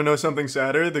 you want to know something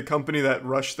sadder? The company that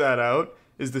rushed that out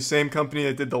is the same company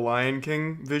that did the Lion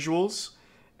King visuals.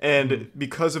 And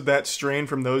because of that strain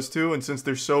from those two, and since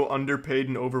they're so underpaid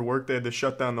and overworked, they had to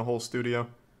shut down the whole studio.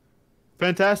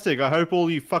 Fantastic. I hope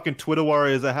all you fucking Twitter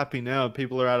warriors are happy now.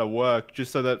 People are out of work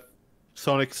just so that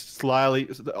Sonic's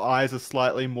eyes are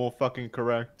slightly more fucking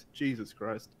correct. Jesus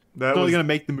Christ. That It's only was going to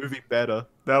make the movie better.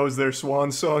 that was their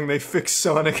swan song. They fixed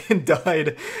Sonic and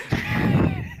died.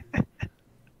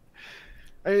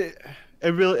 It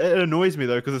annoys me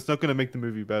though because it's not going to make the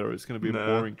movie better. It's going to be a Nah.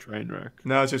 boring train wreck.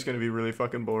 Now it's just gonna be really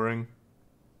fucking boring.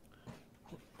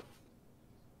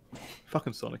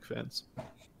 Fucking Sonic fans.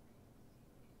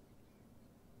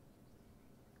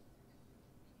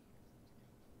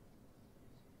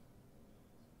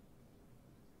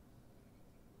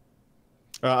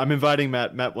 I'm inviting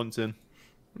Matt. Matt wants in.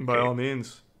 By Okay. all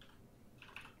means.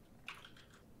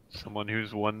 Someone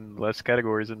who's won less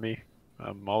categories than me.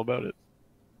 I'm all about it.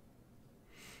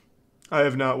 I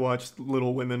have not watched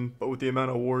Little Women, but with the amount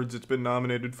of awards it's been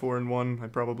nominated for and won, I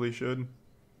probably should.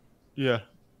 Yeah,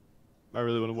 I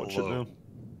really want to watch it Hello. now.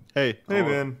 Hey, Hey,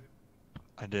 man.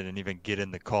 I didn't even get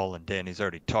in the call and Danny's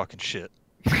already talking shit.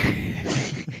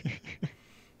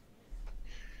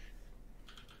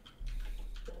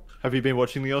 have you been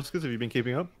watching the Oscars? Have you been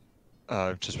keeping up?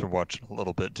 I've just been watching a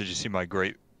little bit. Did you see my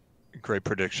great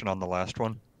prediction on the last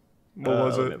one? What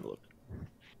was let it? me have a look.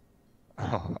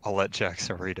 Oh, I'll let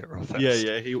Jackson read it real fast.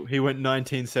 Yeah. He went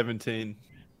 1917.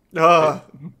 Ah,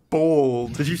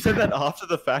 bold. Did you say that after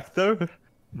the fact though?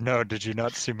 No, did you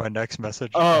not see my next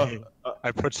message? Oh,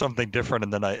 I put something different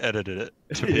and then I edited it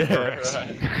to be yeah, correct.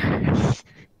 right.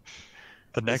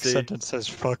 The next see. sentence says,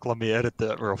 fuck, let me edit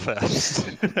that real fast.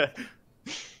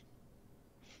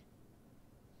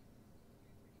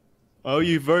 Oh,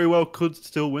 you very well could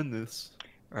still win this.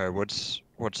 Alright,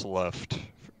 what's left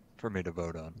for me to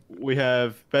vote on? We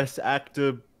have Best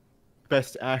Actor,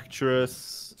 Best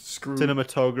Actress, Screw.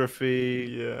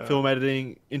 Cinematography, Yeah. Film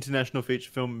Editing, International Feature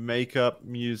Film, Makeup,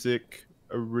 Music,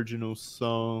 Original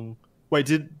Song. Wait,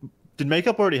 did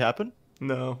Makeup already happen?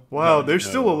 No. Wow, No, there's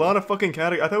still a no. lot of fucking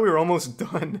categories. I thought we were almost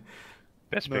done.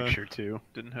 Best No. Picture too.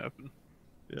 Didn't happen.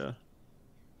 Yeah.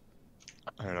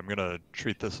 Alright, I'm gonna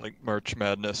treat this like March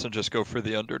Madness and just go for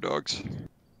the underdogs.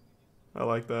 I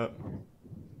like that.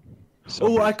 So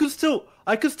Oh, I could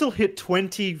still hit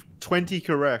 20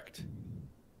 correct.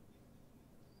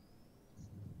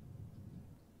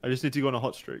 I just need to go on a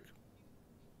hot streak.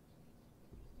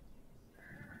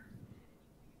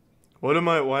 Why am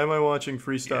I watching Yeah,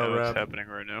 freestyle what's rap? happening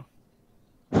right now?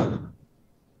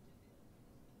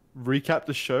 Recap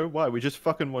the show? Why? We just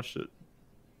fucking watched it.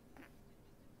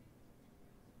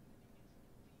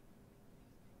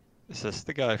 Is this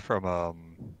the guy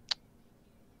from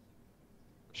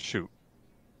shoot.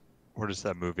 What is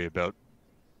that movie about?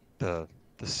 The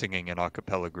singing and a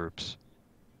cappella groups.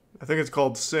 I think it's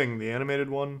called Sing, the animated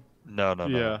one. No.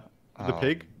 Yeah. The Um,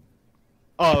 pig?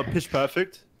 Oh, Pitch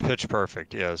Perfect? Pitch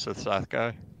Perfect, yes, it's that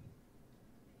guy.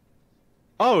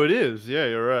 Oh, it is. Yeah,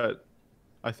 you're right.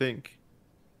 I think.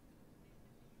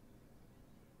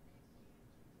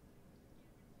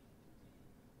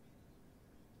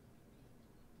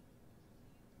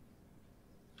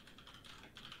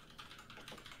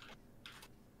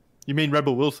 You mean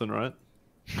Rebel Wilson, right?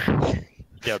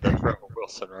 Yeah, that's Rebel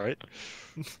Wilson, right?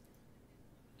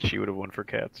 She would have won for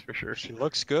Cats for sure. She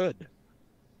looks good.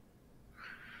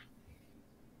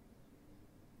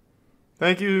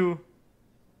 Thank you.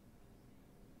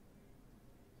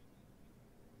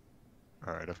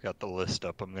 Alright, I've got the list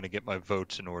up. I'm gonna get my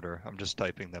votes in order. I'm just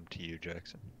typing them to you,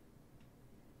 Jackson.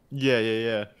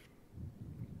 Yeah.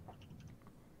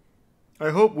 I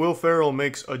hope Will Ferrell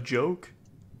makes a joke.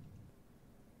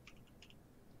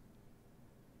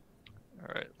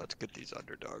 Alright, let's get these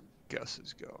underdog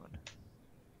guesses going.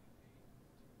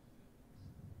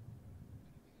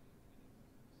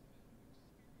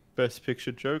 Best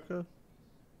Picture Joker?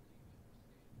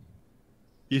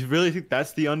 You really think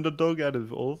that's the underdog out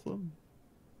of all of them?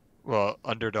 Well,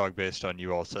 underdog based on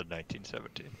you all said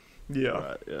 1917. Yeah.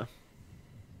 Right, yeah.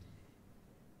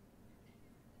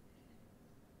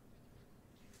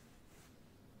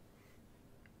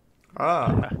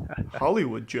 Ah,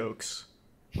 Hollywood jokes.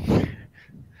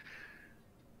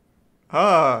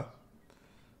 Ah.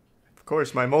 Of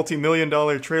course, my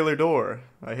multi-million-dollar trailer door.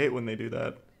 I hate when they do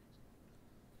that.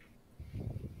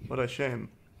 What a shame.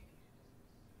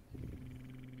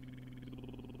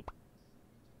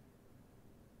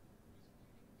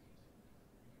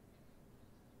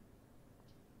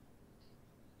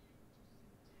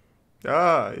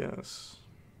 Ah, yes.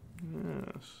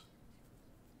 Yes.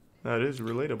 That is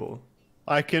relatable.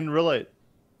 I can relate.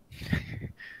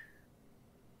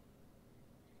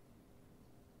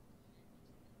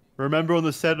 Remember on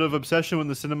the set of Obsession when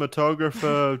the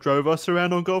cinematographer drove us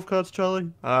around on golf carts,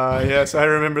 Charlie? Ah, yes, I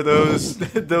remember those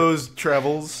those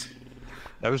travels.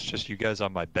 That was just you guys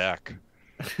on my back.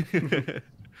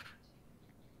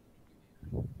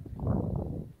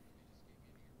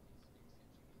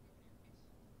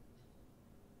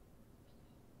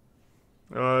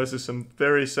 Oh, this is some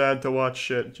very sad to watch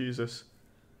shit, Jesus.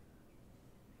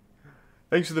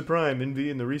 Thanks for the Prime, Envy,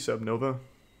 and the resub, Nova.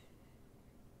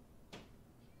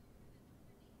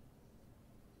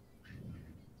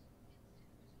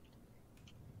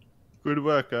 Good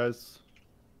work, guys.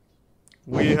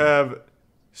 We have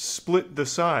split the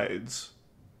sides.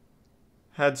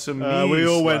 Had some knee We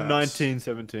all went slaps.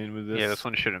 1917 with this. Yeah, this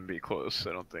one shouldn't be close,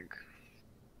 I don't think.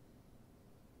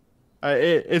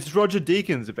 It's Roger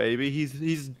Deakins, baby.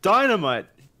 He's dynamite.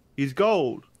 He's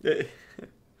gold.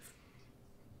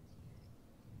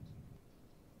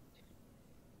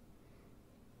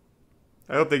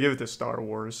 I hope they give it to Star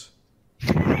Wars.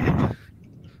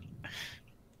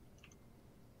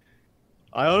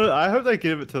 I hope they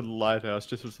give it to the Lighthouse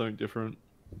just for something different.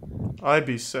 I'd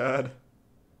be sad.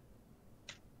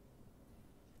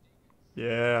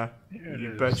 Yeah, Here it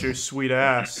you is. bet your sweet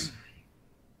ass.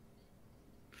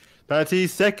 That's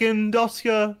his second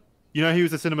Oscar. You know he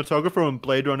was a cinematographer on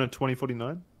Blade Runner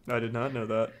 2049. I did not know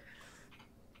that.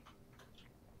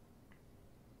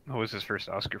 What was his first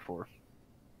Oscar for?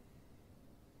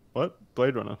 What?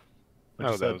 Blade Runner. I Oh,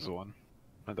 just that said. was the one.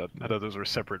 I thought those were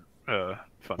separate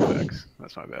fun facts.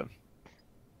 That's my bad.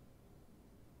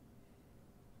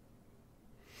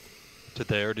 Did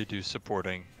they already do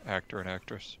supporting actor and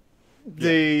actress?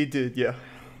 They did, yeah.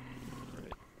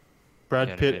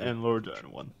 Brad Pitt Animated. and Laura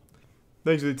Dern won.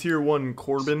 Thanks to the tier 1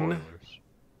 Corbin. Spoilers.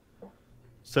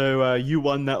 So you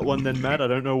won that one then, Matt. I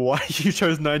don't know why you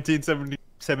chose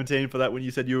 1917 for that when you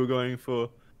said you were going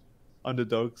for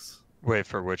Underdogs. Wait,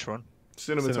 for which one?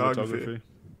 Cinematography.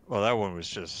 Well, that one was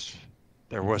just...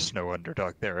 There was no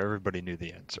underdog there. Everybody knew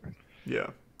the answer. Yeah.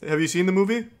 Have you seen the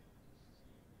movie?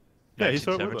 Yeah, he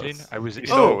saw it with 1917? us. I was...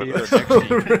 Oh. next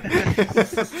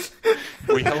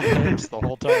year. We held hands the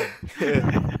whole time.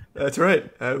 Yeah, that's right.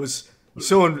 I was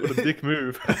so What a dick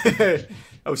move.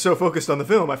 I was so focused on the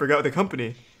film, I forgot the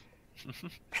company.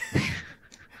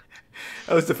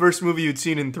 That was the first movie you'd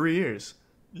seen in 3 years.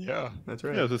 Yeah. That's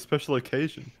right. Yeah, it was a special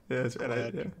occasion. Yeah, that's, and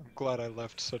Glad, yeah, I'm glad I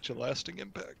left such a lasting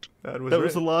impact. that was That right.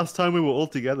 was the last time we were all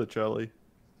together, Charlie.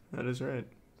 That is right.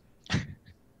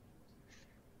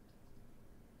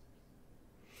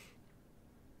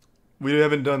 We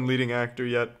haven't done leading actor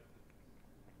yet,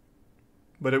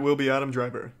 but it will be Adam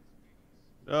Driver.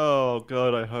 Oh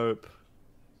God, I hope.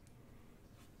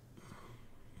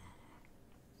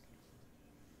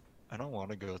 I don't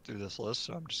want to go through this list,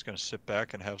 so I'm just going to sit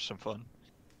back and have some fun.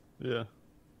 Yeah.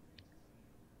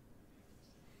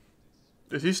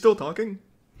 Is he still talking?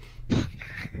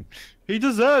 He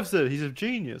deserves it. He's a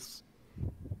genius.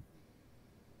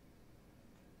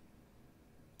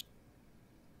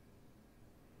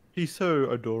 He's so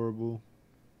adorable.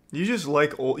 You just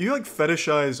like old. You like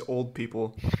fetishize old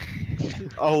people.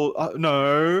 Oh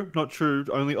no, not true.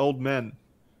 Only old men.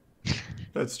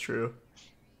 That's true.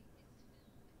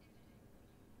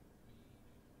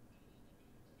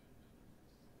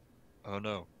 Oh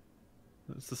no.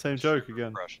 It's the same joke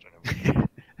again. Crushed in it.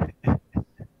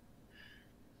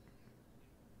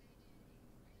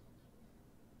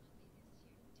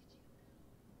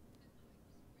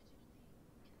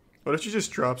 Why don't you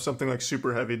just drop something like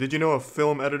super heavy? Did you know a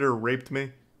film editor raped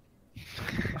me?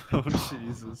 Oh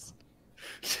Jesus.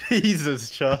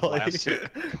 Jesus, Charlie.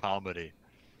 Classic comedy.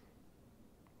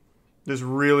 This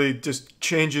really just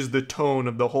changes the tone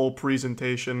of the whole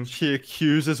presentation. She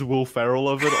accuses Will Ferrell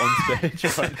of it on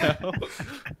stage right now.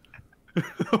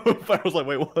 Will Ferrell's like,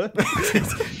 wait, what?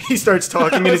 He starts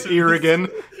talking in his ear again.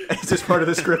 It's just part of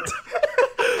the script.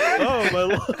 Oh,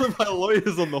 my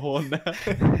lawyer's on the horn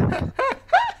now.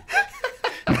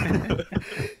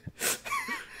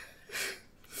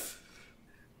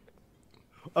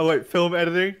 Oh wait, film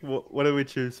editing? What do we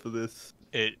choose for this?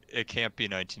 It can't be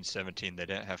 1917. They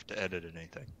didn't have to edit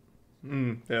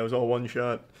anything. Yeah, it was all one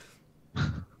shot.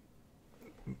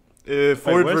 Wait,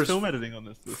 Ford where's versus film editing on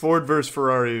this? Ford versus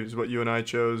Ferrari is what you and I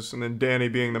chose, and then Danny,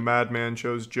 being the madman,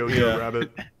 chose Jojo Yeah.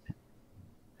 Rabbit.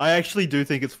 I actually do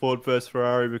think it's Ford vs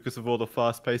Ferrari because of all the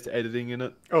fast-paced editing in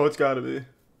it. Oh, it's got to be.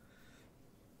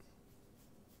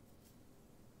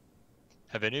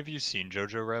 Have any of you seen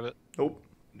Jojo Rabbit? Nope.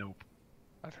 Nope.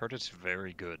 I've heard it's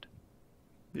very good.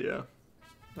 Yeah,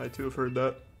 I too have heard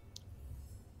that.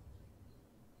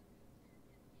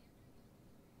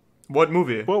 What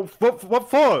movie? What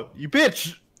for? You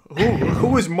bitch!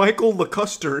 Who is Michael the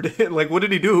Custard? Like, what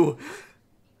did he do?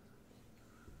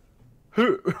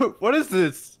 Who what is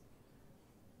this?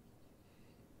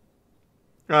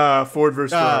 Ford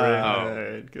versus Ferrari. Ah.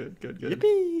 Alright, good.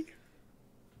 Yippee!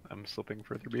 I'm slipping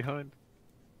further behind.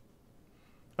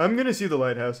 I'm gonna see The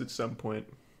Lighthouse at some point.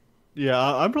 Yeah,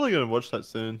 I'm probably gonna watch that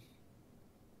soon.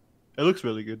 It looks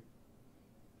really good.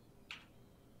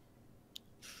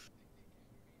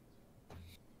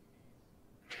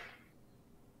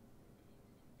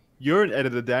 You're an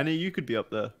editor, Danny. You could be up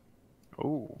there.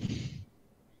 Oh.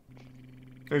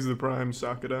 Thanks to the Prime,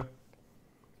 Sakata.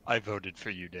 I voted for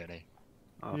you, Danny.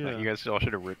 Oh, Yeah. You guys all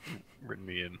should have written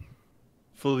me in.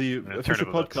 For the gonna official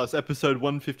turn it podcast, episode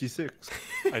 156.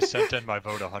 I sent in my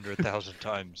vote 100,000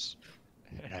 times,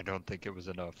 and I don't think it was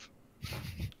enough.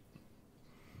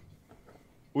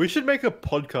 We should make a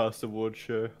podcast award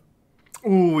show.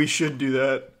 Ooh, we should do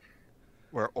that.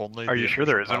 Where only Are the you sure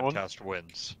there official isn't one? podcast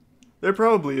wins. There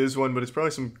probably is one, but it's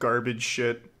probably some garbage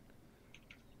shit.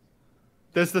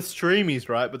 There's the streamies,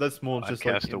 right? But that's more just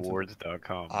like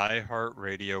Podcastawards.com.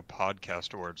 iHeartRadio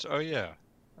Podcast Awards. Oh yeah,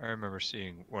 I remember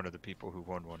seeing one of the people who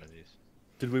won one of these.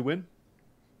 Did we win?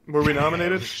 Were we It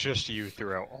nominated? was just you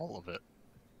throughout all of it.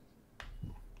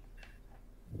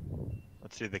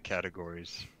 Let's see the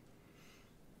categories.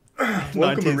 Welcome,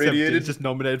 1917, Irradiated. just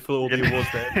nominated for all the awards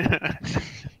there.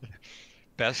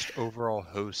 Best overall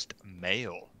host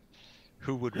male.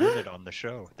 Who would win it on the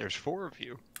show? There's 4 of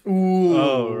you. Ooh,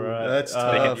 Oh, right. that's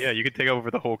Uh, tough. Yeah, you could take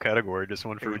over the whole category, just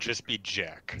one It for would each. just be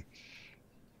Jack.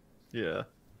 Yeah.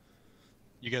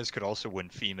 You guys could also win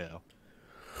female.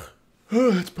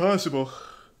 It's possible.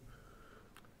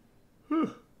 Did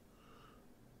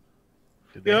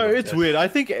they You know, have a it's best- weird. I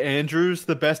think Andrew's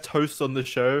the best host on the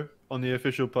show, on the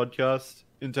official podcast,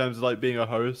 in terms of like being a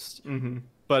host. Mm-hmm.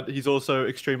 But he's also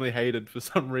extremely hated for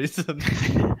some reason.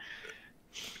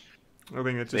 I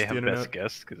think it's They just have the best internet.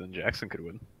 guest, because then Jackson could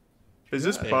win. Is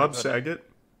this Yeah, Bob but- Saget?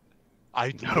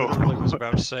 I No. literally was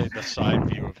about to say the side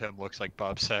view of him looks like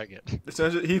Bob Saget. It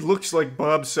says he looks like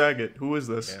Bob Saget. Who is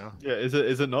this? Yeah. Yeah, is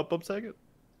it not Bob Saget?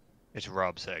 It's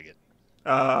Rob Saget.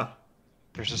 Ah,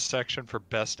 There's a section for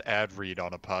best ad read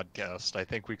on a podcast. I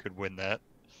think we could win that.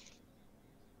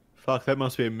 Fuck, that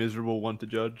must be a miserable one to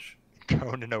judge.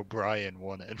 Conan O'Brien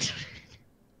won it.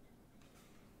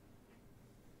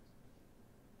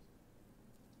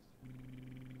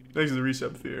 thanks to the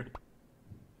resub fear.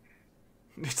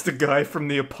 It's the guy from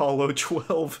the Apollo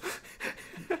 12.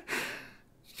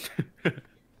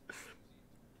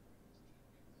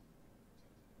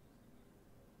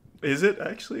 Is it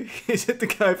actually? Is it the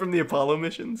guy from the Apollo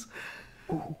missions?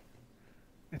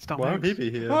 It's Tom Why would Hanks. he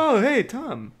be here? Oh, hey,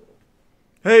 Tom.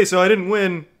 Hey, so I didn't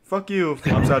win. Fuck you.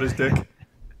 Flops out his dick.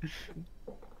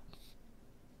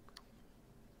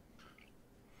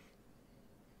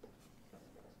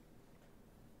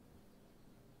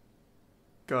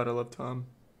 God, I love Tom.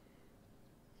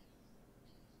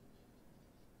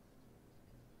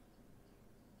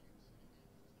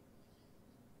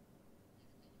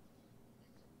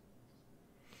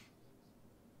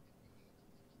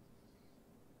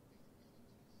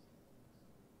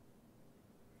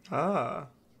 Ah.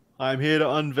 I'm here to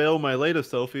unveil my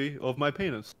latest selfie of my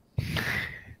penis.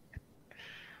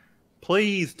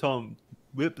 Please, Tom,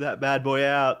 whip that bad boy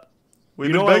out. We've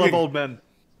You been know I love begging. old men.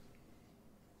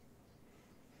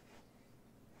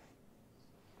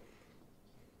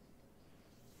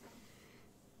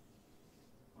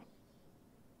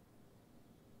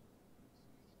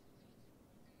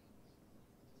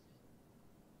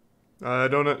 I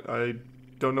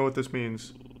don't know what this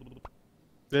means.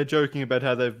 They're joking about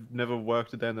how they've never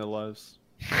worked a day in their lives.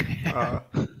 Ha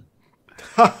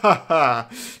ha ha!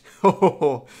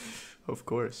 Oh, of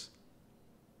course.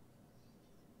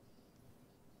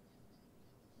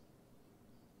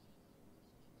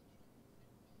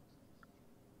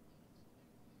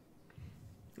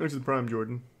 There's the prime,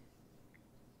 Jordan.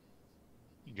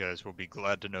 You guys will be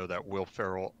glad to know that Will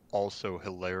Ferrell also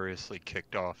hilariously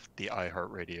kicked off the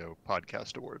iHeartRadio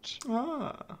Podcast Awards.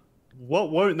 Ah.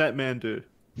 What won't that man do?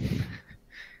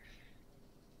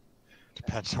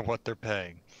 Depends on what they're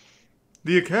paying.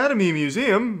 The Academy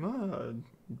Museum.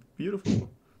 Ah, beautiful.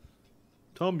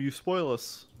 Tom, you spoil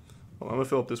us. Well, I'm gonna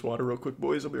fill up this water real quick,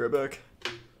 boys. I'll be right back.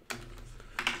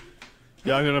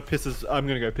 Yeah, I'm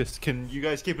gonna go piss. Can you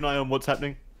guys keep an eye on what's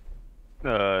happening?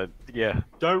 Yeah.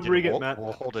 Don't You rig know, it, Matt.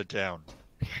 We'll hold it down.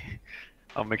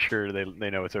 I'll make sure they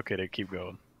know it's okay to keep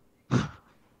going.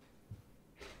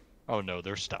 Oh no,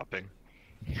 they're stopping.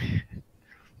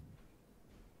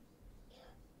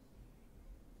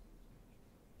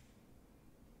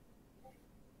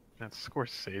 That's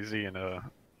Scorsese in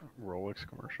a Rolex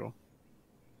commercial.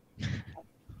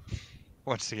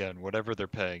 Once again, whatever they're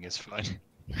paying is fine.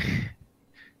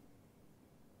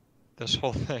 This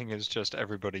whole thing is just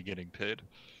everybody getting paid.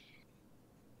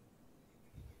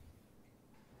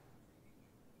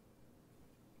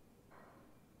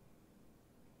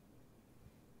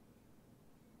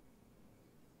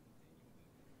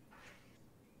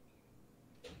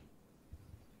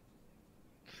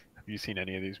 Have you seen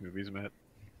any of these movies, Matt?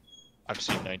 I've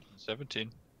seen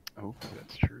 1917. Oh,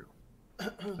 that's true.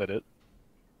 Is that it?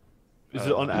 Is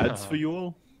it on ads for you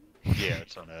all? Yeah,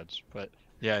 it's on ads. But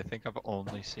yeah, I think I've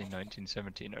only seen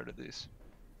 1917 out of these.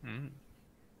 Mm.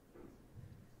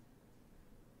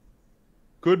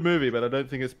 Good movie, but I don't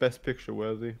think it's Best Picture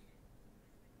worthy.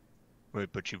 Wait,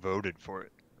 but you voted for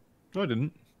it. No, I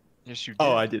didn't. Yes, you did.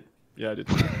 Oh, I did. Yeah, I did.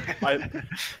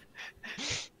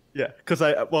 Yeah, because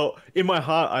in my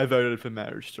heart I voted for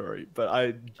Marriage Story, but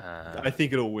I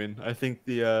think it'll win. I think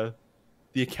the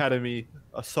Academy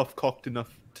are soft cocked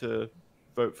enough to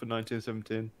vote for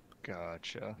 1917.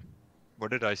 Gotcha.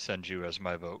 What did I send you as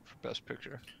my vote for Best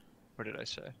Picture? What did I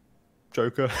say?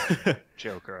 Joker.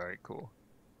 Joker. All right, cool.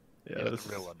 Yeah, Yeah, that's-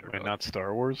 the real Wait, underdog. not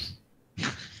Star Wars?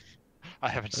 I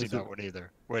haven't seen As a- that one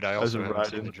either. Wait, I as also a haven't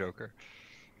seen write-in. the Joker.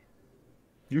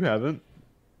 You haven't.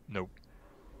 Nope.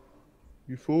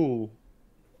 You fool.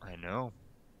 I know.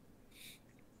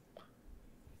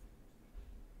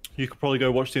 You could probably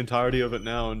go watch the entirety of it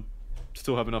now and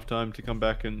still have enough time to come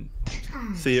back and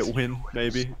see it win,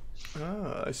 maybe.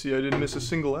 Ah, I see. I didn't miss a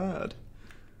single ad.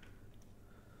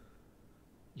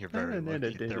 You're very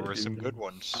lucky. There were some good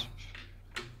ones.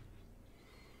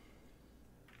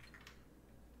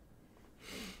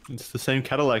 It's the same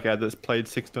Cadillac ad that's played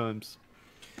 6 times.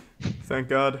 Thank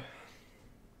God.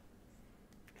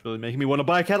 It's really making me want to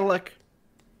buy a Cadillac.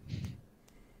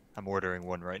 I'm ordering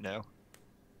one right now.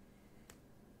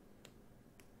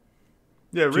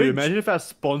 Yeah, Dude, Ridge. imagine if our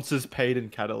sponsors paid in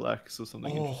Cadillacs or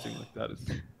something Oh. interesting like that. It's,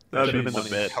 That'd Should have be been the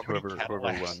bet. How many Whoever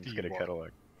Cadillacs wins, do you get a want?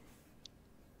 Cadillac.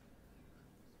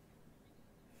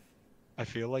 I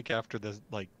feel like after the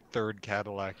third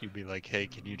Cadillac, you'd be like, "Hey,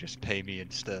 can you just pay me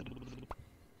instead?"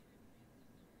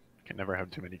 Can never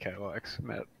have too many Cadillacs,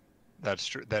 Matt. That's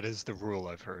true. That is the rule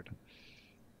I've heard.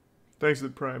 Thanks to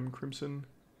the Prime Crimson.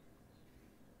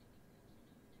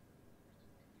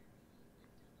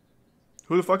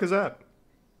 Who the fuck is that?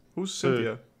 Who's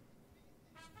Cynthia?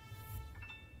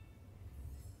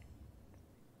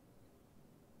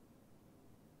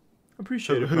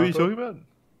 Appreciate it. who are you Papa. talking about?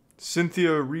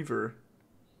 Cynthia Reaver.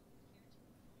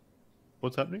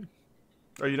 What's happening?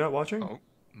 Are you not watching? Oh,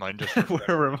 mine just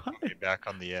Where am I? put me back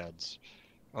on the ads.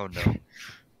 Oh no.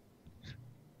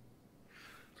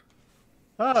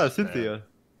 Ah, Cynthia.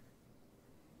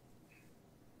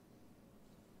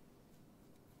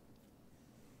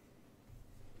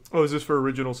 Oh, is this for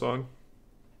original song?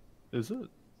 Is it?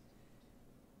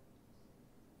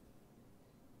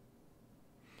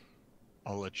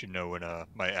 I'll let you know when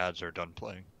my ads are done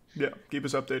playing. Yeah, keep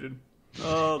us updated.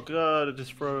 Oh god, it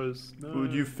just froze. No.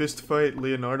 Would you fist fight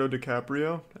Leonardo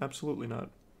DiCaprio? Absolutely not.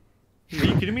 Are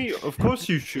you kidding me? Of course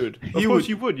you should. Of He course would-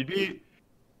 you would. You'd be.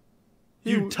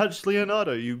 You touched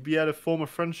Leonardo. You'd be able to form a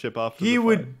friendship after. He the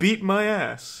would fight. beat my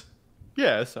ass.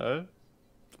 Yeah, so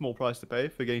small price to pay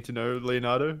for getting to know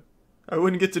Leonardo. I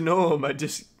wouldn't get to know him. I'd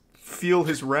just feel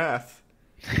his wrath.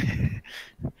 It's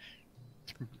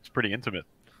pretty intimate.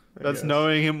 I That's guess.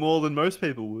 knowing him more than most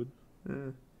people would. Yeah.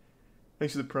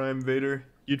 Thanks to the Prime Vader.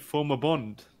 You'd form a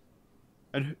bond,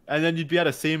 and then you'd be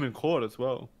able to see him in court as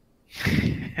well.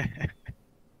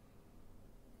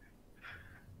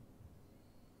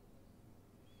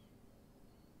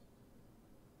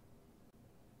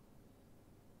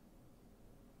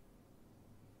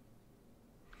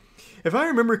 If I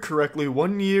remember correctly,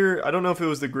 one year, I don't know if it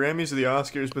was the Grammys or the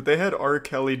Oscars, but they had R.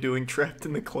 Kelly doing Trapped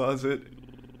in the Closet.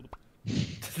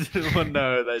 Well,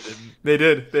 no, they didn't. They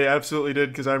did. They absolutely did,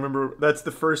 because I remember that's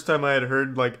the first time I had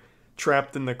heard, like,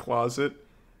 Trapped in the Closet.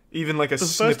 Even, like, a The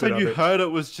snippet first time of you it. heard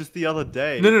it was just the other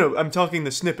day. No, I'm talking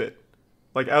the snippet.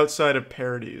 Like, outside of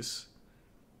parodies.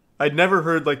 I'd never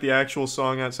heard, like, the actual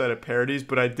song outside of parodies,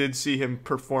 but I did see him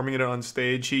performing it on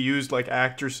stage. He used, like,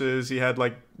 actresses. He had,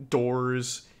 like,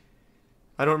 doors.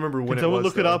 I don't remember when Can it someone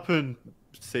was. look it though. up and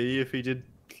see if he did?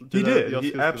 do He that at did. the Oscars?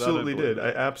 He 'Cause I don't absolutely believe did. it. I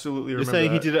absolutely You're remember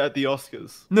saying that. he did it at the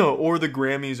Oscars? No, or the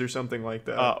Grammys or something like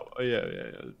that. Oh,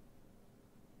 yeah.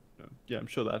 Yeah, I'm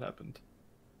sure that happened.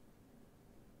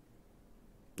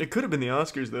 It could have been the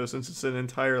Oscars though, since it's an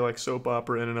entire like soap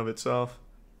opera in and of itself.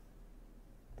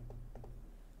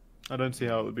 I don't see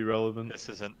how it would be relevant. This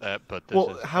isn't that, but this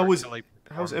Well, is how R. was- Kelly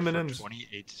how's performed Eminem's? for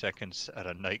 28 seconds at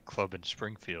a nightclub in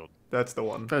Springfield. That's the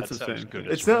one. That's That the sounds same. good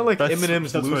thing. as It's not like That's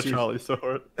Eminem's where Loser. Charlie saw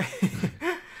it.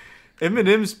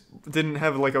 Eminem's didn't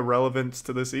have like a relevance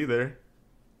to this either.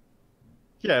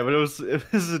 Yeah, but it was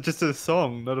just a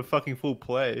song, not a fucking full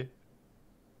play.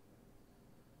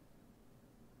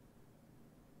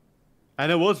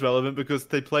 And it was relevant because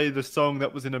they played a song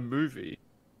that was in a movie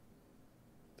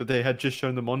that they had just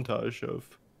shown the montage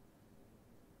of.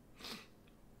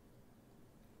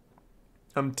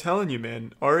 I'm telling you,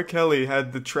 man. R. Kelly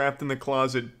had the Trapped in the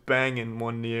Closet banging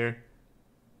one year.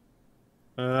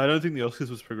 I don't think the Oscars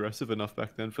was progressive enough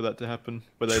back then for that to happen,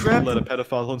 where they Trapped- let a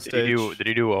pedophile on stage. Did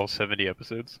he do all 70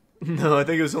 episodes? No, I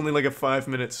think it was only like a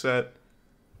 5-minute set.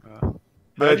 How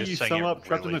But do you sang sum it up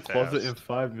Trapped in really the Closet fast. in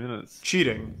 5 minutes?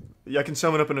 cheating. Yeah, I can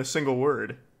sum it up in a single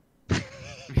word.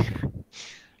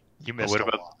 You missed what a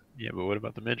about- lot. Yeah, but what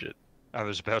about the midget? I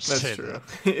was about to That's say true.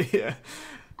 that. Yeah.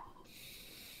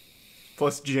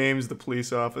 plus James, the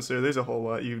police officer. There's a whole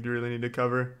lot you really need to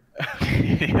cover.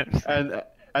 Yes. And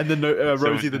the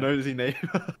Rosie, the Someone- nosy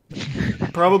neighbor.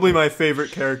 Probably my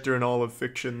favorite character in all of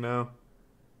fiction now.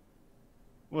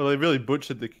 Well, they really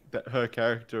butchered her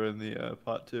character in the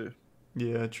part 2.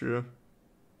 Yeah, true.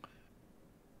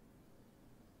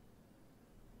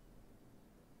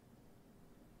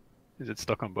 Is it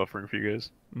stuck on buffering for you guys?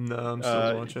 No, I'm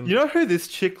still watching. You know who this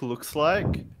chick looks like?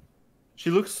 She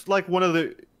looks like one of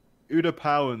the Uda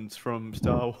Powans from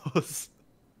Star Wars.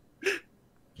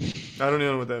 I don't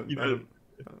know what that. You I know- don't-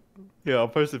 Yeah, I'll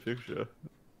post a picture.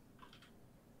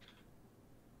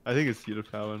 I think it's Uda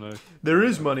Powan. No. There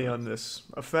is money on this.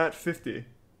 A fat 50.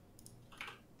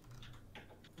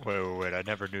 Wait, I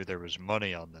never knew there was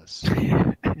money on this.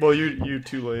 Well, you're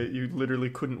too late. You literally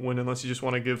couldn't win unless you just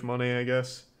want to give money, I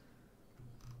guess.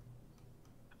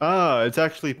 Ah, it's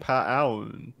actually Pat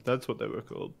Allen. That's what they were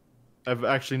called. I've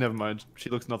actually never mind. She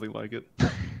looks nothing like it.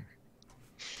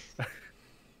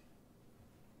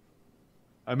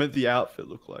 I meant the outfit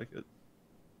looked like it.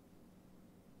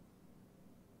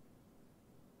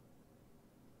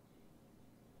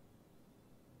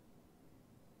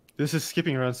 This is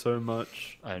skipping around so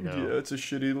much. I know. Yeah, it's a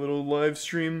shitty little live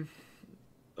stream.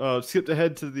 Oh, it skipped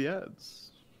ahead to the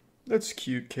ads. That's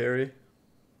cute, Carrie.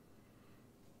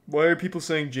 Why are people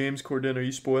saying James Corden? Are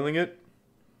you spoiling it?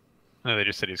 No, they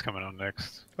just said he's coming on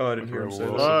next. Oh, I didn't With hear him Rebel say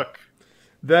that. Wilson. Fuck.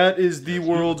 That is the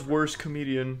world's worst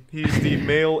comedian. He's the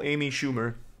male Amy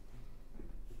Schumer.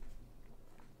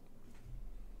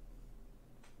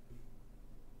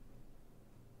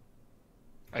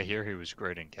 I hear he was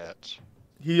great in Cats.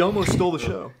 He almost stole the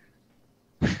show.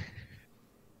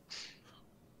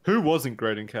 Who wasn't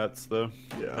great in Cats though?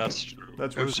 Yeah, That's true.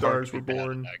 That's It where was hard stars to were be bad in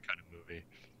born. That kind of movie.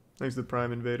 Thanks to the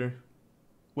Prime Invader.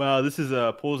 Wow, this is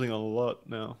pausing on a lot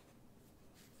now.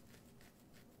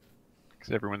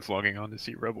 Because everyone's logging on to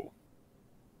see Rebel.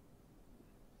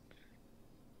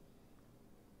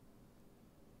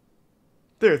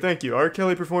 There, thank you. R.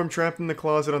 Kelly performed "Trapped in the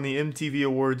Closet" on the MTV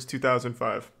Awards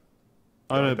 2005.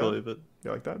 I You don't like that? believe it.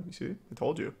 You like that? You see? I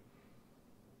told you.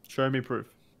 Show me proof.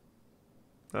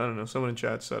 I don't know. Someone in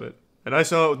chat said it. And I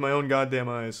saw it with my own goddamn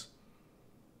eyes.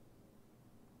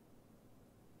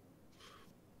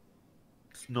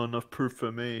 It's not enough proof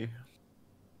for me.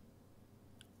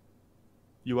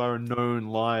 You are a known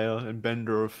liar and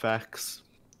bender of facts.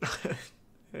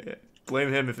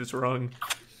 Blame him if it's wrong.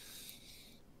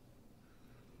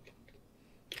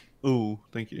 Ooh,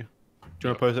 thank you. Do you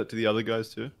want to post that to the other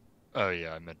guys too? Oh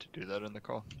yeah, I meant to do that in the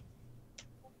call.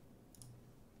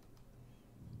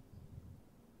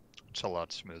 It's a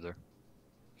lot smoother.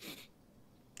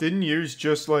 Didn't yours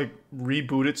just like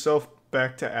reboot itself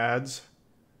back to ads?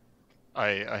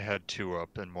 I had 2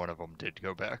 up and one of them did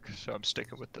go back, so I'm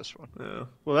sticking with this one. Yeah.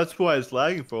 Well, that's why it's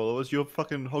lagging for all of us. You're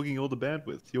fucking hogging all the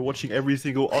bandwidth. You're watching every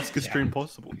single Oscar stream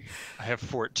possible. I have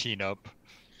 14 up.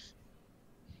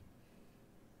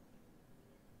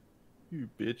 You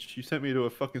bitch. You sent me to a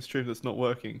fucking stream that's not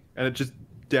working. And it just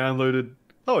downloaded...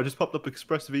 Oh, it just popped up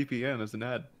ExpressVPN as an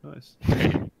ad. Nice.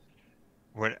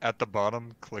 When at the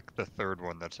bottom, click the 3rd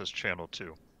one that says channel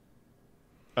 2.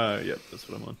 Yep, that's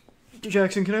what I'm on.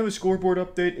 Jackson, can I have a scoreboard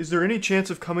update? Is there any chance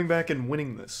of coming back and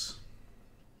winning this?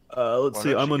 Let's Why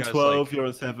see. don't I'm you on guys, 12, like, you're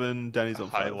on 7, Danny's on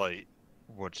 5. Highlight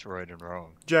what's right and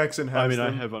wrong. Jackson has I mean,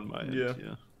 them. I have on my end, Yeah.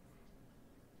 yeah.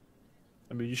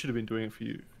 I mean, you should have been doing it for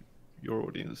your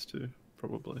audience too,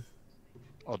 probably.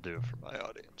 I'll do it for my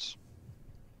audience.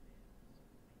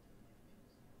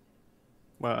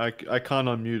 Well, I can't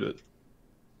unmute it.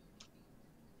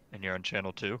 And you're on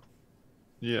channel 2?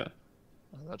 Yeah.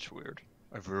 Oh, that's weird.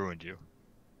 I've ruined you.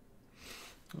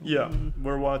 Yeah,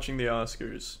 we're watching the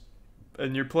Oscars.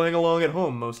 And you're playing along at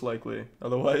home, most likely.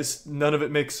 Otherwise, none of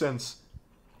it makes sense.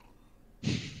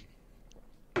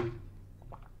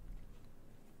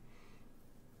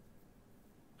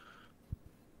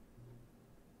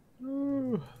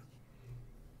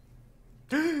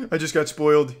 I just got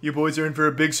spoiled. You boys are in for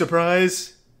a big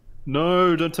surprise.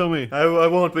 No, don't tell me. I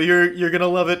won't, but you're gonna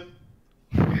love it.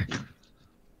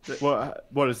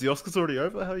 What is the Oscars already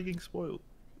over? How are you getting spoiled?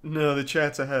 No, the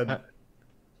chat's ahead.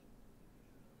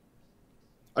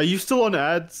 Are you still on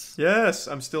ads Yes,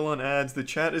 I'm still on ads. The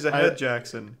chat is ahead, I-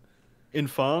 Jackson. in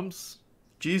farms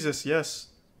Jesus, yes.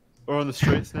 or on the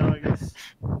streets now? I guess.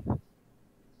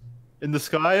 In the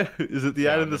sky? Is it the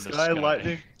ad Yeah, in the I'm in the sky? sky.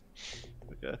 Lightning.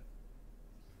 Okay.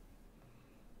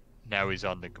 Now he's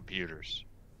on the computers.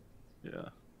 Yeah.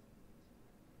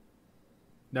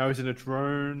 Now he's in a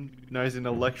drone. Now he's in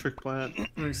an electric plant.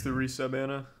 Thanks to resub,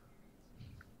 Anna.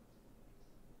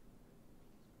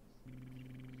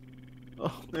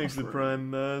 Oh, Thanks to buffer.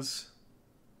 Prime Maz.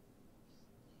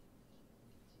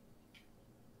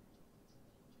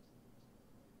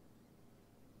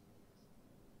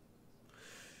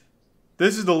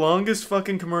 This is the longest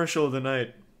fucking commercial of the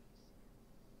night.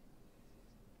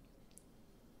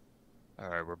 All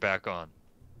right, we're back on.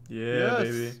 Yeah, Yes.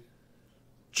 baby.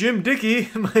 Jim Dickey,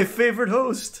 my favorite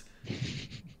host.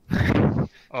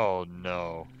 Oh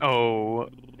no. Oh,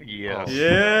 yes. Oh.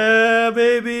 Yeah,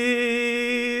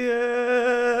 baby.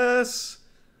 Yes.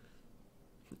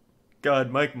 God,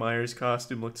 Mike Myers'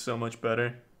 costume looked so much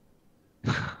better.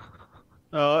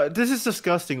 This is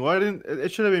disgusting. Why didn't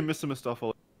it should have been Mr.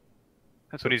 Mistopheles?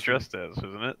 That's what he's dressed as,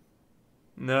 isn't it?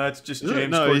 No, it's just Is it?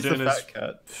 James No, he's the Corden is fat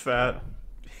cat. fat.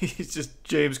 He's just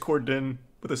James Corden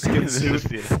with a skin This suit.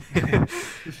 is- yeah.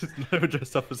 He's just never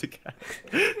dressed up as a cat.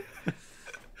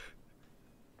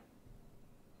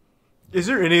 Is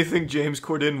there anything James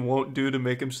Corden won't do to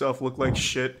make himself look like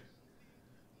shit?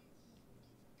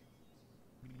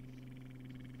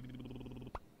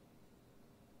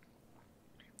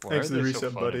 Why Thanks are for the they so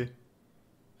resub, funny? buddy.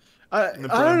 I The don't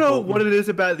Brian know Bolton. what it is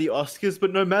about the Oscars,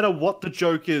 but no matter what the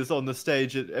joke is on the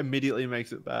stage, it immediately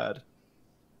makes it bad.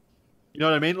 You know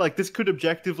what I mean? Like, this could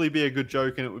objectively be a good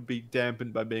joke, and it would be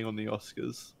dampened by being on the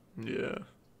Oscars. Yeah.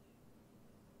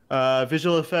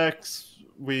 Visual effects,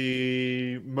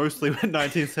 we mostly went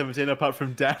 1917, apart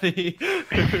from Danny,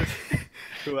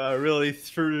 who really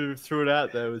threw it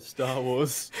out there with Star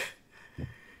Wars.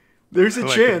 There's I a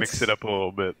like to chance. mix it up a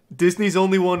little bit. Disney's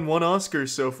only won one Oscar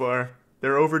so far.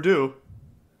 They're overdue.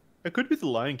 It could be The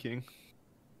Lion King.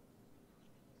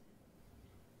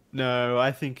 No,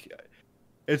 I think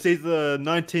it's either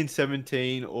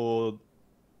 1917 or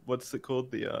what's it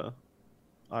called? The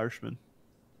Irishman.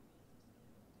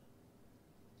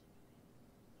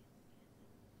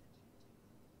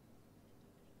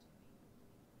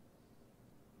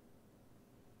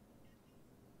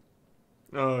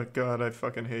 Oh god, I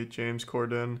fucking hate James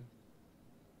Corden.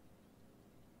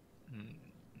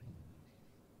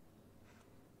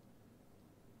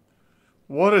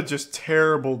 What a just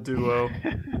terrible duo.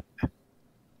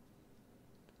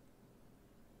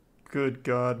 Good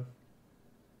god.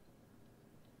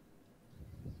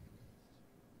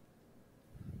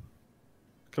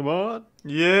 Come on.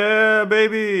 Yeah,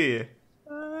 baby.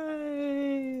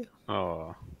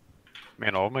 Oh,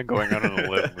 man, all my going out on a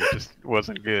limb just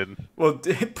wasn't good. Well,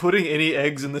 putting any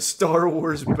eggs in the Star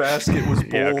Wars basket was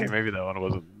bold. Yeah, okay, maybe that one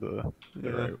wasn't the Yeah.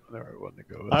 right one to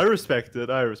go with. I respect it.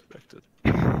 I respect it.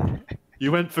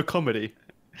 You went for comedy.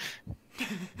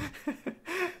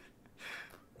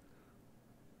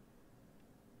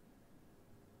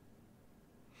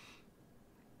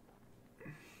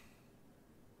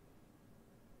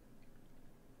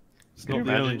 It's Can you not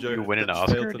the only imagine joke you win an that failed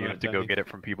Oscar and you tonight, have to go Danny. get it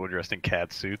from people dressed in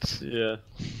cat suits? Yeah.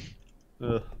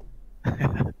 Ugh.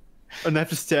 And they have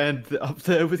to stand up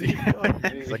there with you.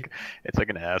 it's like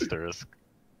an asterisk.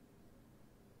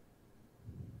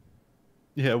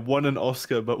 Yeah, won an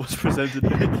Oscar but was presented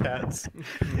by cats.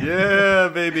 Yeah,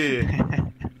 baby.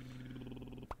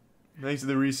 Thanks to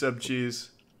the resub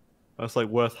cheese. That's like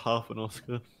worth half an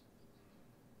Oscar.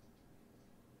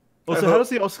 Also, hope- how does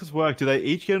the Oscars work? Do they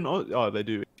each get an Oscar? Oh, they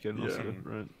do each get an Yeah. Oscar,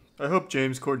 right? I hope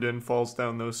James Corden falls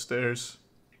down those stairs.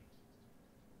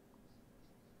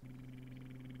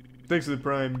 Thanks to the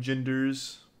Prime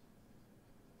Genders.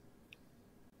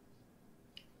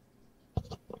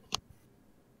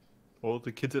 All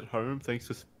the kids at home, thanks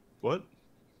to... What?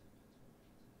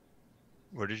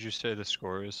 What did you say the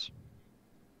score is?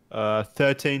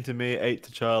 13 to me, 8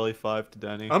 to Charlie, 5 to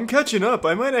Danny. I'm catching up.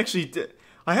 I might actually...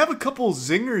 I have a couple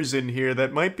zingers in here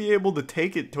that might be able to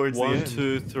take it towards the 1, end.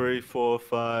 2, 3, 4,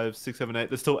 5, 6, 7, 8.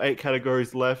 There's still 8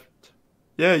 categories left.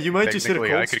 Yeah, you might just hit a Technically,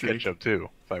 cold I could streak. catch up too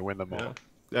if I win them all.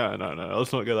 Yeah, no,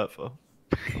 let's not go that far.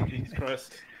 Jesus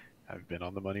Christ. I've been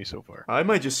on the money so far. I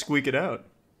might just squeak it out.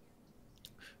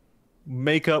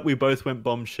 Makeup, we both went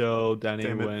Bombshell. Danny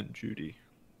Damn it. went Judy.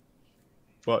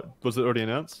 What? Was it already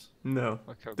announced? No,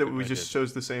 Look how that good we I just did.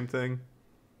 chose the same thing.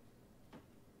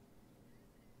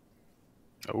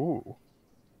 Ooh,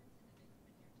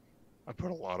 I put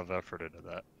a lot of effort into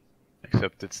that.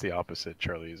 except it's the opposite.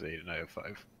 Charlie is 8 and I have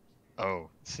 5. Oh,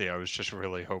 see, I was just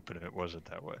really hoping it wasn't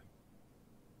that way.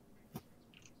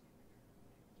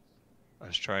 I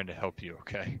was trying to help you,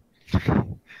 okay?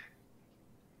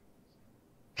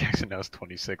 Jackson now is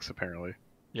 26 apparently.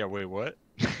 Yeah, wait, what?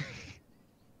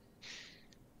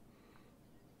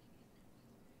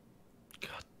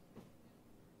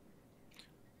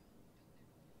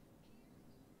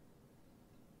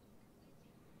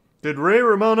 Did Ray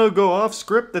Romano go off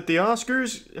script at the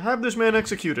Oscars? Have this man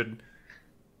executed.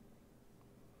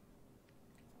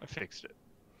 I fixed it.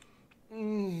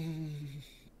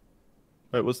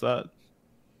 Wait, what's that?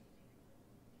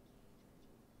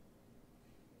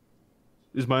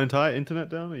 Is my entire internet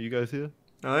down? Are you guys here?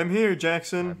 I'm here, I'm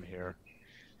Jackson. here.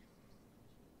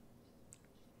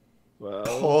 Well,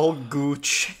 Paul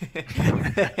Gooch. Wait,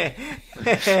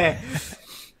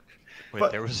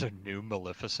 But- there was a new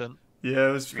Maleficent? Yeah,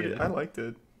 it was pretty. Yeah. I liked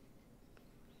it.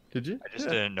 did you? I just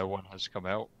Yeah. didn't know one has come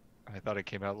out. I thought it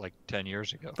came out like 10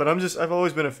 years ago. But I've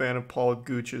always been a fan of Paul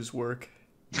Gooch's work.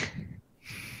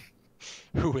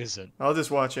 Who isn't? I'll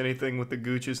just watch anything with the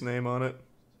Gooch's name on it.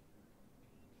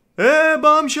 Hey,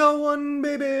 Bombshell 1,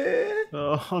 baby!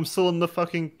 Oh, I'm still in the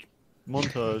fucking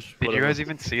montage. Did you guys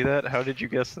even see that? How did you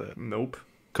guess that? Nope.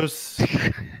 Because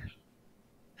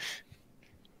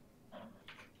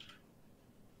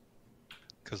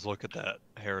Because look at that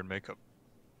hair and makeup.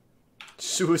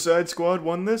 Suicide Squad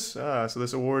won this? Ah, so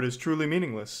this award is truly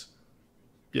meaningless.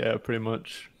 yeah, pretty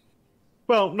much.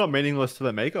 Well, not meaningless to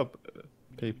the makeup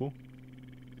people.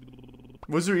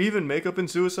 Was there even makeup in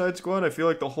Suicide Squad? I feel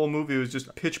like the whole movie was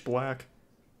just pitch black.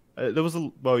 There was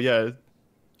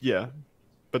yeah,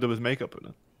 but there was makeup in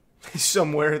it.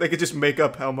 Somewhere. They could just make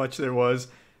up how much there was.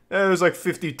 There was like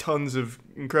 50 tons of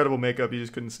incredible makeup, you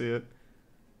just couldn't see it.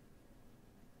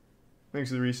 Thanks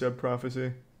to the resub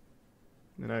prophecy.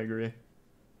 And I agree.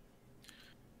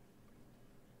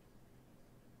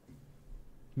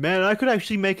 Man, I could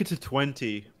actually make it to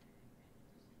 20.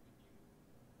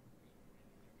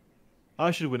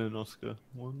 I should win an Oscar.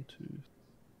 1, 2.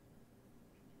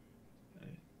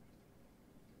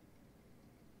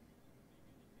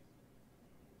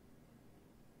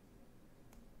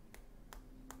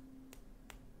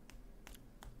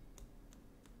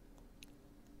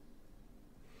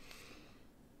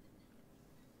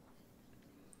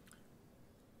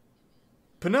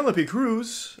 Penelope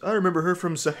Cruz. I remember her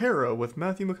from Sahara with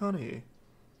Matthew McConaughey.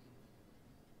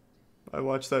 I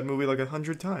watched that movie like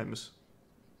 100 times.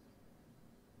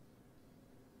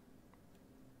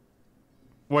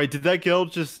 Wait, did that girl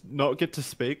just not get to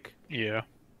speak? Yeah.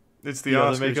 It's the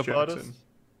other Oscars, makeup Jackson. artist?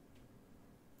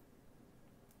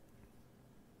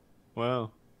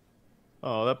 Wow.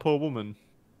 Oh, that poor woman.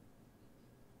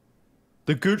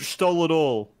 The Gooch stole it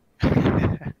all.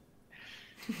 Well,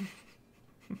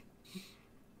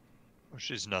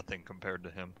 she's nothing compared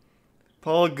to him.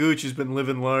 Paul Gooch has been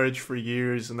living large for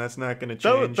years, and that's not going to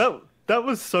That, change. that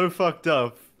was so fucked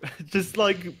up. Just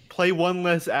like play one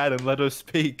less ad and let her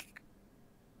speak.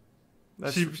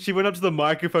 That's- She went up to the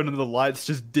microphone and the lights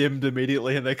just dimmed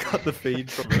immediately and they cut the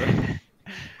feed from her.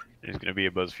 There's gonna be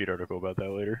a BuzzFeed article about that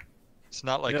later. It's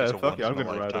not like Yeah, it's a fuck it, I'm once in a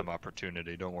gonna write lifetime it.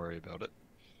 opportunity. Don't worry about it.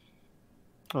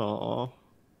 Aww.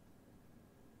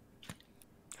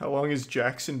 How long has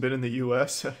Jackson been in the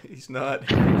U.S.? He's not.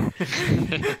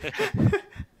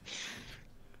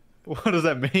 What does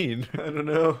that mean? I don't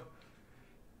know.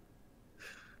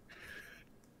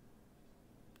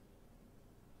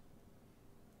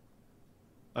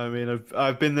 I mean,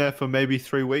 I've been there for maybe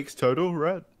 3 weeks total,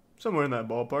 right? Somewhere in that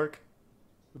ballpark.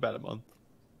 About a month.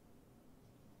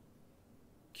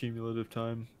 Cumulative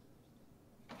time.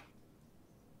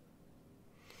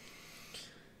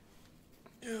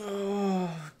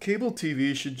 Cable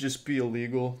TV should just be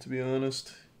illegal, to be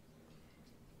honest.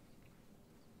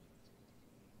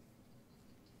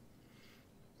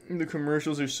 The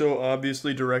commercials are so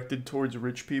obviously directed towards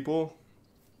rich people.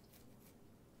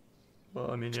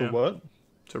 Well, I mean, To yeah. what?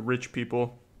 To rich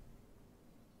people.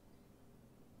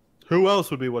 Who else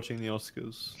would be watching the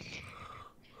Oscars?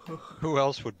 Who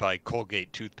else would buy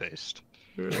Colgate toothpaste?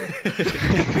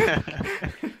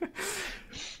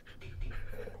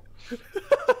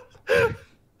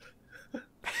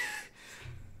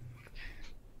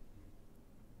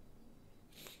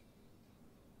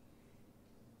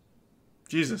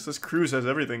 Jesus, this cruise has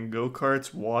everything.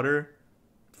 Go-karts, water,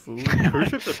 food. Cruise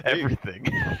ships are big. Everything.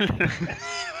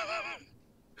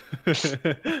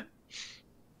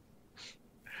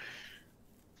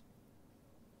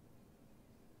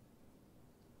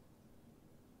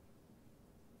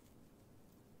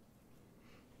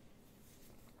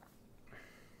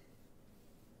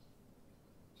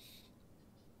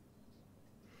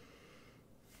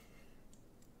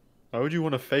 Why would you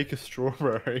want to fake a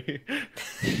strawberry?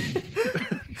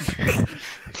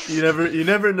 You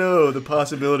never know the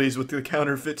possibilities with the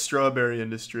counterfeit strawberry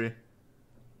industry.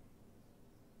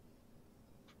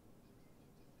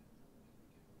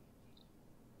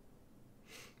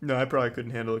 No, I probably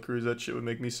couldn't handle a cruise. That shit would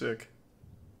make me sick.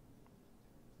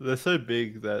 They're so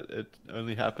big that it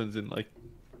only happens in like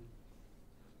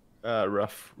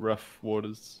rough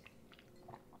waters.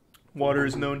 Water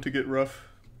is known to get rough.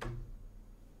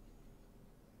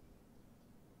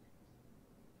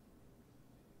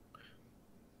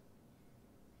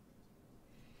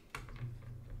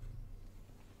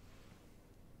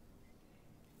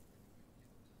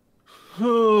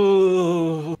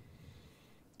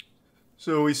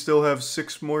 So we still have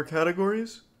 6 more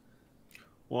categories?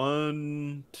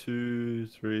 1, 2,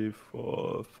 3,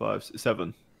 4, 5,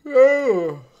 7.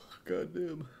 Oh,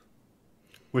 goddamn.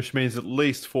 Which means at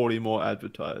least 40 more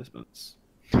advertisements.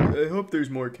 I hope there's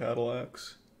more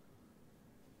Cadillacs.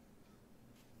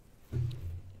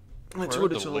 That's Where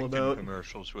what are it's the all Lincoln about.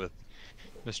 commercials with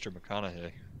Mr.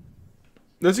 McConaughey?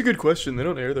 That's a good question. They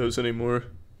don't air those anymore.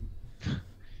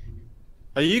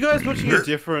 Are you guys watching a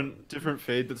different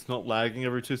feed that's not lagging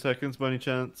every 2 seconds by any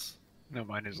chance? No,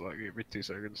 mine is like every 2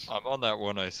 seconds. I'm on that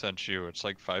one I sent you. It's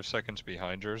like 5 seconds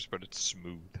behind yours, but it's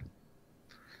smooth.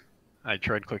 I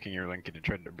tried clicking your link and it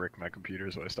tried to brick my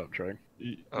computer, so I stopped trying.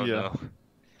 Oh Yeah. no.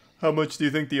 How much do you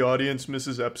think the audience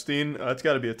misses Epstein? It's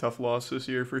got to be a tough loss this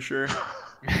year for sure.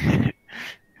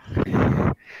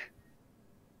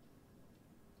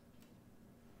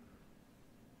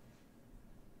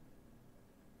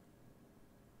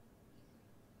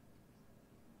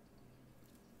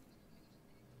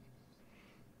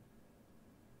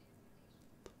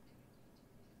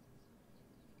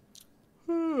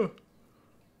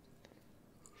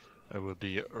 I will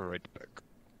be right back.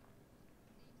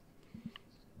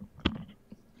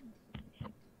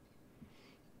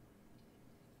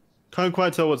 Can't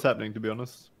quite tell what's happening, to be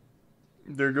honest.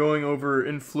 They're going over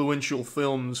influential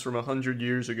films from 100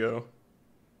 years ago.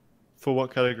 For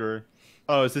what category?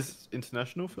 Oh, is this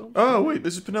international film? Oh, wait,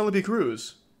 this is Penelope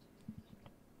Cruz.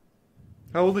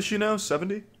 How old is she now?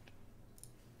 70?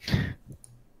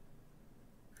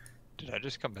 Did I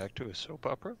just come back to a soap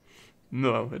opera?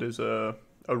 No, it is a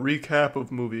recap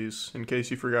of movies, in case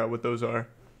you forgot what those are.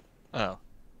 Oh.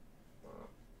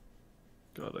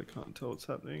 God, I can't tell what's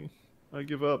happening. I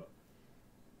give up.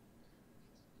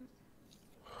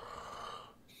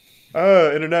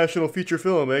 International feature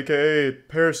film, aka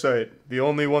Parasite. The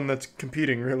only one that's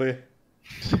competing, really.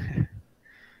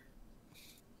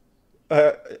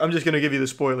 I'm just gonna give you the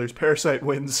spoilers. Parasite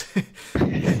wins.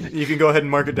 You can go ahead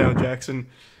and mark it down, Jackson.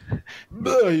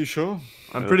 Are you sure?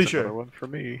 I'm pretty That's another sure. one for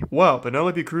me. Wow,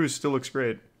 Penelope Cruz still looks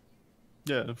great.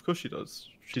 Yeah, of course she does.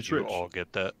 She's Did you rich. all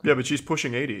get that? Yeah, but she's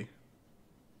pushing 80.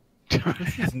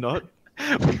 She's not.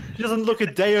 She doesn't look a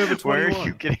day over 21. Where are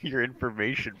you getting your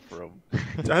information from?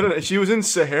 I don't know. She was in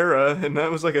Sahara, and that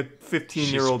was like a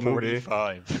 15-year-old She's movie.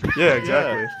 45. Yeah,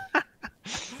 exactly.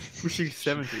 Pushing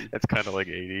 70. That's kind of like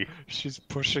 80. She's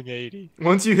pushing 80.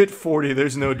 Once you hit 40,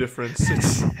 there's no difference.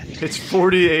 It's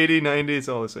 40, 80, 90, it's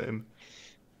all the same.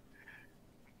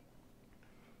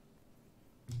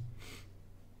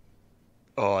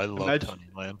 Oh, I love Imagine-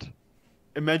 Honeyland.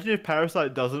 Imagine if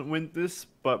Parasite doesn't win this,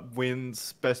 but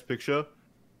wins Best Picture.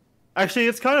 Actually,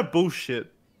 it's kind of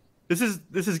bullshit. This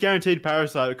is guaranteed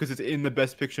Parasite because it's in the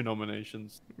Best Picture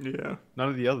nominations. Yeah. None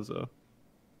of the others are.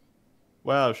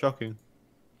 Wow, shocking.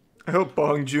 I hope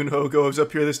Bong Joon-ho goes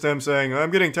up here this time saying, I'm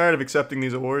getting tired of accepting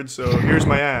these awards, so here's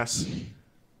my ass.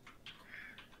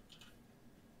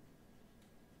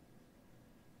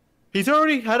 He's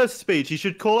already had a speech. He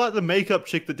should call out the makeup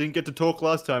chick that didn't get to talk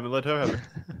last time and let her have it.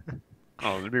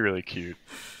 Oh, that'd be really cute.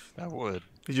 That would.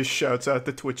 He just shouts out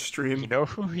the Twitch You stream. know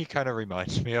who he kind of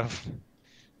reminds me of?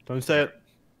 Don't say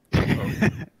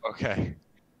it. Okay.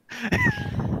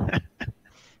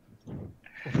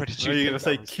 What did Are you think gonna I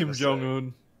say was Kim gonna say? Jong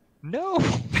Un? No.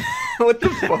 What the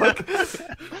fuck?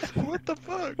 What the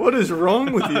fuck? What is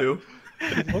wrong with you?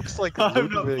 He looks like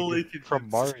I'm not fully Ludwig from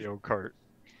convinced. Mario Kart.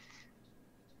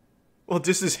 Well,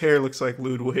 just his hair looks like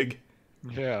Ludwig.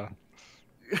 Yeah.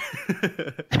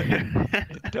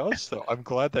 It does though. I'm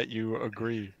glad that you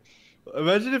agree.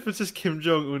 Imagine if it's just Kim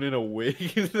Jong Un in a wig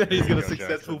and then he's got a Go,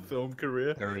 successful Jackson. film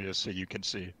career. There he is, so you can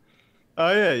see.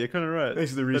 Oh yeah, you're kind of right.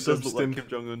 Thanks to the That resub does look like stim. Kim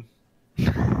Jong Un.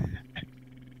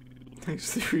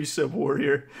 Thanks to the resub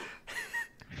warrior.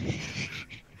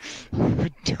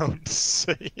 Don't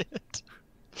say it.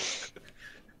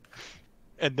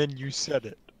 And then you said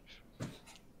it.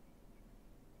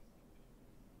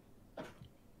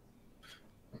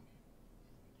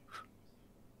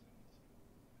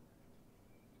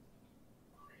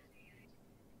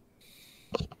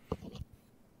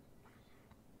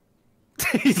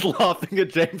 He's laughing at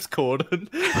James Corden.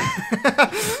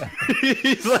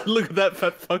 He's like, look at that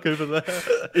fat fuck over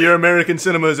there. Your American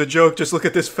cinema is a joke. Just look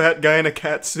at this fat guy in a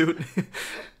cat suit.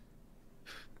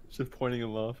 Just pointing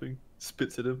and laughing.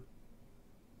 Spits at him.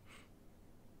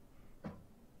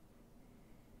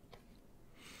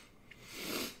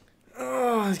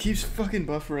 Oh, it keeps fucking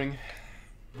buffering.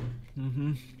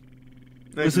 Mm-hmm.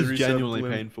 Thanks This to is resub, genuinely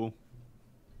Blim. painful.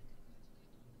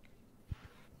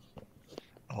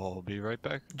 I'll be right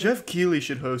back. Jeff Keighley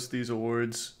should host these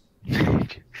awards.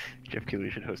 Jeff Keighley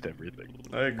should host everything.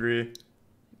 I agree.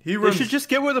 He They runs. should just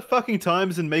get with the fucking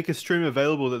times and make a stream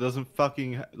available that doesn't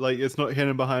fucking like it's not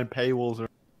hidden behind paywalls or.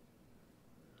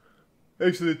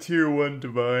 Thanks to the tier 1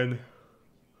 divine.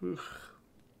 Ugh.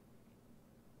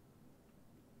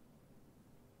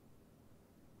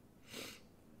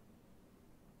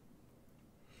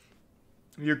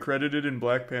 You're credited in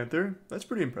Black Panther? That's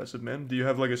pretty impressive, man. Do you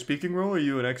have like a speaking role or are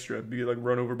you an extra? Do you like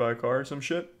run over by a car or some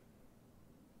shit?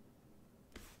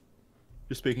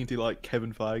 You're speaking to like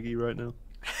Kevin Feige right now.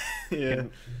 Yeah.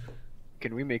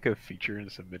 Can we make a feature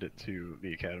and submit it to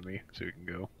the Academy so we can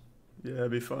go? Yeah,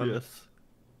 that'd be fun. Yes.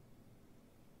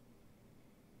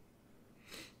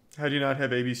 How do you not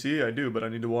have ABC? I do, but I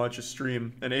need to watch a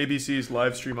stream. And ABC's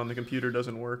live stream on the computer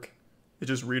doesn't work. It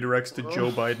just redirects to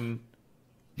Joe Biden.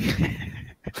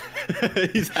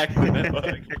 He's hacking the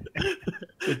network.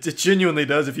 It genuinely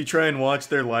does. If you try and watch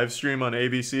their live stream on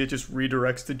ABC, it just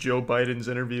redirects to Joe Biden's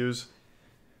interviews.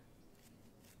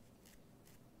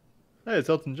 Hey, it's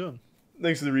Elton John.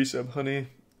 Thanks for the resub, honey.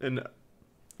 And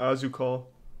Azukal.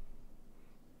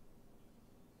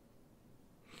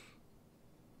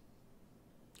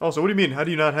 Also, what do you mean? How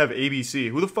do you not have ABC?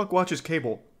 Who the fuck watches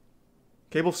cable?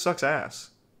 Cable sucks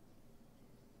ass.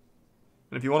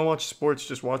 And if you want to watch sports,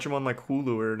 just watch them on like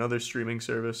Hulu or another streaming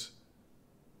service.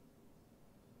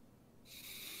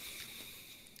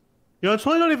 You know, it's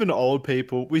probably not even old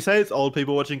people. We say it's old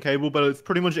people watching cable, but it's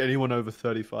pretty much anyone over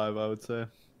 35, I would say.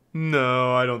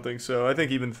 No, I don't think so. I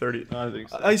think even 30. I think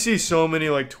so. I see so many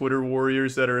like Twitter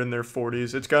warriors that are in their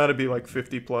 40s. It's got to be like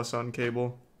 50 plus on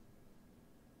cable.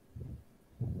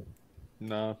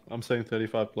 No, I'm saying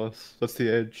 35 plus. That's the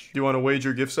edge. Do you want to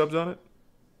wager gift subs on it?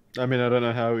 I mean, I don't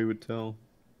know how we would tell.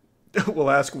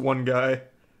 We'll ask one guy.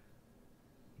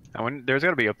 There's got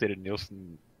to be updated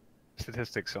Nielsen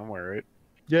statistics somewhere, right?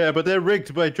 Yeah, but they're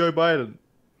rigged by Joe Biden.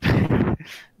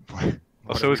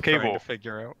 What so are is we trying cable. to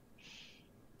figure out?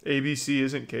 ABC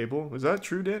isn't cable. Is that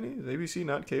true, Danny? Is ABC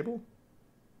not cable?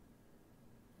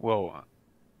 Well,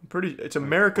 It's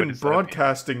American does that mean?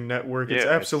 Broadcasting Network. It's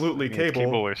absolutely it's cable.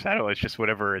 cable or satellite. It's just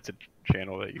whatever. It's a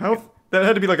channel that you. How that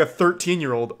had to be like a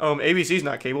 13-year-old. ABC's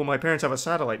not cable. My parents have a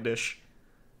satellite dish.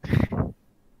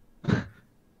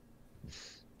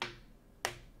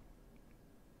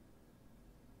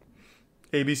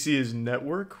 ABC is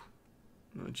network?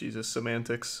 Oh, Jesus,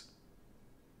 semantics.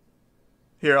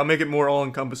 Here, I'll make it more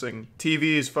all-encompassing.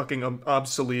 TV is fucking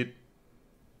obsolete.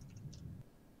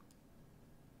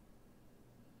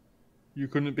 You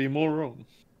couldn't be more wrong.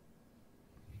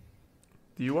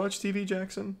 Do you watch TV,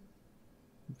 Jackson?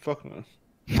 Fuck no.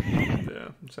 Yeah,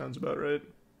 sounds about right.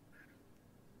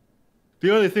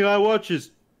 The only thing I watch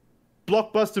is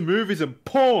blockbuster movies and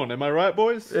porn. Am I right,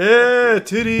 boys? Yeah,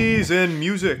 titties and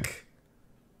music.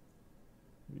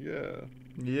 Yeah.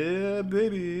 Yeah,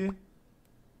 baby.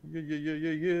 Yeah.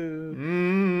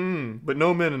 But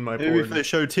no men in my Maybe if porn. they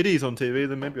show titties on TV,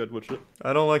 then maybe I'd watch it.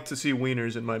 I don't like to see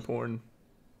wieners in my porn.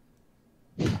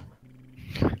 Do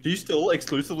you still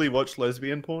exclusively watch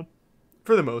lesbian porn?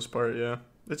 For the most part, yeah.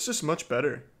 It's just much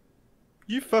better.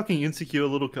 You fucking insecure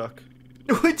little cuck.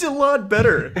 It's a lot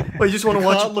better. Well, you just want to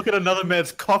watch. Can't look at another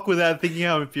man's cock without thinking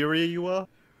how inferior you are.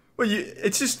 Well,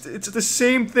 it's the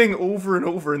same thing over and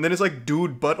over, and then it's like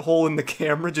dude butthole in the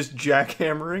camera just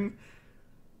jackhammering.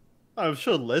 I'm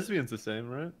sure lesbians the same,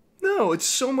 right? No, it's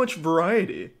so much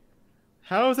variety.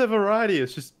 How is there variety?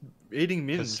 It's just eating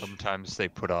Because minge. sometimes they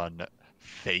put on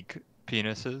fake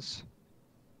penises.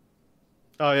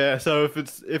 Oh yeah, so if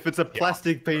it's a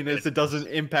plastic penis, it doesn't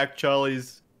impact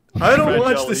Charlie's. I don't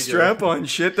watch fragile the ego. strap-on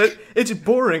shit. That it's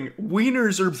boring.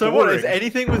 Wieners are So boring. what? Is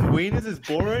anything with wieners is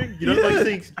boring? You don't Yeah. like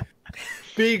seeing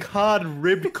big, hard,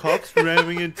 ribbed cocks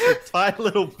ramming into tight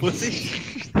little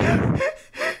pussies?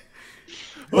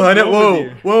 Well, wrong with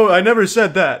you? whoa! I never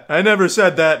said that. I never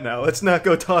said that. Now let's not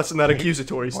go tossing that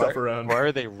accusatory stuff around. Why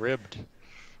are they ribbed?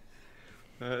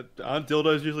 Aren't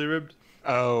dildos usually ribbed?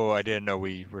 Oh, I didn't know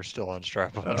we were still on I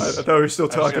strap-ons. thought we were still I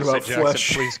was talking gonna about say,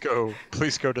 Jackson, flesh.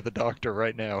 Please go to the doctor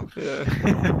right now.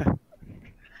 Yeah.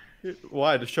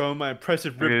 Why? To show him my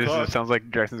impressive ribbed cock? It sounds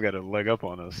like Jackson's got a leg up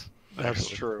on us. That's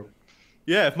actually. true.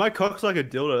 Yeah, if my cock's like a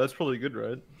dildo, that's probably good,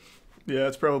 right? Yeah,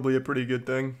 it's probably a pretty good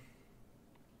thing.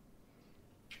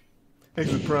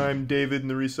 Thanks for Prime, David, and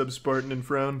the resub Spartan and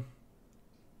Frown.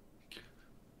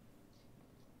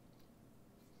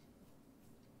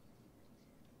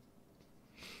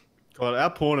 God, our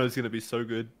porno is gonna be so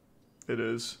good. It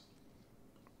is.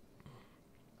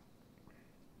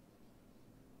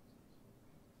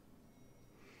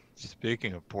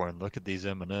 Speaking of porn, look at these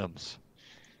M&Ms.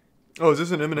 Oh, is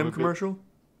this an I'm a Eminem bit- commercial?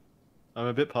 I'm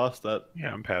a bit past that.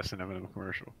 Yeah, I'm passing Eminem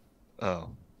commercial. Oh,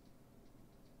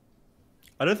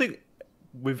 I don't think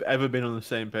we've ever been on the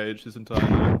same page this entire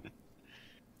night.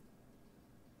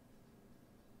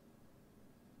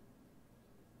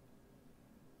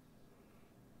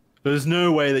 There's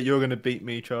no way that you're gonna beat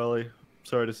me, Charlie.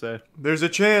 Sorry to say. There's a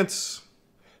chance.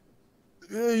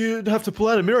 You'd have to pull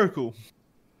out a miracle.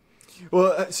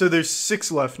 Well, so there's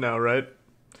 6 left now, right?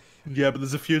 Yeah, but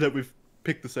there's a few that we've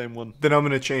picked the same one. Then I'm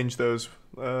gonna change those.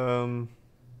 I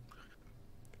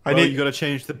You need. gotta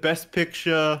change the best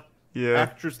picture, Yeah.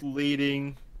 actress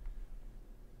leading,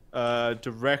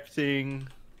 directing,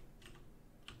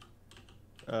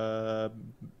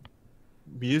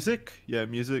 music. Yeah,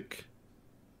 music.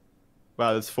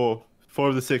 Wow, there's 4. 4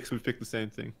 of the 6 we've picked the same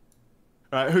thing.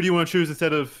 All right, who do you want to choose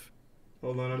instead of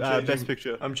Hold on, I'm changing. best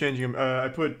picture? I'm changing them. I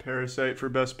put Parasite for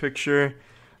best picture.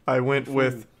 I went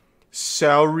with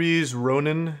Saoirse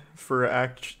Ronan for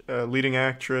leading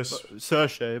actress.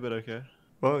 Saoirse, but okay.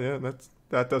 Well, yeah,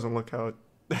 that doesn't look how it.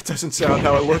 That doesn't sound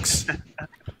how it looks.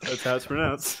 That's how it's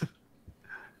pronounced.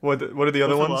 What are the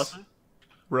other What's the ones? last name?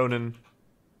 Ronan.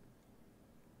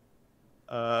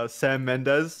 Sam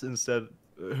Mendes instead.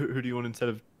 Who do you want instead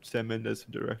of Sam Mendes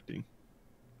for directing?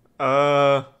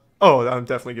 Oh, I'm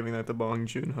definitely giving that to Bong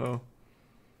Joon-ho.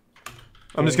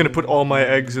 I'm just gonna put all my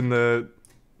eggs in the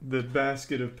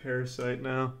basket of Parasite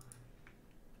now.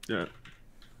 Yeah.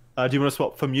 Do you want to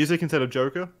swap for music instead of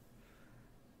Joker?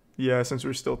 Yeah, since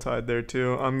we're still tied there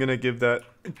too, I'm gonna give that.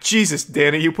 Jesus,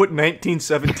 Danny, you put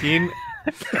 1917.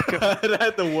 It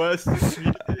had the worst.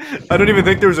 I don't even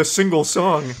think there was a single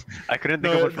song. I couldn't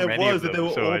think No, of it from there any was, of but them, they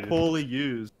were so all I, just, poorly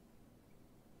used.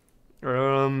 I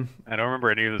don't remember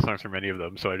any of the songs from any of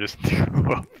them, so I just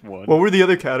threw up one. What were the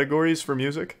other categories for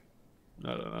music? I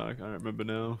don't know. I can't remember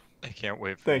now. I can't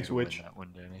wait for Thanks, you to win Witch. that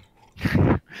one,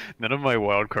 Danny. None of my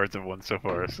wild cards have won so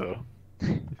far, so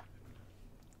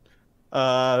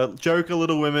Joker,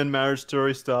 Little Women, Marriage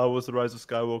Story, Star Wars, The Rise of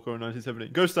Skywalker, in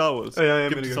 1917. Go Star Wars. Oh, yeah, I am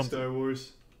Give it gonna to go something. Star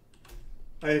Wars.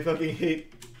 I fucking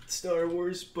hate Star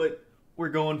Wars, but we're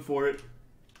going for it.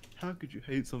 How could you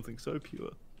hate something so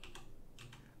pure?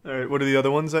 All right, what are the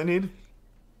other ones I need?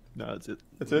 No, that's it.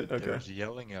 That's it. Okay, There's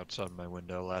yelling outside my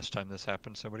window. Last time this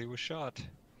happened, somebody was shot.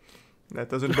 that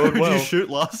doesn't Who bode did well. you shoot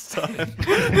last time?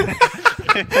 The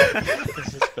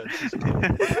suspense is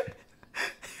killing.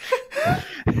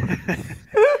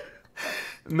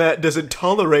 Matt doesn't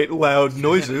tolerate loud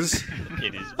noises.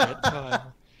 It is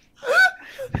bedtime.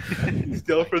 His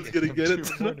girlfriend's gonna get it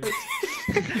Two tonight.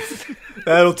 mornings.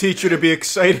 That'll teach you to be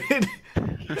excited.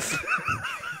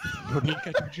 Monique,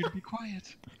 I told you to be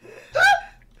quiet.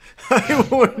 I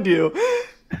warned you.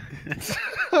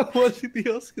 I'm watching the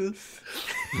Oscars.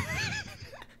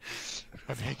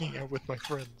 I'm hanging out with my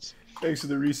friends. Thanks for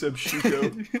the resub,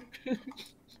 Chico.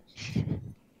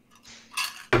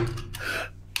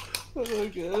 Oh my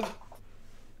god.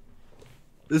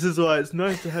 This is why it's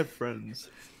nice to have friends.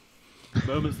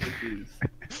 Moments like these.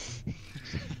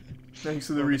 Thanks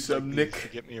for the Moments resub, like these Nick. to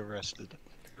get me arrested.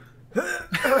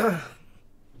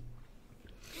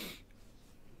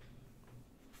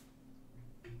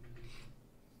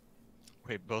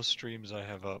 Wait, both streams I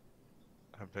have up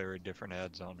have very different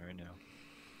ads on right now.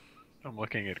 I'm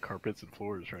looking at carpets and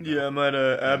floors right now. Yeah, I'm at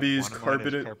Abby's One of mine is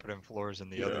carpet. carpet and floors,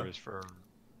 and the Yeah. other is for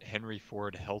Henry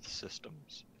Ford Health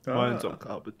Systems. Mine's on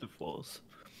carpet to floors.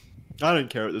 I don't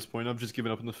care at this point. I've just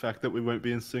given up on the fact that we won't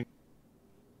be in sync.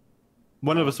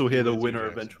 One of us will hear the Lindsay winner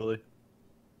Jackson. eventually.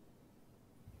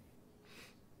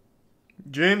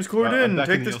 James I'm Corden, back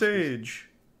take in the the Oscars. stage.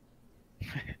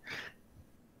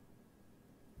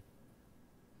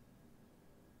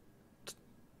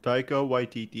 Taika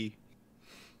Waititi.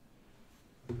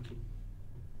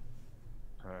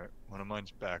 Alright, one of mine's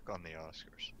back on the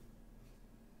Oscars.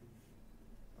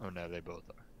 Oh no, they both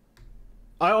are.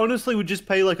 I honestly would just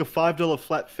pay like a $5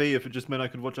 flat fee if it just meant I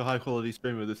could watch a high quality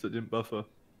stream of this that didn't buffer.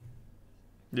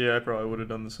 Yeah, I probably would have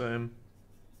done the same.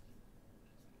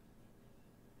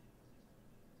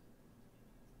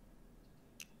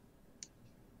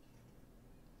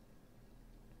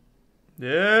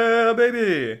 Yeah,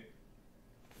 baby.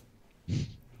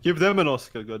 Give them an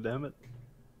Oscar, goddammit.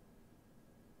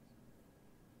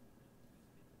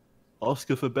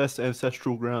 Oscar for best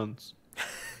ancestral grounds.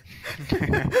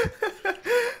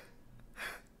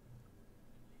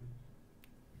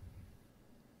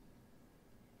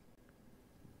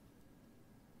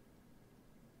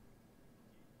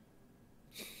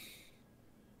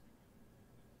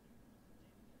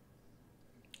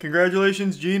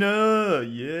 Congratulations, Gina.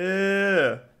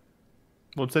 Yeah.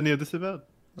 What's any of this about?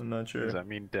 I'm not sure. Does that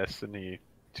mean Destiny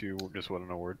 2 just won an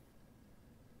award?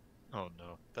 Oh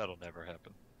no, that'll never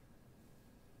happen.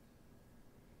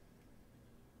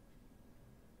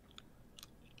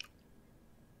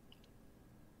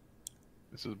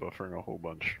 This is buffering a whole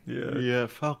bunch. Yeah. Yeah,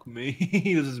 fuck me.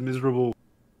 This is miserable.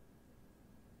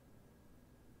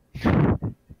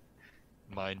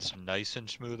 Mine's nice and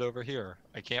smooth over here.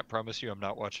 I can't promise you I'm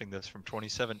not watching this from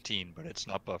 2017, but it's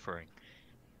not buffering.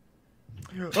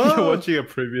 You're Oh! watching a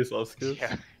previous Oscars.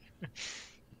 Yeah.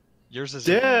 Yours is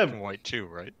in black Damn. and white too,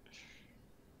 right?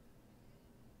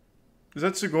 Is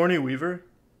that Sigourney Weaver?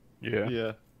 Yeah.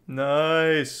 Yeah.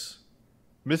 Nice.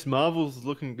 Miss Marvel's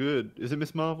looking good. Is it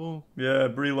Miss Marvel? Yeah,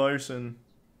 Brie Larson.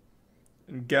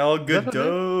 And Gal that her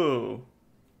Gadot.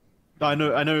 I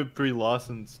know Brie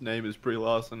Larson's name is Brie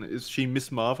Larson. Is she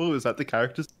Miss Marvel? Is that the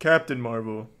character's Captain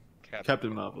Marvel.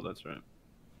 Captain Marvel, that's right.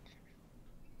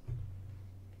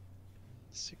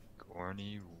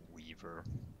 Sigourney Weaver.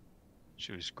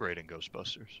 She was great in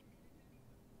Ghostbusters.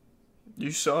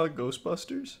 You saw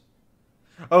Ghostbusters?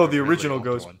 Oh, the really original old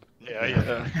Ghost. one.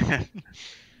 Yeah.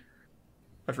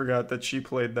 I forgot that she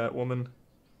played that woman.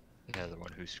 Yeah, the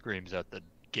one who screams at the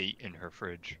gate in her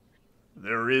fridge.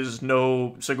 There is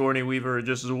no Sigourney Weaver,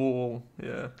 just Zool.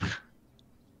 Yeah.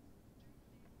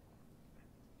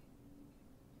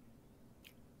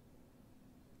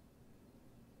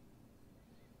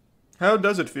 How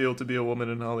does it feel to be a woman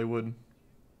in Hollywood?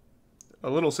 A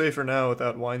little safer now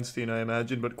without Weinstein, I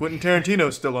imagine, but Quentin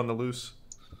Tarantino's still on the loose.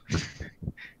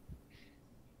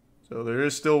 So there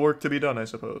is still work to be done, I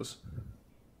suppose.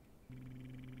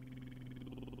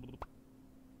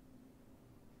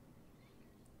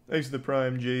 Thanks to the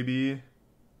Prime, JB.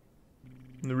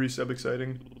 And the resub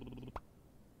exciting.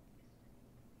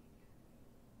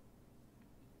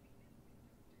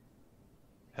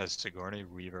 Has Sigourney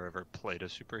Weaver ever played a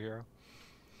superhero?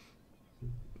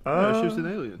 No, she was an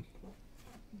alien.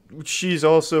 She's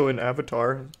also in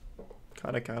Avatar.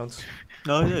 Kind of counts.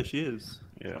 Oh yeah, she is.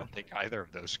 I Yeah. don't think either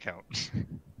of those count.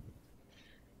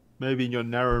 Maybe in your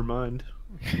narrow mind.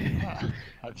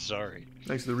 I'm sorry.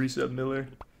 Thanks to the resub, Miller.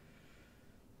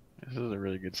 This is a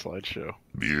really good slideshow.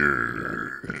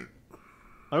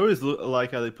 I always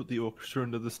like how they put the orchestra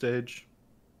under the stage.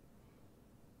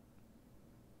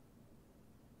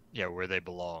 Yeah, where they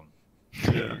belong.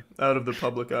 Yeah. Out of the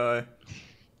public eye.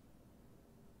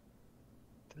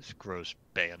 This gross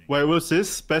band. Wait, what's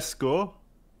this? Best score?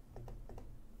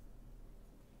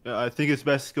 Yeah, I think it's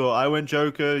best score. I went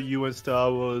Joker, you went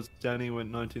Star Wars, Danny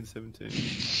went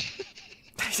 1917.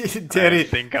 Danny, I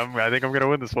think I'm gonna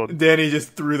win this one. Danny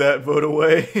just threw that vote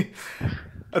away.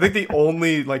 I think the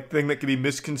only thing that could be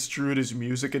misconstrued as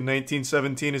music in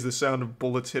 1917 is the sound of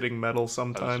bullets hitting metal I was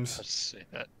sometimes. about to say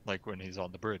that, like when he's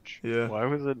on the bridge. Yeah. Why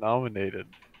was it nominated?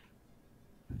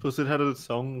 Plus it had a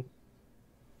song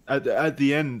at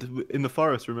the end in the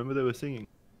forest, remember they were singing.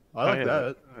 I like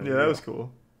that. Yeah, that was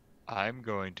cool. I'm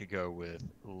going to go with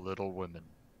Little Women.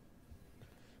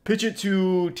 Pitch it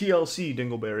to TLC,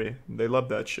 Dingleberry. They love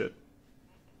that shit.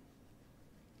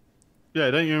 Yeah,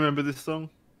 don't you remember this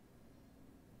song?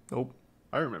 Nope.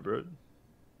 I remember it.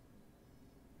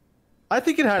 I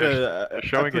think it had a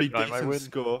showing pretty it, I might win.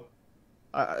 decent score.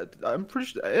 I'm pretty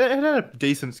sure it had a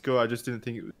decent score. I just didn't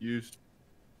think it was used.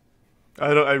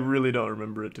 I really don't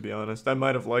remember it, to be honest. I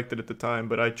might have liked it at the time,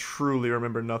 but I truly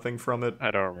remember nothing from it.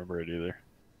 I don't remember it either.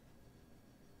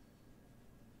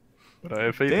 But I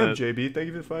have faith Damn, in it. JB, thank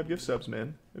you for the 5 gift subs,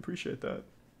 man. I appreciate that.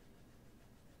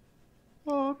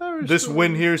 Oh, very This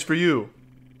win here is for you.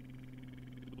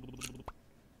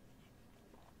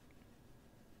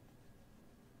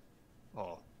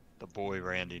 Oh, the boy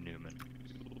Randy Newman.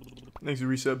 Thanks for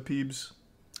resub, Peebs.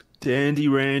 Dandy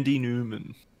Randy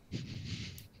Newman.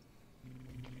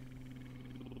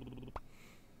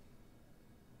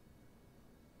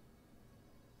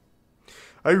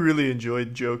 I really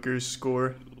enjoyed Joker's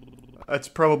score. That's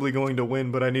probably going to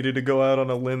win, but I needed to go out on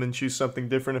a limb and choose something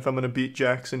different if I'm going to beat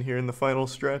Jackson here in the final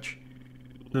stretch.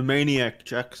 The maniac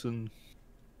Jackson,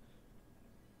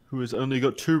 who has only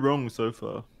got 2 wrong so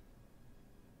far.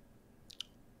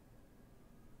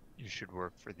 You should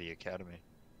work for the Academy.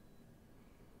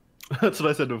 That's what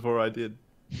I said before I did.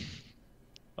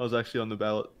 I was actually on the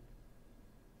ballot.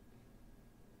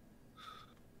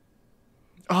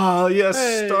 Ah, yes,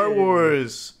 Hey. Star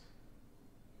Wars.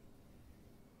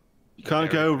 You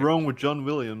can't go wrong with John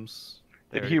Williams.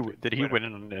 Did he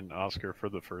win an Oscar for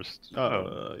the first?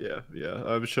 Yeah.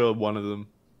 I'm sure one of them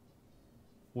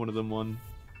won.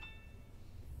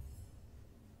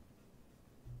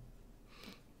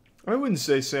 I wouldn't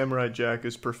say Samurai Jack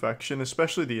is perfection,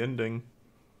 especially the ending.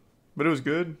 But it was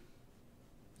good.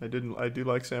 I do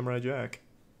like Samurai Jack.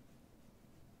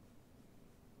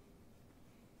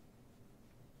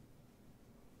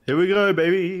 Here we go,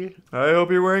 baby. I hope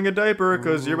you're wearing a diaper,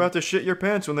 because you're about to shit your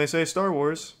pants when they say Star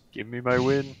Wars. Give me my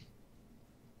win.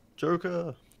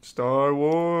 Joker. Star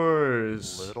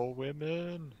Wars. Little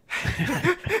Women.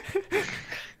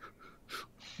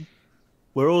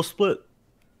 We're all split.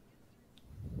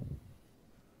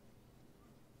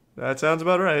 That sounds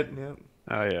about right. Yeah.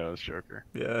 Oh yeah, it was Joker.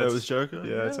 Yeah. That it's- was Joker?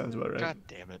 Yeah, that sounds about right. God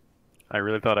damn it. I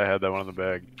really thought I had that one in the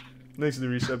bag. Thanks to the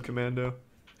resub commando.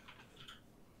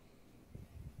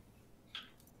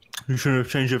 You shouldn't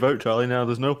have changed your vote, Charlie. Now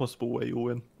there's no possible way you'll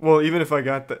win. Well, even if I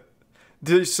got that.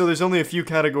 So there's only a few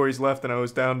categories left, and I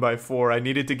was down by 4. I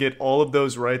needed to get all of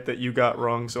those right that you got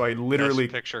wrong, so I Best literally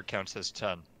picture counts as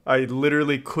 10.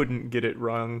 couldn't get it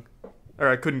wrong, or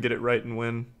I couldn't get it right and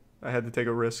win. I had to take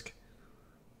a risk.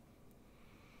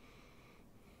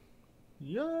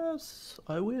 Yes,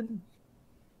 I win.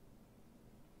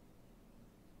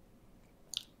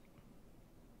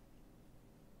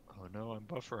 Oh no, I'm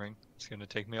buffering. It's gonna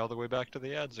take me all the way back to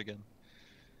the ads again.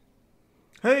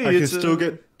 Hey, I can it's still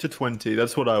get to 20.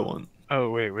 That's what I want.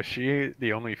 Oh wait, was she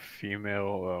the only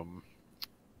female?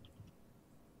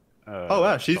 Oh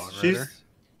wow, songwriter?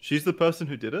 she's the person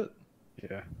who did it.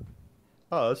 Yeah.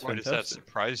 Oh, that's Why does fantastic. that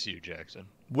surprise you, Jackson?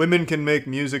 Women can make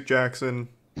music, Jackson.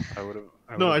 I would have.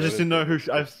 No, I just didn't know who.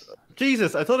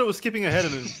 Jesus, I thought it was skipping ahead,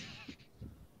 and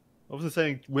I wasn't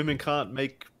saying women can't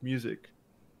make music.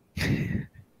 That's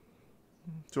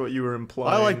what you were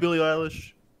implying. I like Billie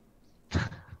Eilish.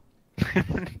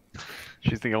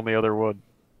 She's the only other one.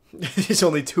 There's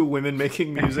only 2 women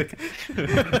making music.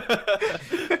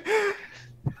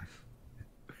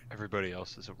 Everybody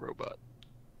else is a robot.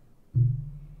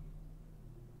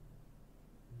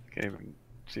 Can't even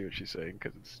see what she's saying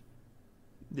because it's.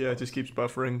 Yeah, it just keeps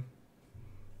buffering.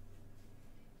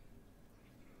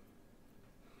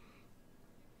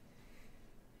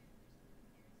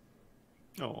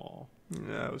 Oh,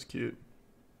 Yeah, that was cute.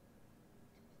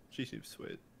 she seems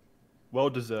sweet. Well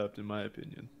deserved, in my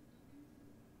opinion.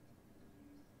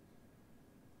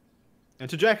 And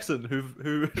to Jackson, who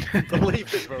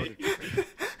believed it voted.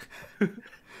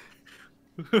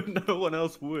 No one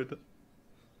else would.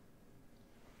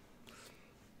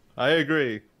 I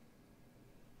agree.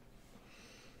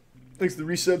 Thanks to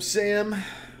the resub, Sam.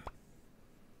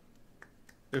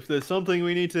 If there's something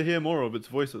we need to hear more of, it's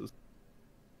voices.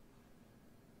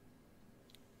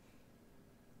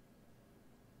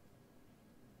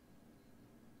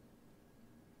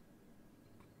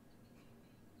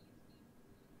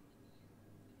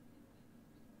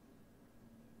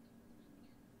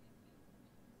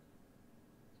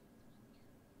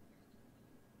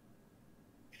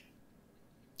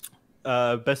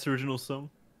 Best original song.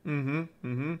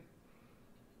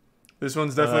 This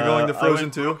one's definitely going to I Frozen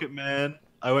went 2. Rocket Man.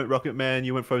 I went Rocket Man.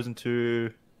 You went Frozen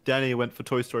 2. Danny went for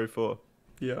Toy Story 4.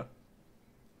 Yeah.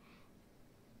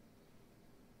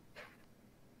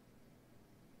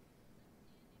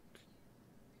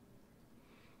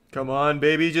 Come on,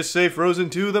 baby, just say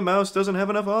Frozen 2. The mouse doesn't have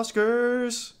enough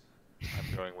Oscars.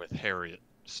 I'm going with Harriet.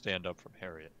 Stand up from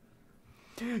Harriet.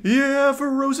 Yeah, for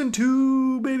Frozen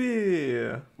 2,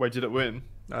 baby. Wait, did it win?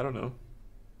 I don't know.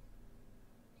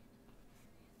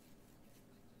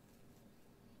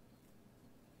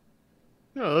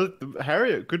 No,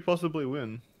 Harriet could possibly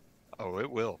win. Oh,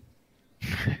 it will.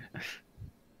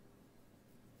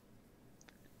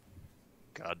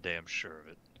 Goddamn sure of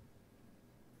it.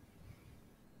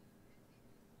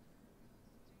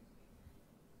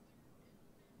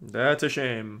 That's a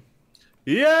shame.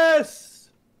 Yes!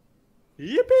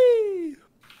 Yippee!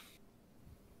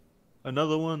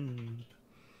 Another one.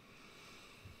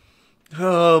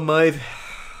 Oh, my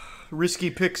risky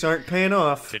picks aren't paying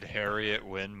off. Did Harriet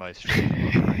win my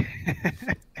stream?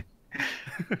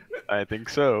 I think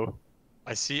so.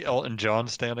 I see Elton John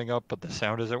standing up, but the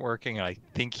sound isn't working, and I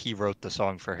think he wrote the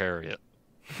song for Harriet.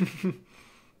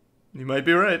 You might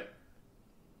be right.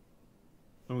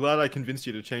 I'm glad I convinced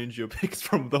you to change your picks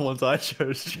from the ones I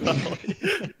chose,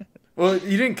 Charlie. Well,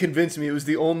 you didn't convince me. It was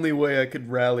the only way I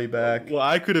could rally back. Well,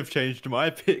 I could have changed my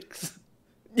picks.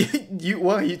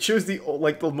 Why? You chose the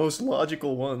most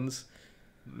logical ones.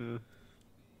 Yeah.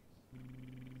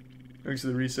 Thanks to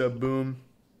the resub, boom.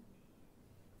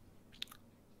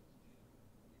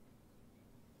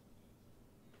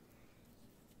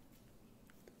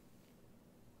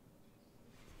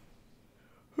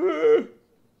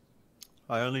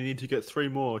 I only need to get 3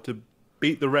 more to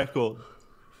beat the record.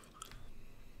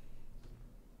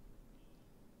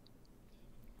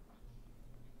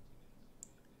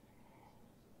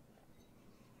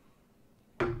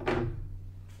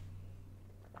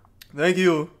 Thank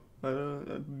you.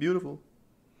 Beautiful.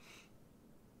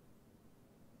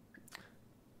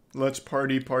 Let's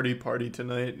party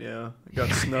tonight. Yeah, I got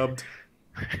snubbed.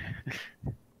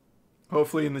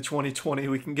 Hopefully in the 2020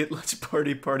 we can get Let's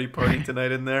Party Party Party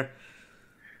Tonight in there.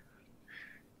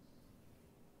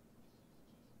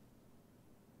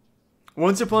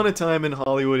 Once Upon a Time in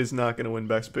Hollywood is not going to win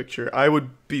Best Picture. I would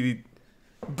be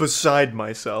beside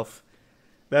myself.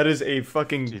 That is a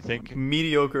fucking Do you think-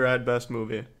 mediocre at best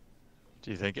movie.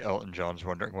 Do you think Elton John's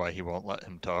wondering why he won't let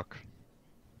him talk?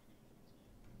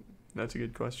 That's a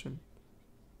good question.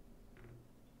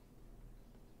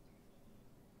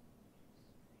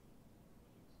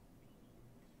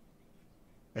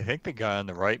 I think the guy on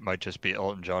the right might just be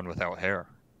Elton John without hair.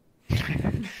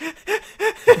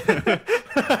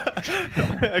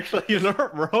 Actually, you're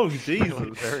not wrong. They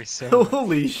look Jesus. very similar.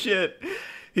 Holy shit.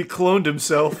 He cloned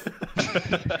himself.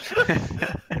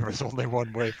 There was only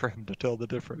one way for him to tell the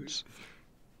difference.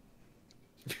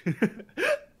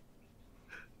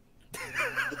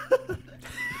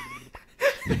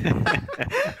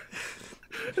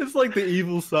 It's like the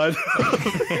evil side.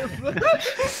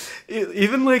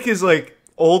 Even like his like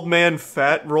old man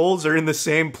fat rolls are in the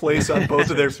same place on both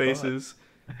of their faces.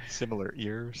 Similar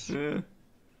ears. Yeah.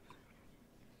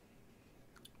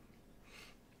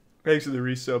 Thanks for the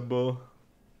resub, Bull.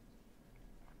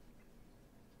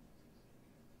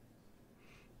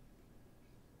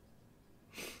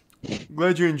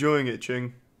 Glad you're enjoying it,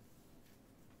 Ching.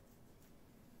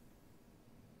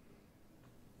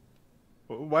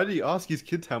 Why did he ask his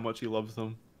kids how much he loves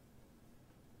them?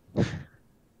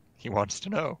 He wants to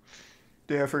know.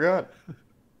 Yeah, I forgot.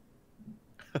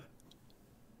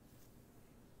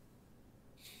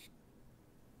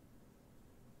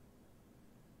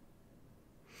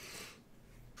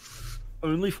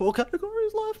 Only 4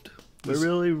 categories left. We're This-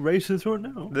 really racing through it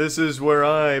now. This is where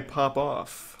I pop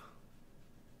off.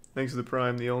 Thanks to the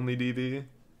Prime, the only DB.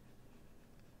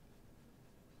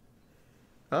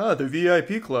 Ah, the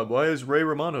VIP club. Why is Ray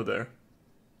Romano there?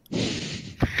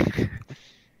 He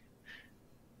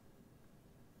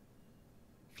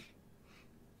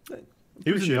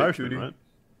was in Appreciate the it, Irishman, Cootie. right?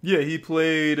 Yeah, he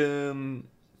played. Ray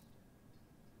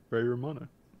Romano.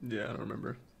 Yeah, I don't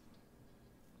remember.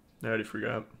 I already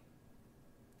forgot.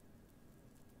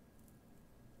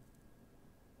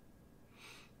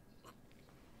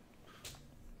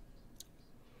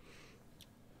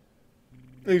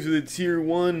 Thanks for the tier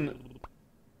 1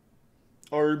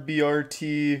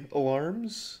 RBRT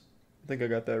alarms. I think I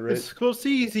got that right. It's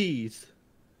Scorsese's.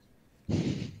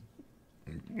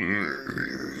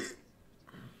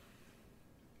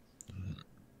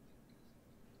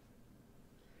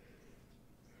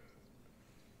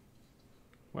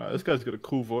 Wow, this guy's got a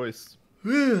cool voice.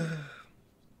 They're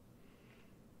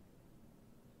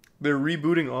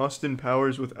rebooting Austin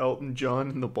Powers with Elton John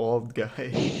and the bald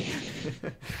guy.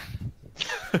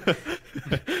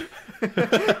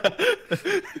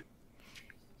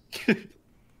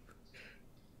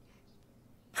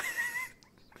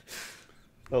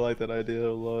 I like that idea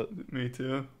a lot. Me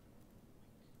too.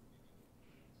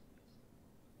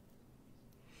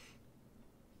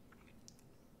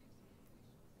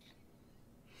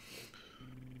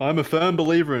 I'm a firm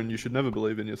believer in you should never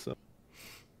believe in yourself.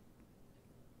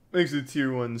 Thanks to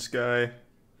tier 1 Sky.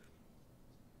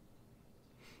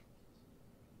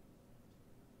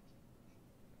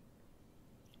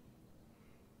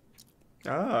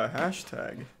 Ah,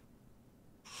 hashtag.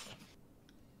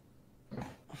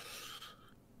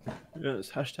 Yes,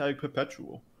 hashtag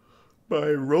perpetual. By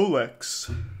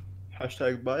Rolex.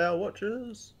 Hashtag buy our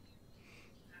watches.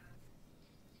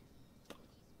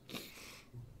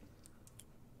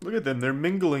 Look at them, they're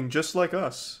mingling just like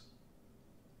us.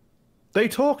 They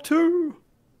talk too.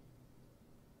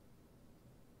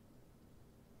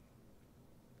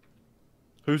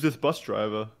 Who's this bus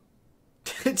driver?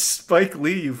 It's Spike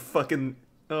Lee, you fucking...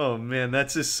 Oh man,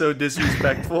 that's just so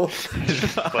disrespectful.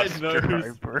 I know who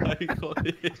driver. Spike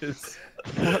Lee is.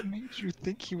 What made you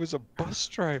think he was a bus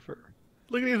driver?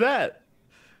 Look at that.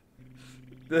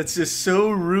 That's just so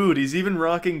rude. He's even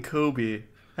rocking Kobe.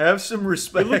 Have some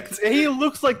respect. He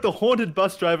looks like the haunted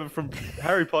bus driver from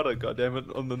Harry Potter,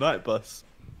 goddammit, on the night bus.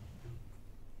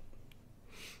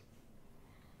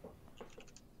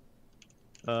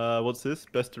 What's this?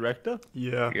 Best director?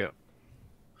 Yeah. Yeah.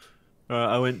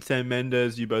 I went Sam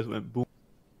Mendes. You both went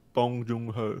Bong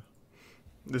Joon-ho.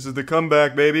 This is the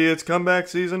comeback, baby. It's comeback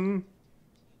season.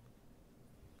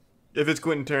 If it's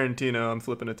Quentin Tarantino, I'm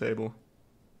flipping a table.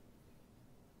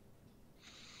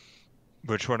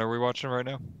 Which one are we watching right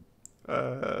now?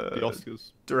 The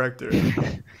Oscars. Director.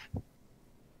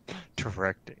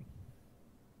 Directing.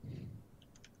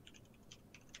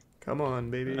 Come on,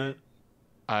 baby.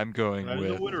 I'm going I know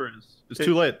with. the winner is. It's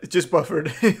too late. It just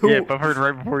buffered. Yeah, buffered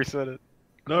right before he said it.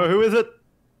 No, who is it?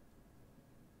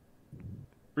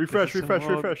 Refresh, Is it refresh,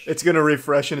 still up? refresh. It's gonna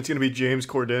refresh and it's gonna be James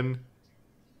Corden.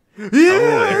 Yeah!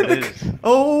 there it is.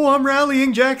 Oh, I'm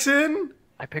rallying, Jackson!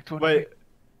 I picked one. Wait,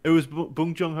 it was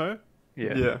Bong Joon Ho.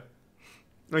 Yeah.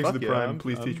 Thanks Fuck to the yeah, Prime.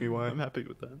 Please teach me why. I'm happy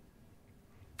with that.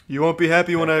 You won't be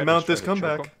happy when Yeah, I can I mount try this to choke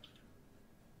comeback. him?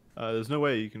 There's no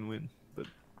way you can win, but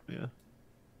yeah.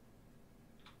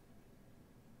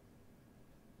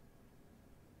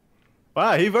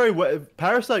 Wow,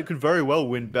 Parasite could very well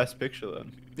win Best Picture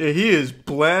then. Yeah, he is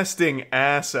blasting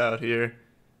ass out here.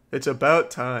 It's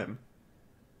about time.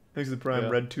 Thanks to the Prime. Yeah.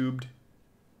 Red tubed.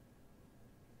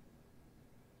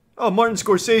 Oh, Martin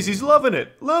Scorsese's loving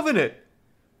it. Loving it.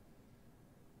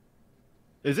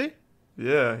 Is he?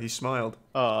 Yeah, he smiled.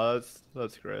 Oh,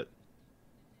 that's great.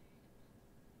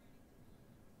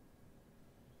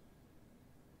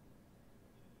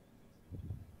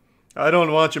 I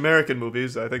don't watch American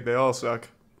movies. I think they all suck.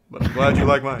 But I'm glad you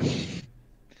like mine.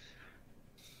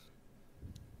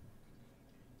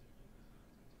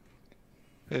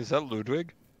 Is that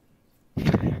Ludwig?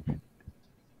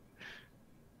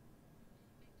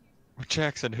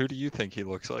 Jackson, who do you think he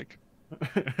looks like?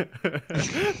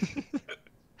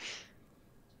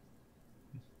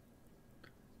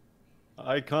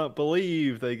 I can't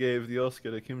believe they gave the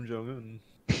Oscar to Kim Jong Un.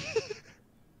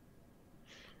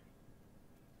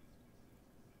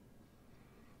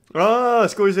 Ah,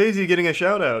 Scorsese getting a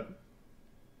shout out.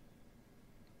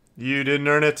 You didn't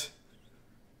earn it.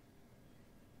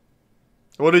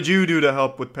 What did you do to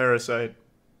help with Parasite?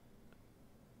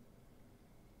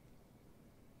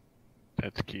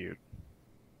 That's cute.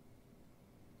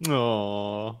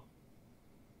 Aww.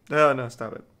 Oh, no,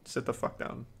 stop it. Sit the fuck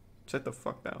down. Sit the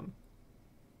fuck down.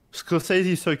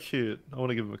 Scorsese's so cute. I want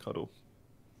to give him a cuddle.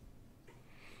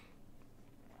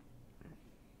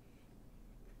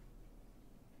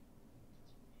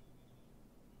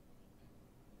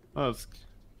 Oh,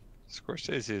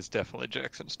 Scorsese is definitely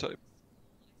Jackson's type.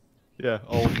 yeah,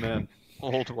 old man.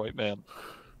 Old white man.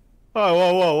 Oh,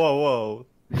 whoa, whoa, whoa, whoa.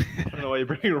 I don't know why you're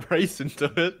bringing race into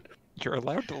it. You're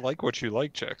allowed to like what you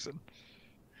like, Jackson.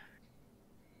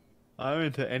 I'm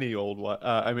into any old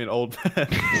old man.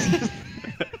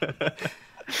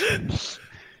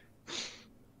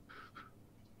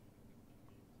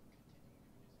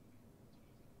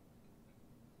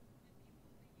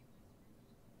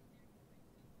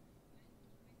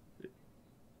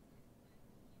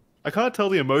 I can't tell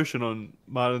the emotion on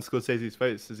Martin Scorsese's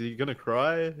face. Is he gonna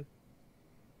cry?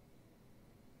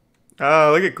 Ah,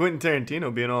 look at Quentin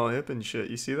Tarantino being all hip and shit.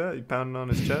 You see that? He pounding on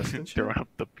his chest and shit. Throwing up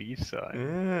the peace sign.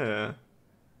 Yeah.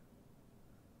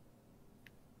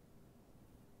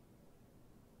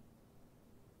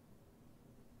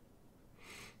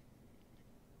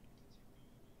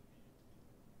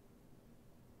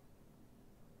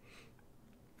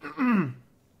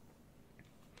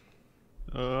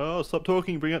 Oh, stop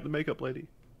talking. Bring out the makeup lady.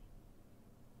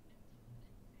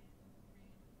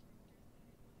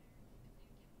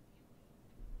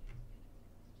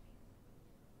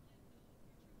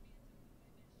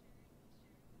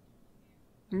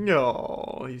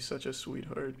 No, he's such a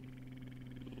sweetheart.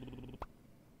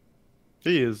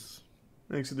 He is.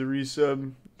 Thanks to the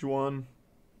resub, Juan.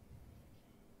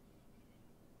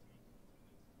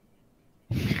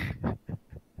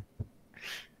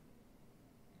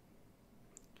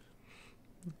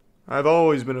 I've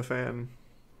always been a fan.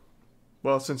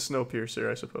 Well, since Snowpiercer,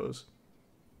 I suppose.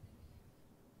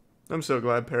 I'm so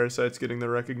glad Parasite's getting the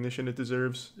recognition it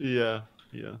deserves. Yeah,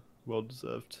 yeah. Well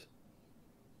deserved.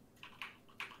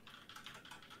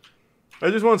 I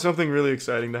just want something really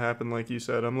exciting to happen, like you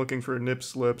said. I'm looking for nip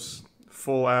slips,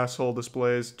 full asshole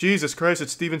displays. Jesus Christ,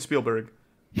 it's Steven Spielberg.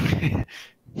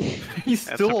 He's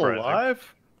That's still surprising.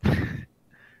 alive?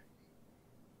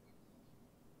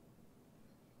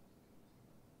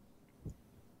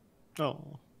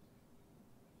 Oh.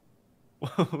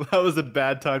 Well, that was a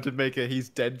bad time to make a he's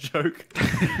dead joke.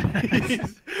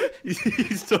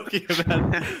 he's talking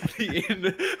about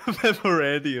the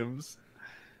memorandums.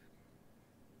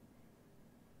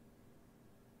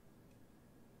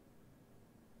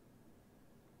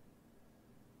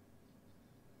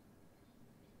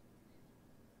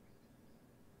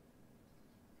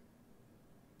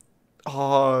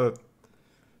 Oh,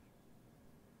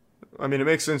 I mean, it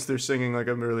makes sense they're singing like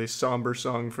a really somber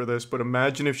song for this, but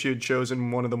imagine if she had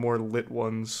chosen one of the more lit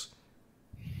ones.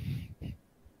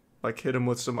 Like hit him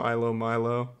with some Ilo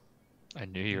Milo. I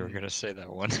knew you were gonna say that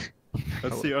one.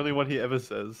 That's the only one he ever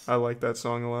says. I like that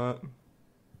song a lot.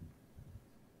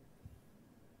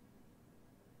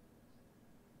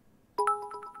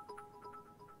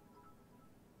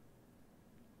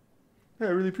 Yeah, I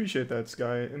really appreciate that,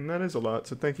 Sky, and that is a lot,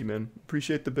 so thank you, man.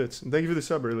 Appreciate the bits, and thank you for the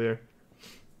sub earlier.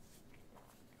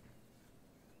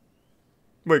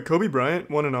 Wait, Kobe Bryant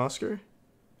won an Oscar?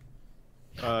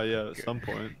 Yeah, at some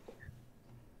point.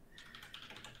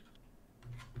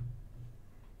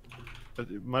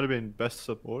 It might have been best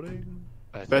supporting.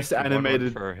 I think Best he won one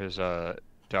animated- for his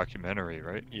documentary,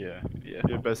 right? Yeah. Yeah,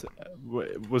 best.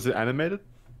 Was it animated?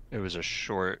 It was a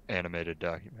short animated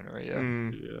documentary. Yeah.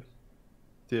 Mm. Yeah.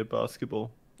 Dear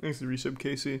basketball. Thanks to resub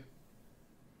Casey.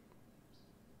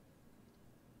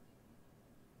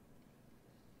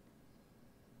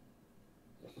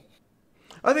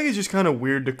 I think it's just kind of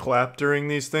weird to clap during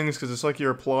these things because it's like you're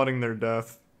applauding their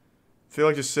death. I feel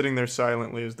like just sitting there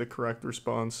silently is the correct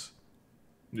response.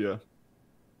 Yeah.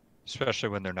 Especially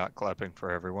when they're not clapping for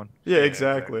everyone. Yeah,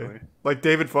 exactly. Like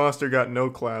David Foster got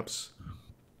no claps.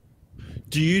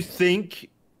 Do you think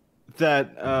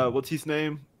that what's his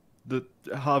name, that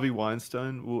Harvey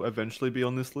Weinstein will eventually be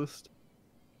on this list?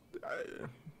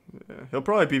 Yeah, he'll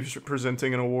probably be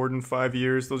presenting an award in 5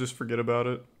 years. They'll just forget about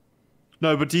it.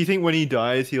 No, but do you think when he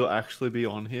dies he'll actually be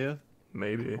on here?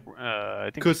 Maybe. I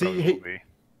think 'Cause he he- probably will be.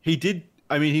 He did.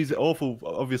 I mean, he's awful,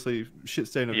 obviously shit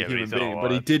stain of Yeah, a but human he's done a being,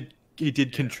 but he lot. did. He did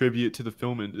Yeah. contribute to the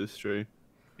film industry.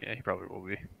 Yeah, he probably will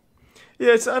be.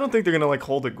 Yeah, I don't think they're gonna like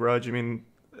hold a grudge. I mean,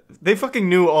 they fucking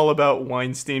knew all about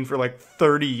Weinstein for like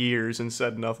 30 years and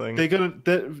said nothing.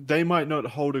 They might not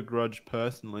hold a grudge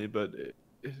personally, but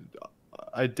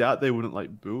I doubt they wouldn't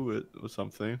like boo it or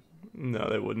something. No,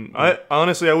 they wouldn't. I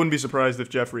honestly, I wouldn't be surprised if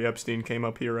Jeffrey Epstein came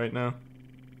up here right now.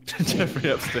 Jeffrey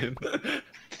Epstein.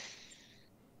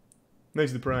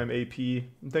 Thanks to the Prime AP,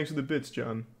 and thanks for the bits,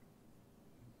 John.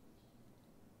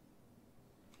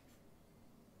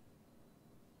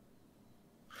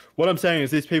 What I'm saying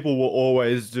is these people will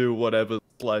always do whatever,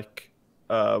 like,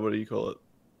 what do you call it?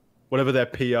 Whatever their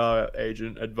PR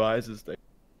agent advises them.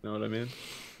 You know what I mean?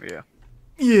 Yeah.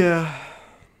 Yeah.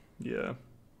 Yeah.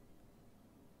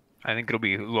 I think it'll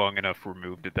be long enough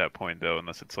removed at that point, though,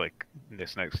 unless it's like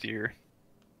this next year.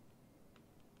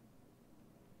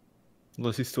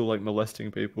 Unless he's still, like,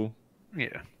 molesting people.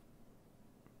 Yeah.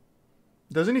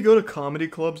 Doesn't he go to comedy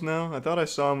clubs now? I thought I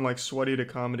saw him like sweaty at a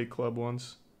comedy club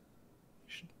once.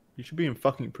 He should be in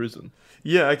fucking prison.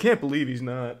 Yeah, I can't believe he's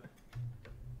not.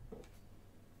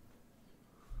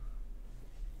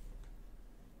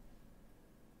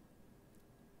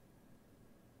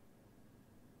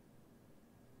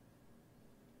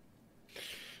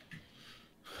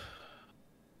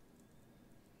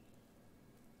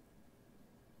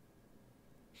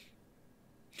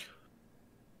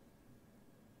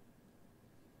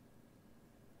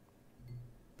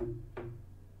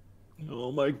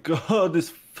 Oh my god, this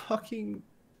fucking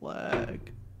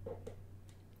flag.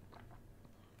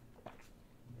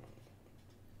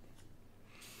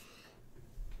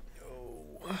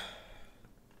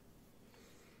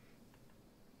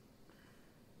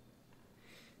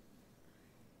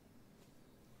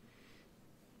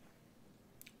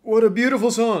 What a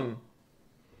beautiful song.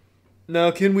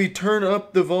 Now, can we turn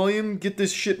up the volume? Get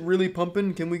this shit really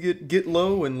pumping? Can we get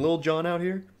low and Lil Jon out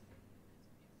here?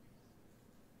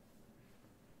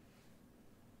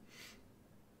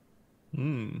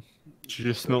 She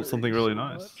just smelled something really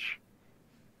nice.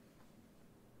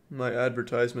 My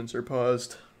advertisements are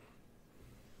paused.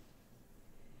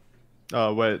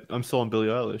 Oh, wait, I'm still on Billie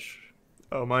Eilish.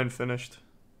 Oh, mine finished.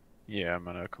 Yeah, I'm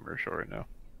on a commercial right now.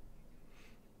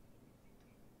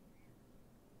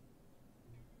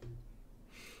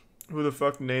 Who the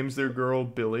fuck names their girl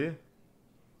Billy?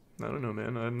 I don't know,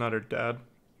 man. I'm not her dad.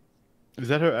 Is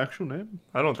that her actual name?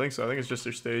 I don't think so. I think it's just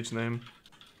her stage name.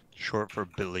 Short for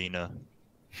Billina.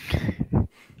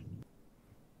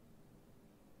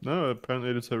 No,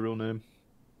 apparently it is her real name.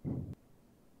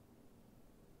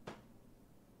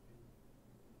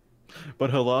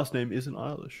 But her last name isn't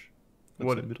Eilish. That's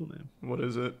What- her middle name. What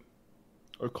is it?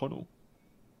 O'Connell.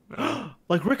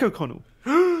 Like Rick O'Connell.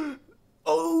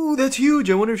 Oh, that's huge.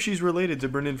 I wonder if she's related to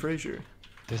Brendan Fraser.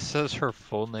 This says her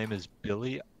full name is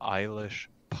Billie Eilish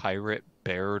Pirate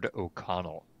Baird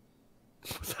O'Connell.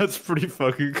 That's pretty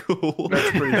fucking cool. That's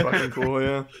pretty fucking cool,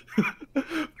 yeah.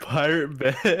 Pirate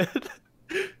bed.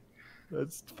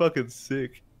 That's fucking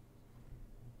sick.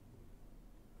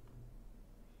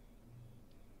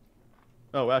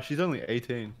 Oh wow, she's only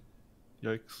 18.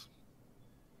 Yikes.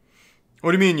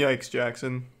 What do you mean, yikes,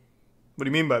 Jackson? What do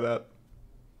you mean by that?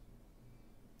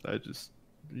 I just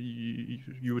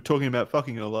you were talking about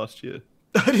fucking her last year.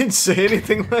 I didn't say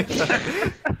anything like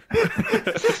that.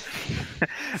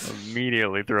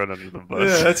 Immediately thrown under the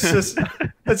bus.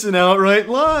 Yeah, that's an outright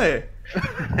lie.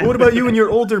 What about you and your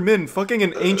older men? Fucking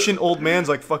an ancient old man's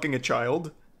like fucking a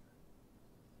child.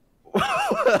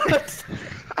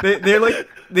 They're like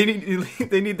they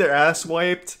need their ass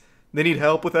wiped. They need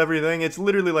help with everything. It's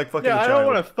literally like fucking Yeah, a I child.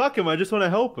 don't want to fuck him. I just want to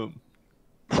help him.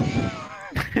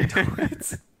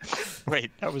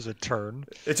 Wait, that was a turn.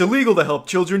 It's illegal to help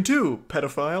children too,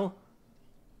 pedophile.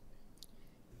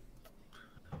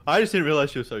 I just didn't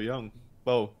realize she was so young.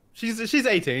 Well, she's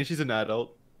 18. She's an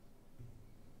adult.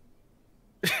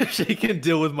 She can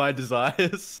deal with my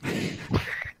desires.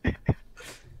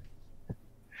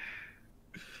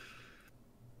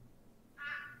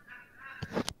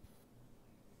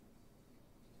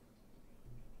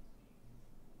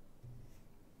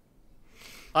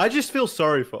 I just feel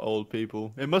sorry for old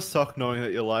people. It must suck knowing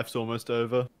that your life's almost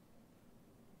over.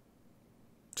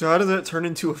 So how does that turn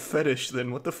into a fetish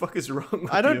then? What the fuck is wrong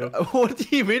with I don't. you? What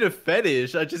do you mean a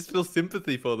fetish? I just feel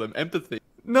sympathy for them, empathy.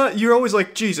 No, you're always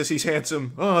like, Jesus, he's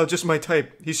handsome. Oh, just my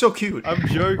type. He's so cute. I'm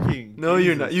joking. No,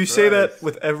 you're Jesus not. You say that Christ.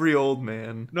 with every old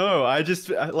man. No, I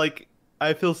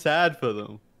feel sad for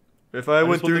them. If I I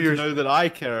went just want through them your... to know that I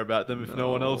care about them if no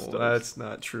one else does. That's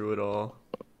not true at all.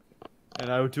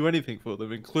 And I would do anything for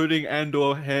them, including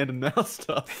and/or hand and mouth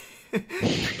stuff.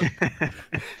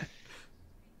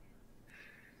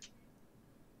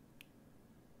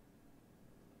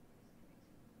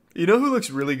 You know who looks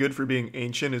really good for being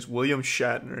ancient is William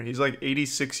Shatner. He's like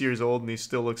 86 years old and he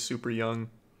still looks super young.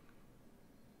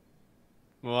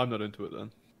 Well, I'm not into it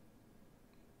then.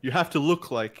 You have to look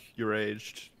like you're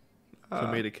aged for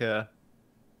me to care.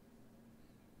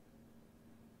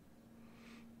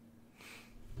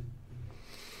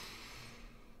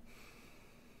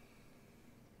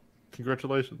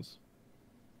 Congratulations.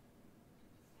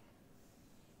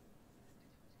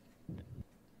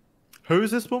 Who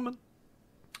is this woman?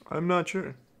 I'm not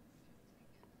sure.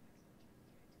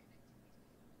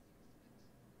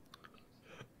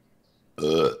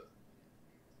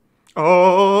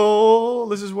 Oh,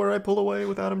 this is where I pull away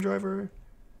with Adam Driver.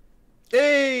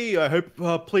 Hey, I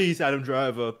hope, please, Adam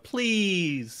Driver,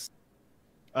 please.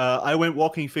 I went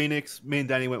Walking Phoenix. Me and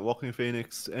Danny went Walking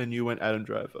Phoenix, and you went Adam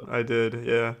Driver. I did,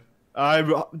 yeah.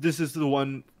 This is the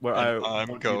one where And I.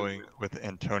 I'm going with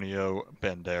Antonio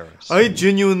Banderas. I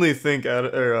genuinely think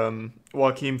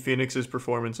Joaquin Phoenix's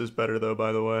performance is better, though,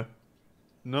 by the way.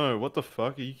 No, what the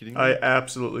fuck? Are you kidding me? I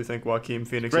absolutely think Joaquin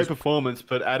Phoenix Great performance,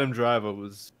 but Adam Driver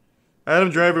was.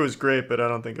 Adam Driver was great, but I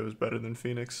don't think it was better than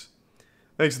Phoenix.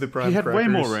 Thanks to the Prime He had way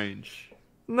Crackers. more range.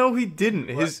 No, he didn't.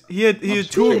 He had two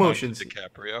Speaking of emotions.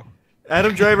 DiCaprio.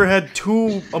 Adam Driver had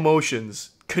two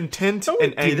emotions: content No, he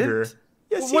and anger. didn't.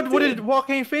 Yes, What did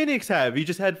Joaquin Phoenix have? He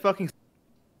just had fucking.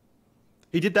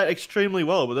 He did that extremely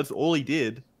well, but that's all he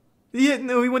did. Yeah,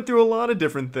 no, he went through a lot of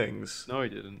different things. No, he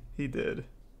didn't. He did.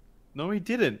 No, he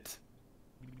didn't.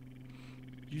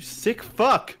 You sick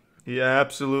fuck. He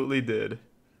absolutely did.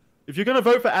 If you're gonna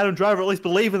vote for Adam Driver, at least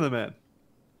believe in the man.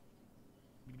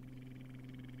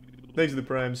 Thanks to the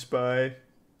Prime Spy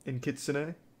in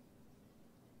Kitsune.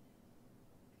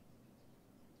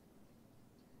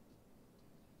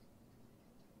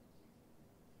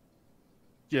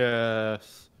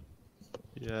 Yes.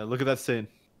 Yeah, look at that scene.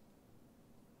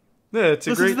 Yeah, it's a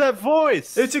Listen great. to that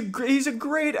voice. He's a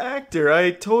great actor.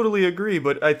 I totally agree,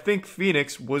 but I think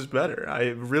Phoenix was better. I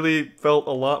really felt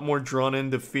a lot more drawn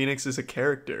into Phoenix as a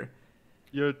character.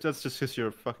 That's just because you're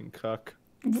a fucking cuck.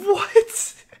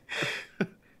 What?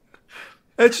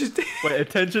 That's just. Wait,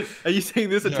 attention. Are you saying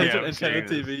this? Yeah, Attention I'm antenna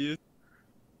seeing TV use?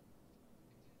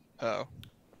 Oh.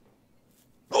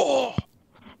 Oh!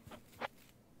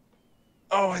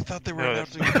 Oh, I thought they were No,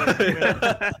 announcing that's- another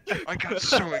winner. I got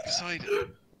so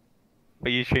excited.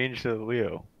 But you changed to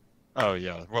Leo. Oh,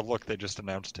 yeah. Well, look, they just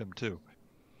announced him, too.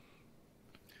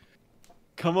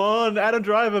 Come on, Adam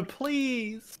Driver,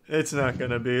 please. It's not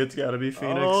gonna be. It's gotta be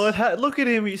Phoenix. Oh, look at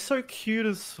him. He's so cute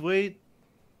and sweet.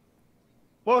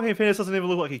 Joaquin Phoenix doesn't even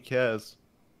look like he cares.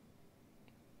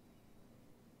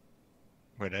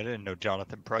 Wait, I didn't know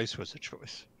Jonathan Pryce was a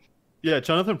choice. Yeah,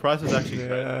 Jonathan Pryce is actually great.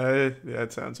 Yeah,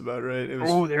 that sounds about right. It was.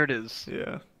 Oh, there it is.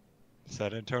 Yeah. Is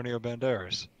that Antonio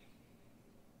Banderas?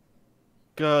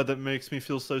 God, that makes me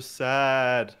feel so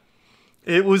sad.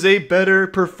 It was a better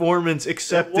performance.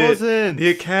 Accept It wasn't. The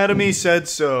Academy said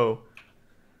so.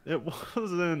 It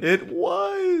wasn't. It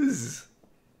was.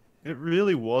 It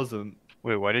really wasn't.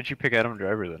 Wait, why did you pick Adam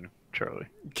Driver then, Charlie?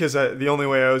 Because the only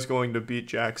way I was going to beat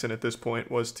Jackson at this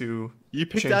point was to. You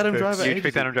picked Change Adam picks. Driver. You ages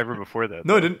picked ago. Adam Driver before that.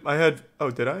 No, I though. didn't. I had.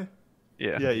 Oh, did I?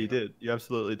 Yeah. Yeah, you did. You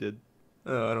absolutely did.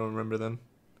 Oh, I don't remember then.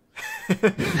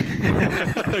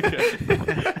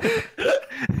 Okay.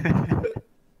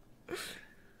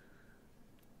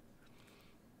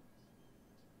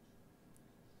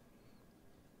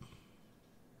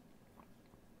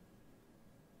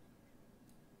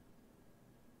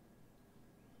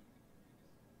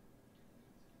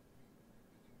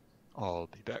 I'll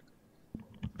be back.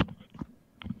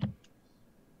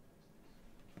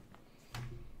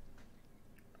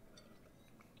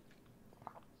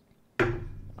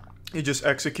 He just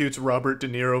executes Robert De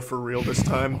Niro for real this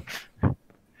time.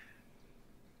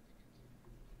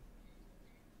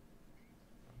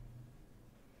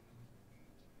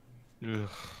 Ugh.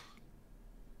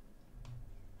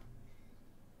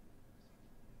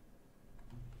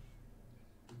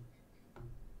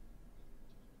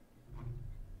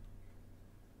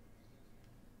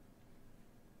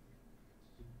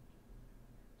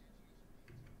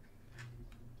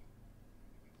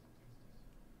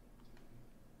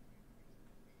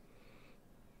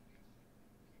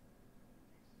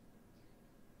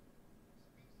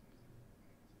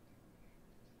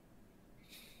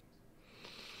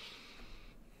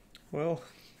 Well,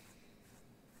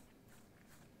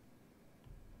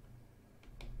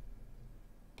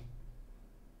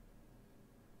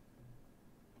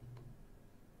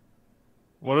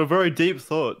 What a very deep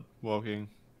thought, Walking.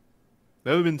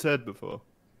 Never been said before.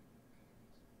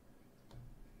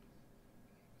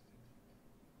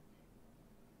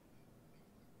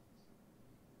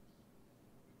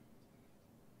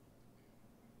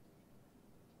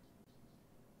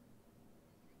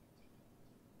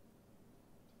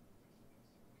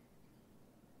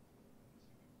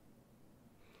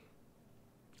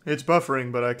 it's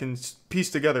buffering, but I can piece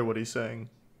together what he's saying.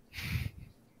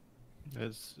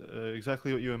 It's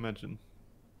exactly what you imagine.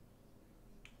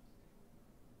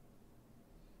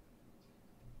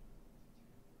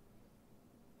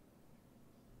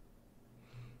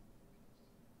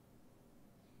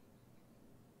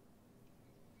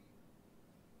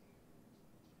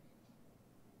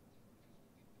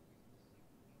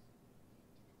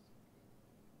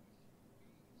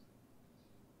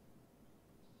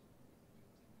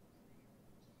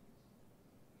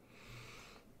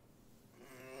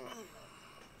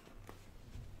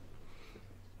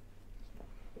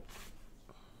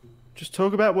 Just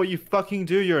talk about what you fucking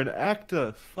do. You're an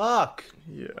actor. Fuck.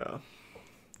 Yeah.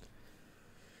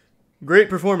 Great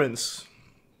performance.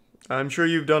 I'm sure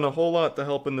you've done a whole lot to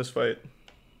help in this fight.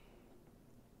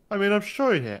 I mean, I'm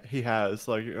sure he has.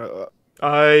 Like,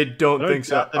 I don't I don't think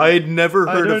so. doubt that I'd never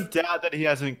I heard don't of. doubt that he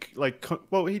hasn't. Like,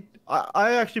 well, he.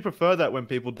 I actually prefer that when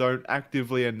people don't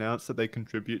actively announce that they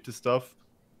contribute to stuff.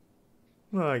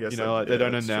 Well, I guess You know, like they yeah,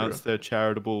 don't that's announce true. their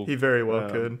charitable. He very well um,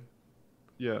 could.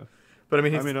 Yeah, But I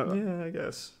mean, I I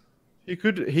guess. he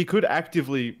could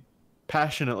actively,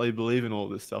 passionately believe in all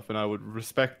this stuff, and I would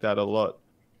respect that a lot.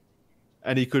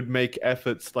 And he could make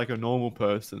efforts like a normal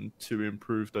person to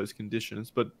improve those conditions.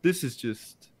 But this is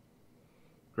just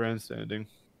grandstanding.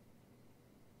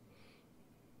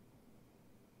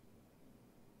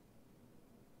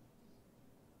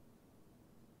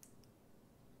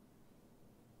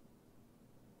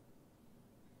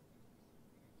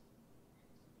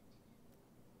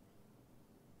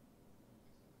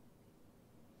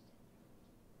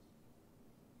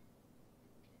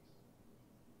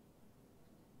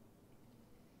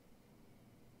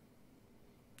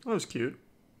 That was cute.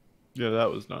 Yeah, that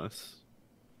was nice.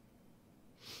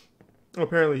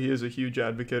 Apparently, he is a huge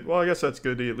advocate. Well, I guess that's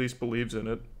good. He at least believes in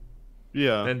it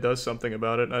Yeah. and does something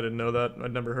about it. I didn't know that.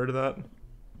 I'd never heard of that.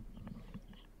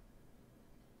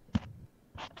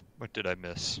 What did I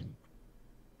miss?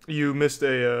 You missed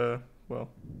a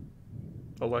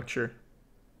lecture.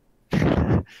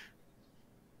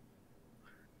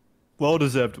 Well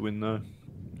deserved win though.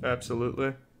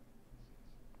 Absolutely.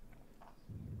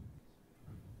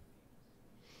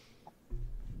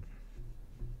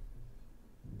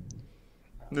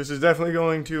 This is definitely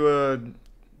going to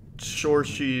Shore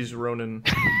Cheese Ronin.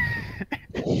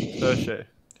 Cersei.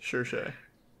 Sure.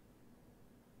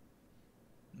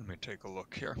 Let me take a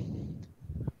look here.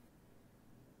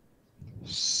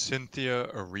 Cynthia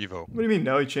Erivo. What do you mean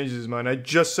now he changes his mind? I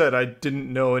just said I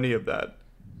didn't know any of that.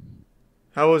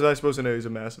 How was I supposed to know he's a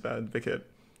massive advocate?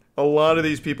 A lot of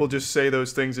these people just say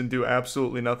those things and do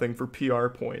absolutely nothing for PR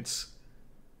points.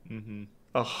 Mm-hmm.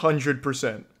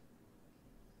 100%.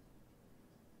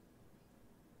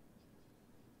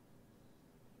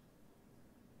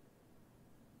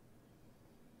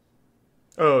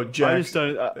 Oh, Jack. I just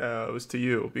don't. It was to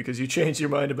you because you changed your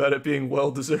mind about it being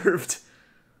well deserved.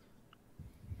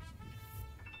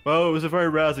 Well, it was a very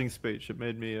rousing speech. It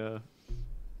made me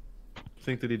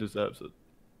think that he deserves it.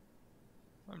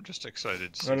 I'm just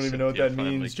excited to see I don't even know what Cynthia that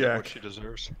finally means, get what Jack. she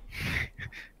deserves.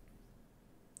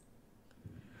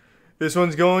 This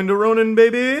one's going to Ronan,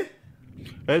 baby.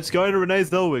 It's going to Renee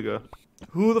Zellweger.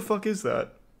 Who the fuck is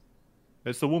that?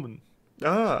 It's the woman.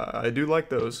 Ah, I do like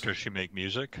those. Does she make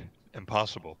music?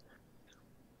 Impossible.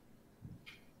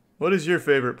 What is your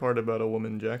favorite part about a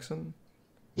woman, Jackson?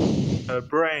 Her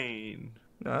brain.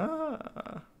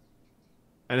 Ah.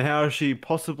 And how she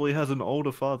possibly has an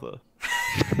older father.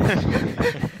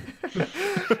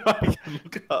 I can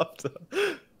look after.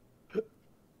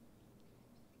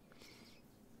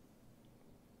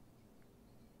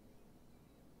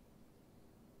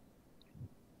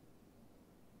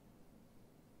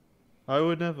 I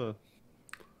would never.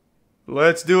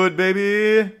 Let's do it,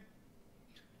 baby.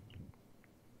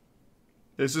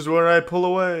 This is where I pull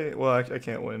away. Well, I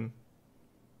can't win.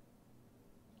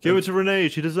 Give it to Renee.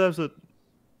 She deserves it.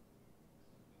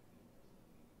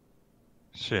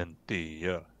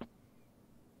 Cynthia.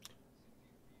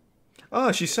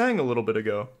 Ah, she sang a little bit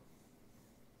ago.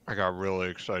 I got really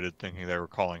excited thinking they were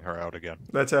calling her out again.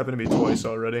 That's happened to me twice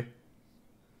already.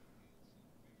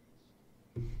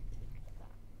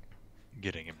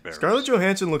 Getting embarrassed. Scarlett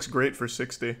Johansson looks great for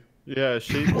 60. Yeah,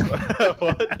 she.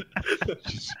 What?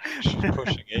 She's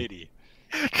pushing 80.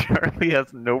 Charlie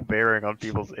has no bearing on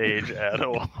people's age at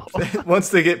all. Once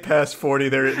they get past 40,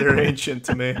 they're ancient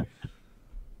to me.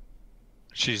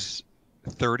 She's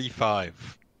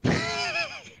 35.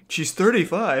 She's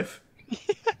 35.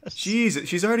 Jeez,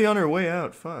 she's already on her way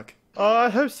out. Fuck. Oh, I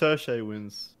hope Cersei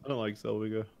wins. I don't like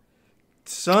Zellweger.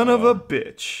 Son of a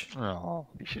bitch. Oh,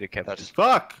 You should have kept that's. it.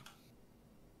 Fuck.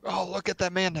 Oh, look at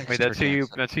that man next Wait, to her. that's who you.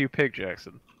 Jackson. That's who you picked,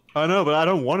 Jackson. I know, but I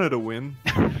don't want her to win.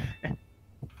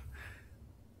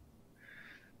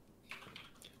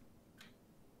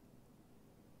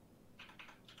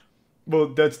 Well,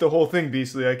 that's the whole thing,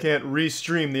 Beastly. I can't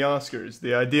restream the Oscars.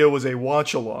 The idea was a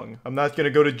watch along. I'm not gonna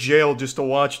go to jail just to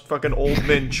watch fucking old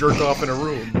men jerk off in a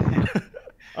room.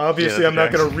 Obviously, Yeah, I'm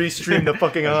not gonna Jackson. restream the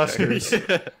fucking Oscars.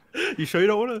 Yeah. You sure you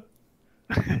don't want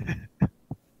to?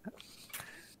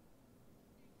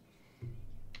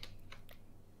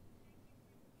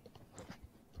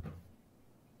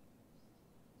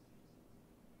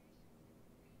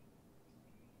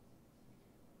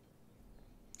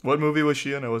 What movie was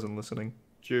she in? I wasn't listening.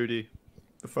 Judy.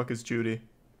 The fuck is Judy?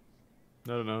 I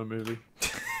don't know, movie.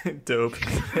 Dope.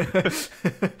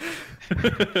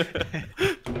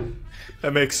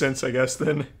 That makes sense, I guess,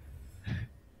 then.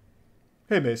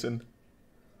 Hey, Mason.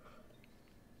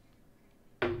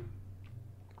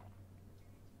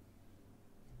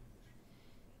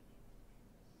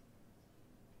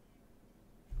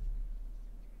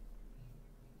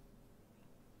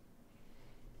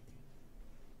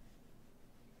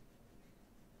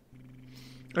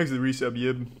 Thanks for the resub,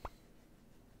 Yib.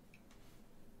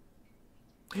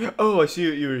 Oh, I see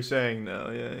what you were saying now.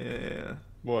 Yeah.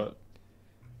 What?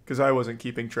 Because I wasn't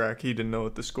keeping track. He didn't know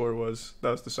what the score was.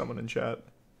 That was to someone in chat.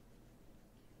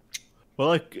 Well,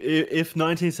 like, if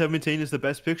 1917 is the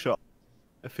best picture, I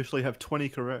officially have 20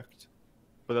 correct.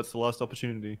 But that's the last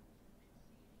opportunity.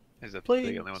 Is that Please.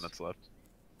 the only one that's left?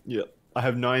 Yeah. I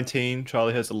have 19,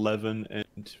 Charlie has 11,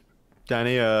 and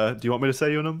Danny, do you want me to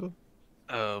say your number?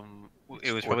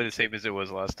 It was probably the same as it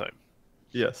was last time.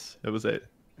 Yes, it was 8.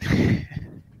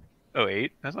 Oh,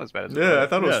 8? That's not as bad as Yeah, I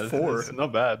thought it Yeah, was 4. it's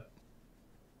not bad.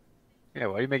 Yeah,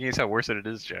 why are you making it sound worse than it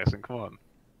is, Jackson? Come on.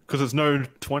 Because there's no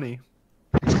 20.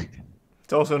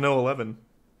 It's also no 11.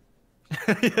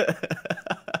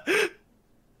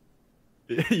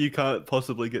 You can't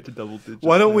possibly get to double digits.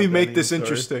 Why don't now, we make Danny, this I'm sorry.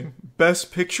 interesting?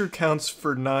 Best picture counts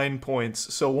for 9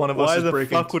 points, so one of us Why is the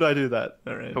breaking. fuck would I do that?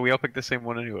 All right. But we all picked the same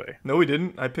one anyway. No, we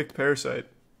didn't. I picked Parasite.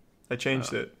 I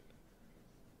changed it.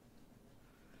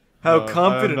 How No,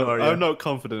 confident I'm not, are you? I'm not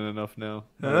confident enough now.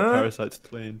 Huh? Parasite's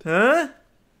cleaned. Huh?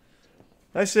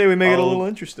 I say we make it a I'll- little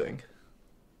interesting.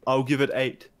 I'll give it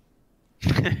 8.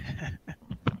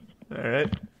 All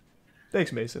right.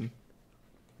 Thanks, Mason.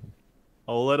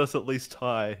 I'll let us at least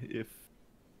tie if...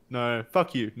 No,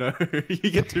 fuck you. No,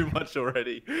 you get too much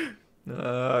already.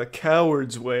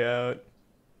 Coward's Way Out.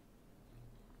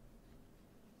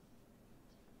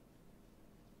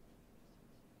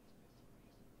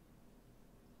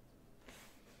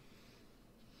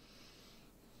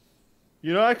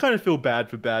 You know, I kind of feel bad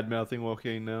for bad-mouthing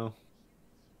Joaquin now.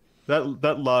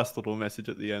 That last little message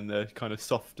at the end there kind of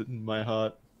softened my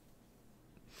heart.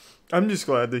 I'm just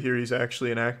glad to hear he's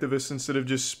actually an activist instead of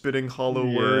just spitting hollow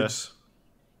Yeah. words.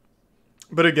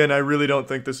 But again, I really don't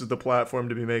think this is the platform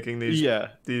to be making these. Yeah,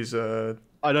 These. I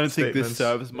don't think Statements. this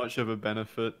serves much of a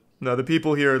benefit. No, the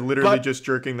people here are literally But- just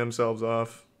jerking themselves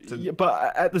off. Yeah,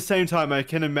 but at the same time, I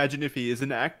can imagine if he is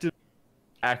an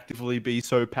actively be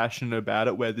so passionate about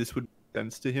it, where this would make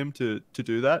sense to him to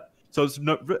do that. So it's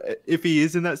no, if he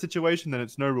is in that situation, then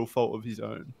it's no real fault of his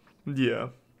own. Yeah.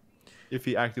 If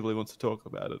he actively wants to talk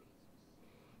about it,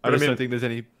 But I I just mean- don't think there's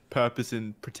any purpose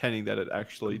in pretending that it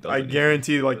actually does. I anything.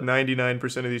 guarantee like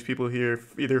 99% of these people here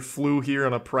either flew here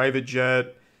on a private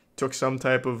jet, took some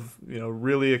type of,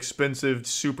 really expensive,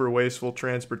 super wasteful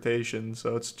transportation.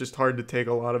 So it's just hard to take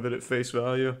a lot of it at face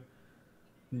value.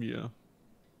 Yeah.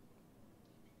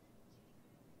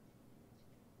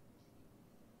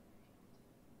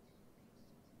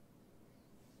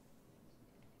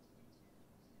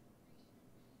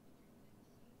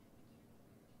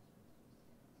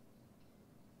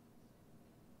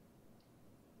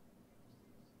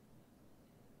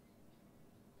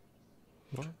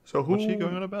 So who? What's she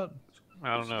going on about?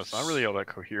 I don't know. It's not really all that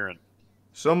coherent.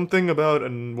 Something about a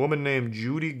woman named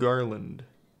Judy Garland.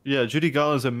 Yeah, Judy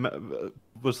Garland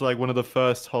was like one of the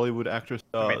first Hollywood actress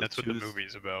stars. I mean, that's what She the was-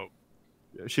 movie's about.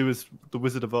 She was the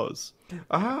Wizard of Oz.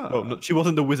 Ah. Well, no, she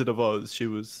wasn't the Wizard of Oz. She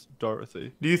was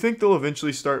Dorothy. Do you think they'll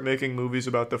eventually start making movies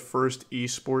about the first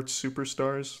esports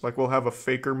superstars? Like we'll have a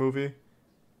Faker movie?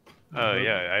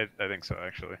 Yeah, I think so,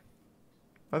 actually.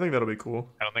 I think that'll be cool.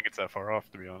 I don't think it's that far off,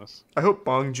 to be honest. I hope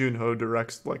Bong Joon-ho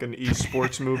directs like an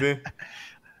esports movie.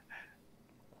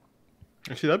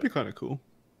 Actually, that'd be kind of cool.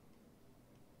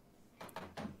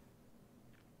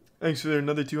 Thanks for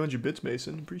another 200 bits,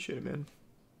 Mason. Appreciate it, man.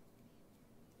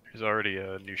 There's already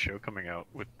a new show coming out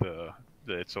with the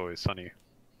It's Always Sunny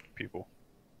people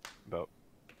about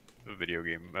the video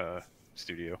game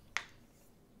studio.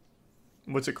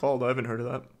 What's it called? I haven't heard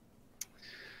of that.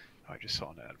 I just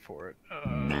saw an ad for it.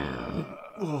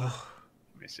 Let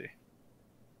me see.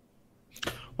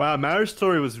 Wow, Marriage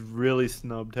Story was really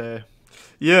snubbed. Hey.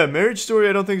 Yeah, Marriage Story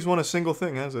I don't think has won a single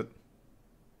thing, has it?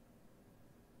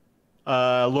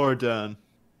 Laura Dern.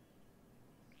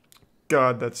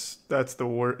 God, that's the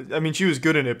worst. I mean, she was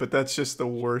good in it, but that's just the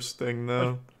worst thing,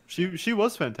 though. She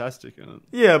was fantastic in it.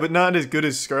 Yeah, but not as good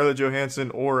as Scarlett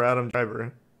Johansson or Adam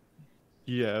Driver.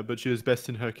 Yeah, but she was best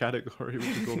in her category, which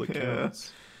is all that Yeah.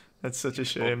 counts. That's such a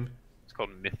shame. It's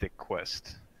called Mythic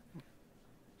Quest.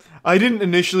 I didn't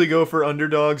initially go for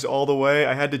underdogs all the way.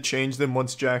 I had to change them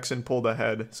once Jackson pulled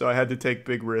ahead, so I had to take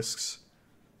big risks.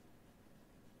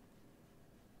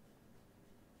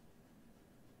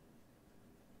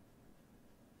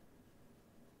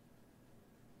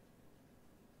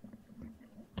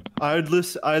 I'd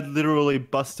literally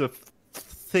bust a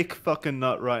thick fucking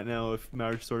nut right now if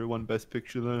Marriage Story won Best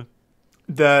Picture though.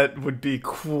 That would be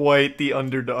quite the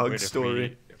underdog Wait,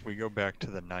 story. If we go back to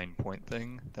the 9-point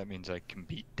thing, that means I can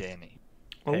beat Danny.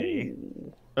 Hey.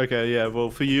 Okay, yeah. Well,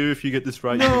 for you, if you get this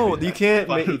right, No, can you can't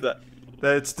fine make with that.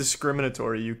 that's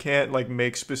discriminatory. You can't like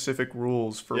make specific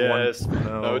rules for Yes. one.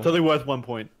 No, it's only worth 1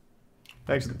 point.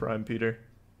 Thanks to the Prime, Peter.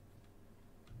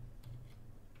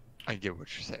 I get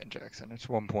what you're saying, Jackson. It's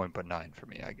 1 point, but 9 for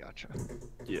me. I gotcha.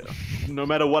 Yeah. No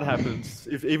matter what happens,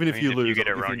 even if I mean, you lose, you get it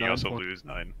I'll give wrong, you 9 also points. lose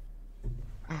 9.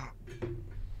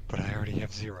 But I already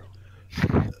have 0.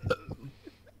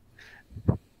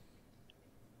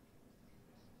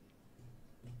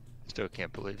 Still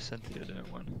can't believe Cynthia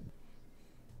didn't win.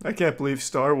 I can't believe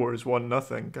Star Wars won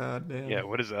nothing. God damn. Yeah,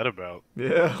 what is that about?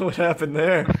 Yeah, what happened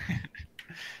there?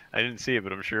 I didn't see it,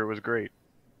 but I'm sure it was great.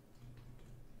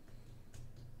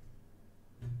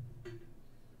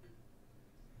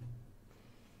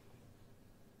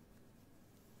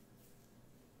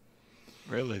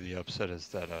 Really, the upset is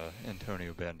that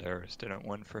Antonio Banderas didn't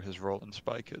win for his role in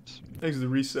Spy Kids. Thanks to the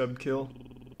resub kill.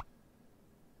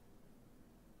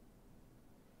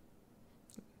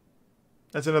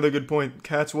 That's another good point.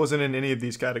 Cats wasn't in any of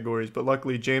these categories, but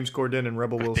luckily James Corden and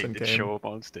Rebel Wilson They did came. show up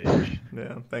on stage.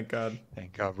 Yeah, thank God.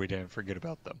 Thank God we didn't forget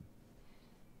about them.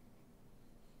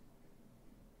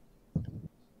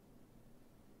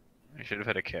 I should have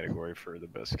had a category for the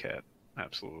best cat.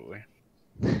 Absolutely.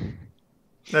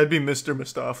 That'd be Mr.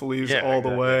 Mistopheles all the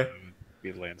exactly. way. That would be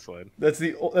a landslide.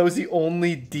 That was the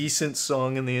only decent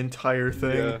song in the entire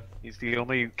thing. Yeah. He's the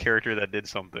only character that did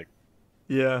something.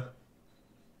 Yeah.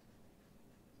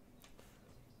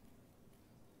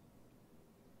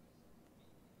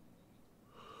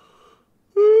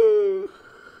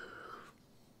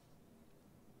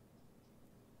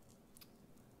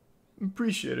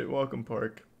 Appreciate it. Welcome,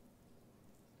 Park.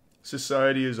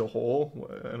 Society as a whole?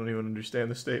 I don't even understand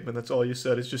the statement. That's all you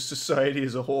said. It's just society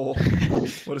as a whole.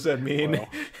 What does that mean?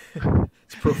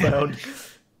 It's profound.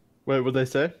 Wait, what'd they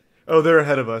say? Oh, they're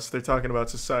ahead of us. They're talking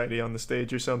about society on the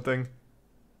stage or something.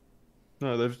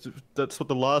 No, that's what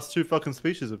the last 2 fucking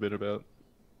speeches have been about.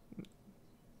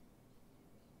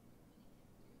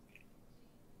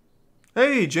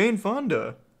 Hey, Jane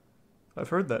Fonda. I've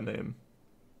heard that name.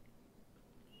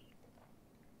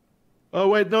 Oh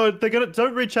wait, no, they're gonna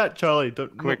don't rechat Charlie.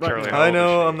 Don't, Quick, not Charlie. now. How I old is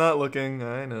know, she? I'm not looking.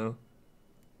 I know.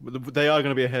 But they are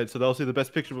gonna be ahead, so they'll see the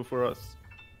Best Picture before us.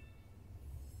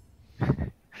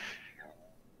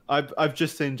 I've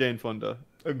just seen Jane Fonda.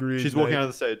 Agreed. She's walking mate. out of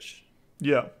the stage.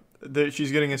 Yeah,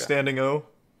 she's getting a standing O.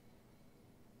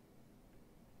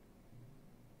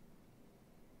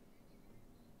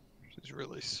 She's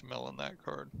really smelling that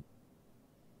card.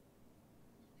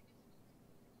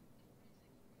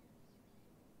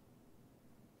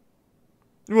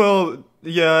 Well,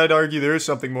 yeah, I'd argue there is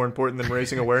something more important than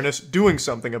raising awareness. Doing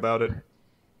something about it.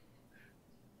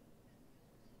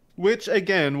 Which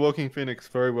again, Walking Phoenix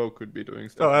very well could be doing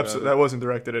stuff. Oh, about absolutely. it. That wasn't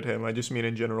directed at him. I just mean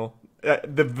in general.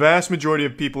 The vast majority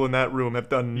of people in that room have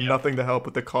done nothing to help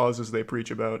with the causes they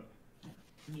preach about.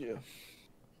 Yeah.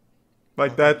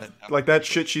 Like that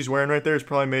shit she's wearing right there is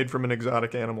probably made from an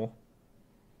exotic animal.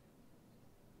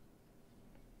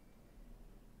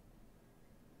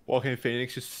 Walking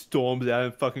Phoenix just storms out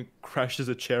and fucking crashes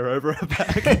a chair over her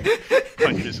back.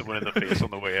 Punches someone in the face on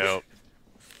the way out.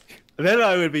 Then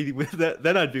I would be with that.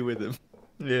 Then I'd be with him.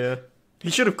 Yeah. He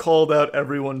should have called out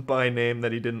everyone by name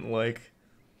that he didn't like.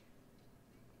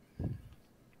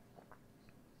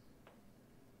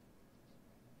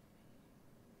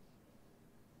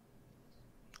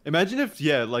 Imagine if,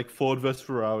 like Ford versus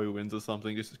Ferrari wins or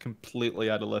something, just completely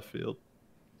out of left field.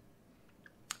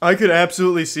 I could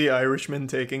absolutely see Irishman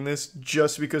taking this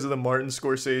just because of the Martin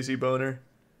Scorsese boner.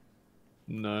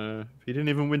 No, he didn't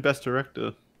even win Best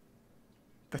Director.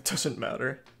 That doesn't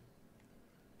matter.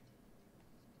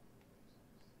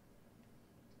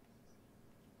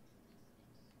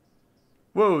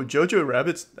 Whoa, Jojo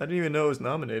Rabbit's... I didn't even know it was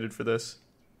nominated for this.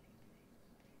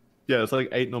 Yeah, it's like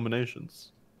 8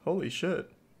 nominations. Holy shit.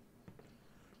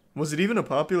 Was it even a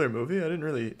popular movie? I didn't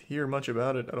really hear much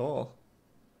about it at all.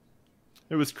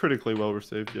 It was critically well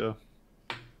received, yeah.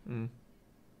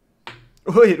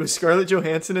 Wait, was Scarlett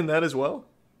Johansson in that as well?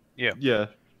 Yeah. Yeah.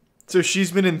 So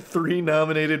she's been in 3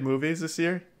 nominated movies this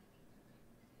year?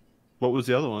 What was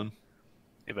the other one?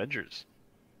 Avengers.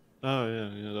 Oh,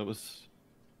 yeah, that was...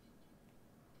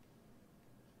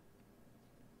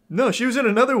 No, she was in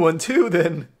another one too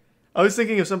then. I was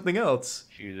thinking of something else.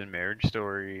 She was in Marriage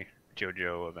Story,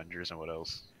 JoJo, Avengers, and what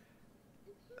else?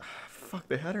 Fuck,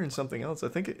 they had her in something else. I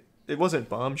think it wasn't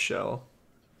Bombshell.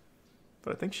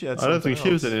 But I think she had I something don't think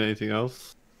she was else. in anything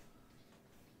else.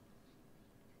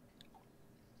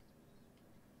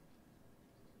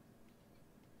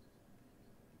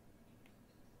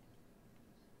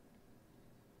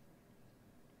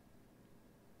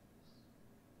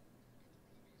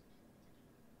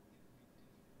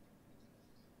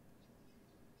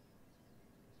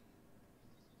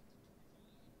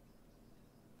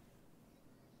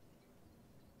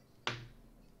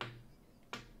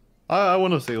 I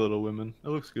want to see Little Women. It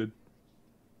looks good.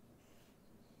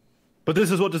 But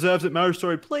this is what deserves it, Marriage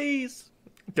Story, please!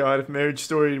 God, if Marriage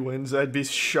Story wins, I'd be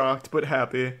shocked but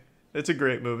happy. It's a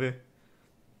great movie.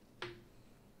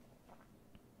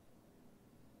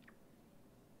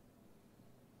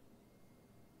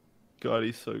 God,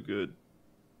 he's so good.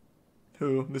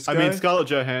 Who? This guy? I mean, Scarlett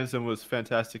Johansson was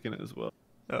fantastic in it as well.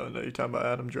 Oh, no, you're talking about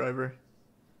Adam Driver.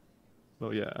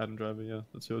 Well, yeah, Adam Driver, yeah.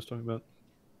 That's who I was talking about.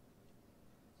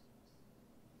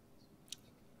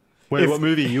 Wait, If- what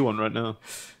movie are you on right now?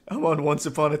 I'm on Once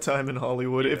Upon a Time in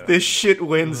Hollywood. Yeah. If this shit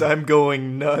wins, I'm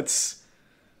going nuts.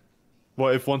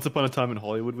 What, if Once Upon a Time in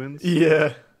Hollywood wins?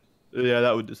 Yeah. Yeah,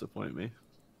 that would disappoint me.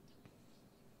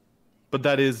 But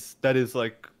that is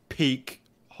like peak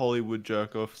Hollywood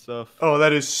jerk off stuff. Oh,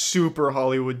 that is super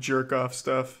Hollywood jerk-off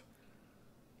stuff.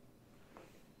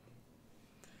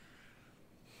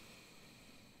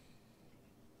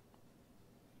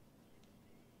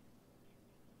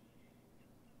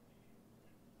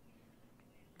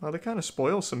 Well, they kind of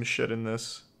spoil some shit in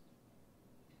this.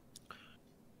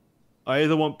 I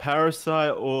either want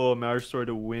Parasite or Marriage Story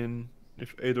to win.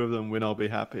 If either of them win, I'll be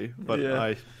happy. But Yeah.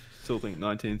 I still think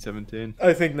 1917.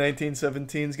 I think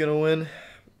 1917's gonna win.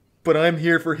 But I'm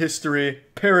here for history.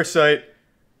 Parasite.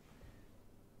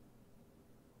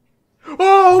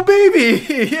 Oh,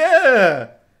 baby! Yeah!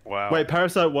 Wow. Wait,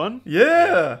 Parasite won?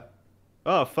 Yeah!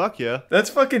 Oh, fuck yeah. That's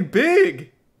fucking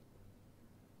big!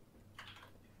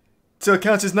 So it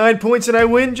counts as 9 points and I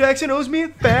win. Jackson owes me a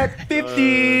fat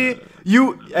 50.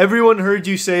 Everyone heard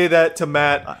you say that to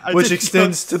Matt, I which did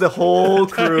extends not- to the whole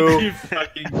crew. You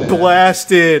fucking did.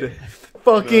 Blasted.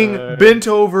 Fucking No. bent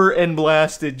over and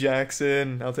blasted,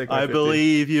 Jackson. I'll take my I 50.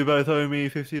 believe you both owe me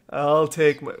 50. I'll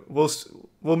take my...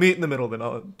 We'll meet in the middle then.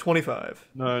 25.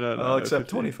 No, I'll accept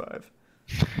 50. 25.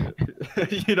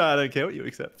 You know, I don't care what you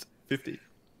accept. 50.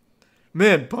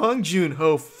 Man, Bong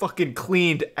Joon-ho fucking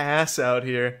cleaned ass out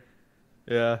here.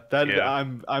 Yeah, that Yeah,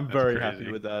 I'm that's very crazy.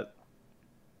 happy with that.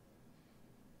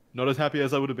 Not as happy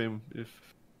as I would have been if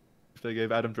they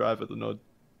gave Adam Driver the nod.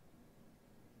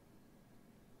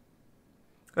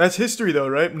 That's history, though,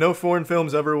 right? No foreign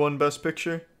films ever won Best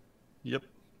Picture. Yep,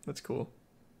 That's cool.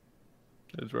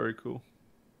 that's very cool.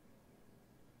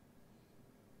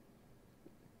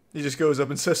 He just goes up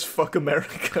and says, "Fuck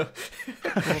America."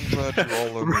 Well, I'm glad you're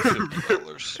all over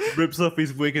 $50. Rips off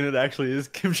his wig and it actually is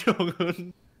Kim Jong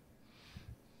Un.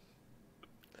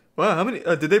 Wow, how many?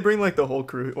 Did they bring like the whole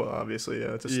crew? Well, obviously,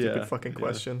 yeah. It's a stupid Yeah, fucking yeah.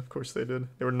 question. Of course they did.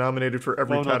 They were nominated for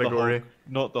every Well, category.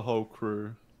 not the whole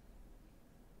crew,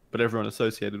 but everyone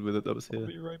associated with it that was I'll here.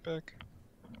 be right back.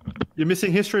 You're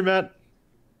missing history, Matt.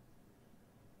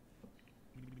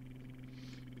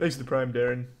 Thanks to the Prime,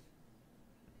 Darren.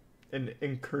 And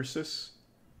Incursus.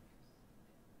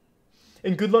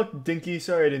 And good luck, Dinky.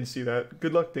 Sorry I didn't see that.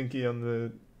 Good luck, Dinky, on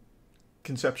the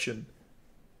conception.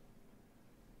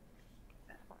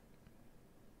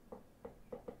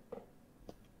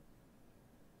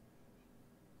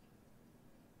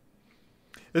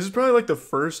 This is probably like the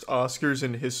first Oscars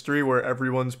in history where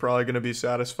everyone's probably going to be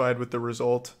satisfied with the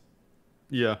result.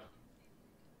 Yeah.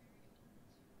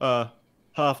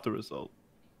 Half the result.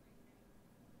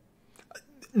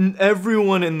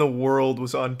 Everyone in the world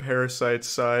was on Parasite's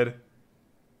side.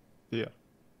 Yeah.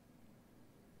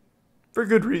 For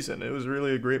good reason. It was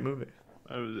really a great movie.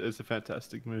 It's a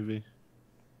fantastic movie.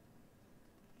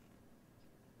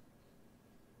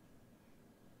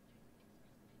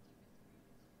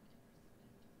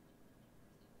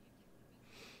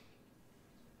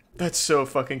 That's so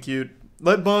fucking cute.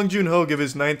 Let Bong Joon-ho give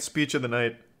his 9th speech of the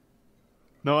night.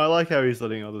 No, I like how he's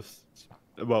letting others.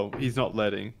 Well, he's not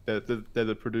letting. They're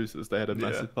the producers. They had a Yeah.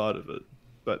 massive part of it.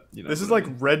 But you know. This is what I like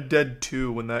mean. Red Dead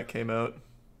 2 when that came out.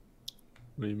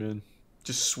 What do you mean?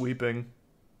 Just sweeping.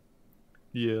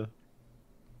 Yeah.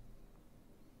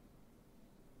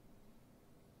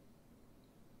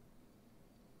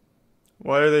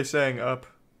 Why are they saying up?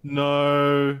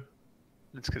 No.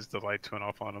 It's because the lights went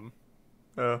off on them.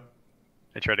 Oh.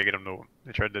 They tried to get them to.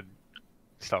 They tried to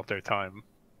stop their time.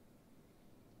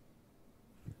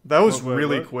 That was Wait,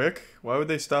 really what? quick. Why would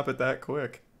they stop it that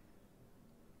quick?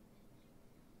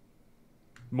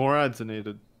 More ads are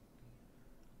needed.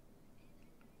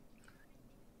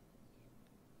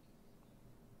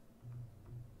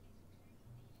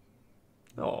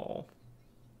 Oh.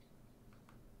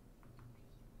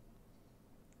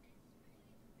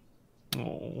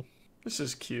 Oh. This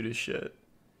is cute as shit.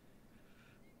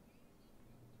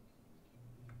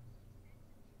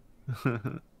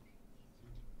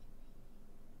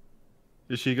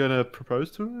 Is she gonna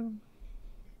propose to him?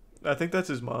 I think that's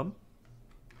his mom.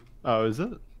 Oh, is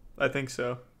it? I think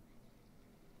so.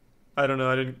 I don't know.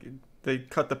 I didn't. They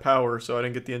cut the power, so I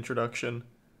didn't get the introduction.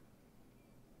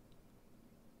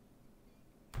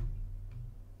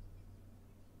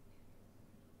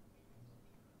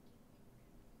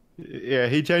 Yeah,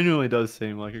 he genuinely does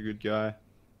seem like a good guy.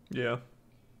 Yeah.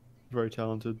 Very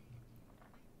talented.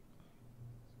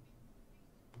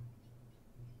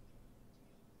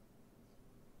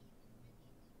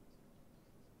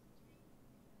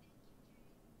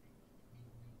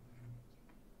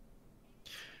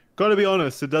 Gotta be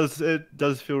honest, it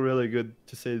does feel really good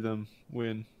to see them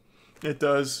win. It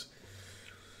does.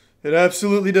 It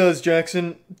absolutely does,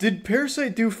 Jackson. Did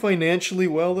Parasite do financially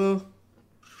well, though?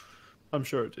 I'm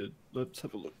sure it did. Let's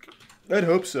have a look. I'd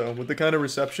hope so. With the kind of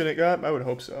reception it got, I would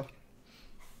hope so.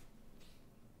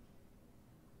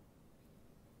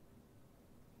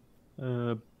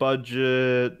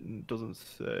 Budget doesn't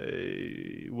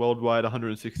say. Worldwide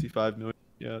 165 million.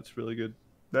 Yeah, it's really good.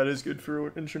 That is good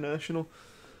for international.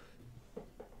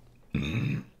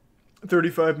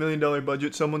 $35 million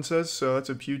budget, someone says, so that's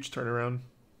a huge turnaround.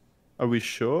 Are we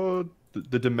sure?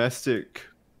 The domestic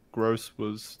gross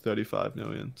was 35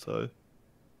 million, so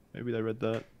maybe they read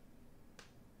that.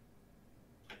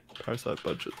 Parasite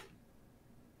budget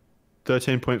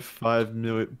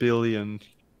 13.5 billion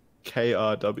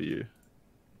KRW.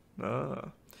 Ah.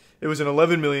 It was an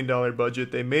 $11 million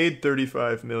budget. They made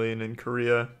 $35 million in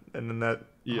Korea, and then that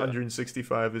Yeah.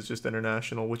 165 is just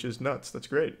international, which is nuts. That's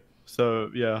great. So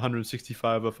yeah,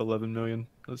 165 off 11 million.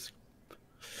 That's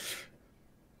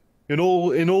in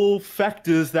all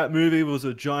factors, that movie was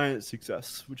a giant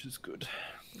success, which is good.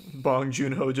 Bong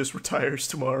Joon-ho just retires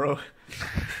tomorrow.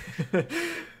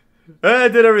 I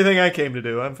did everything I came to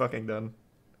do. I'm fucking done.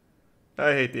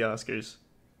 I hate the Oscars.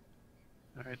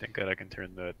 Alright, thank God I can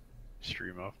turn that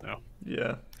stream off now.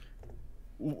 Yeah.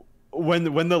 When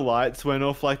the lights went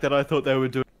off like that, I thought they were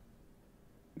doing.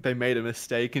 They made a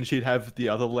mistake, and she'd have the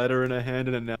other letter in her hand,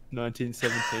 and announced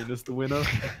 1917 as the winner.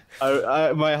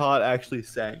 My heart actually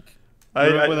sank.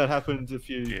 Remember when that happened a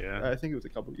few? Yeah. I think it was a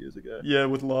couple of years ago. Yeah,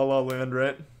 with La La Land,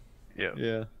 right? Yeah.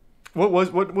 Yeah. What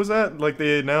was that? Like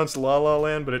they announced La La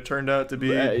Land, but it turned out to be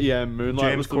Yeah,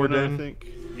 Moonlight James was the winner, I Corden. think.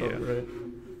 Oh, Yeah. right.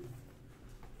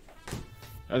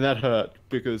 And that hurt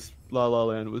because La La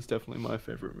Land was definitely my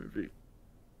favorite movie.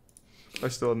 I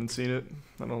still haven't seen it.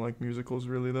 I don't like musicals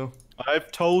really though.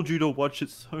 I've told you to watch it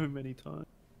so many times.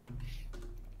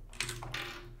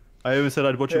 I even said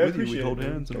I'd watch Yeah, I it with you. We'd appreciate hold it,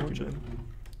 man. hands and Thank watch you, it. man.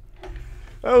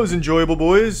 That was enjoyable,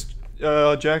 boys.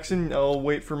 Jackson, I'll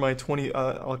wait for my 20.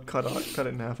 I'll cut it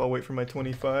in half. I'll wait for my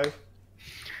 25.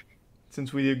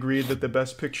 Since we agreed that the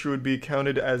best picture would be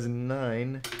counted as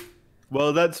 9.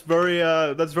 Well, that's very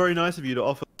nice of you to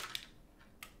offer.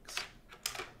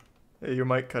 Hey, your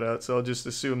mic cut out, so I'll just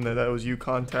assume that was you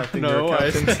contacting No, your I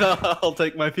accountant. said I'll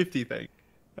take my 50 thing.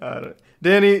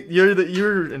 Danny,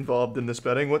 you're involved in this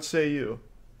betting. What say you?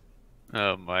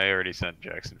 I already sent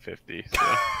Jackson 50.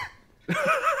 So.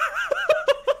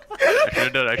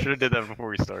 I should have did that before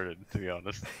we started, to be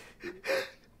honest.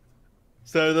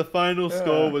 So the final Yeah.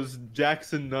 score was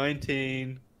Jackson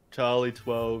 19, Charlie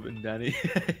 12, and Danny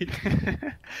 8.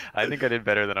 I think I did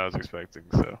better than I was expecting.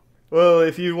 So Well,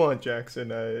 if you want, Jackson,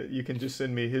 you can just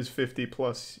send me his 50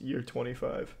 plus your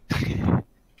 25.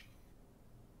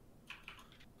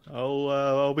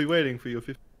 I'll be waiting for your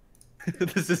 50.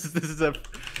 This is a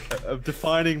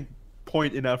defining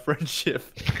point in our friendship.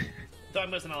 Don't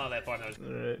listen to all that part.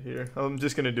 All right, here. I'm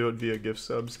just gonna do it via gift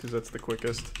subs because that's the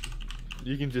quickest.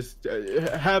 You can just.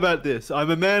 How about this?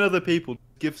 I'm a man of the people.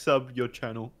 Gift sub your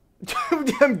channel.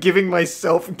 I'm giving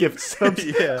myself gift subs.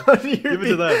 Yeah, on your give it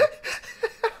to them.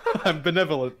 I'm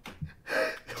benevolent.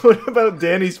 What about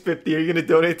Danny's 50? Are you gonna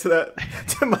donate to that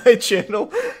to my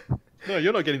channel? No,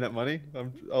 you're not getting that money.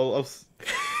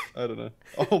 I don't know.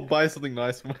 I'll buy something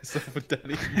nice for myself with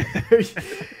Danny.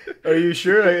 Are you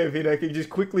sure? I mean, I could just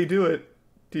quickly do it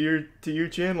to your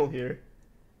channel here.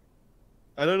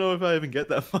 I don't know if I even get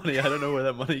that money. I don't know where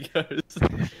that money goes.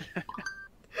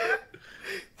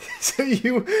 So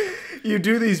you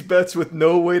do these bets with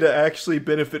no way to actually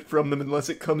benefit from them unless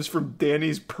it comes from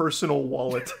Danny's personal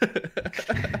wallet.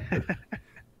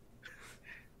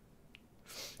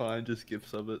 Fine, just gift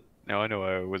sub it. now I know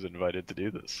I was invited to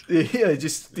do this. Yeah, it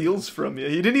just steals from you.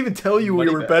 He didn't even tell you we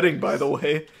Money were back. betting, by the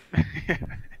way.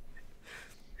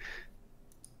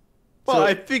 Well, So-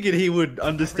 I figured he would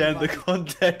understand the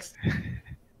context.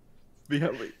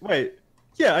 Wait.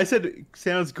 Yeah, I said it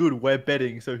sounds good. We're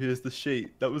betting, so here's the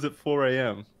sheet. That was at 4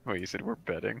 a.m. Oh, you said we're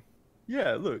betting.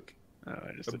 Yeah, look. Oh,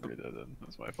 I just didn't read that then.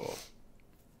 That's my fault.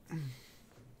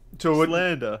 So what?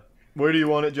 Slander. Where do you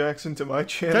want it, Jackson? To my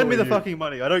channel? Send me or the you? fucking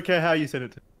money. I don't care how you send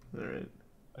it to me. All right.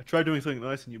 I tried doing something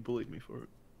nice and you bullied me for it.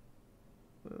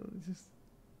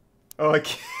 Oh, I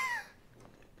can't.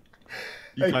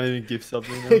 You I- can't even give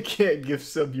something I now. can't gift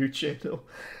sub your channel.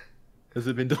 Has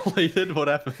it been deleted? What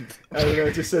happened? I don't know.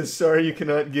 It just says sorry, you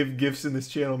cannot give gifts in this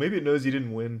channel. Maybe it knows you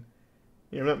didn't win.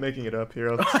 Yeah, I'm not making it up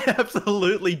here. I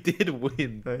absolutely did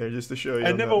win. Here, just to show you, I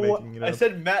I'm never not won. making it I up.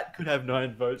 said Matt could have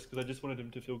 9 votes because I just wanted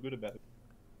him to feel good about it.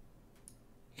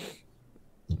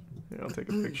 Here, I'll take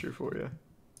a picture for you.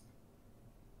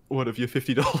 What of your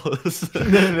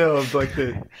 $50? No, of, like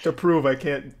to prove I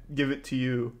can't give it to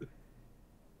you.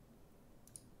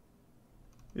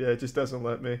 Yeah, it just doesn't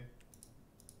let me.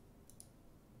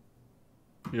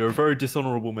 You're a very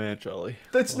dishonorable man, Charlie.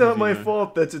 That's I'll not have you my know.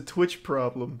 fault. That's a Twitch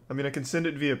problem. I mean, I can send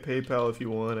it via PayPal if you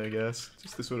want, I guess.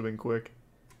 Just this would have been quick.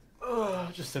 Oh,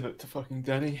 just send it to fucking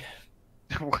Danny.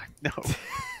 What? No.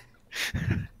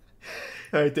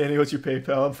 All right, Danny, what's your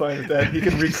PayPal? I'm fine with that. You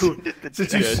can recoup.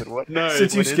 Since you, Yeah, what? No,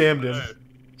 since you what is- scammed him. no.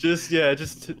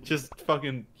 Just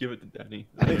fucking give it to Danny.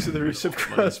 Thanks for the resub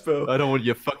crossbow. I don't want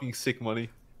your fucking sick money.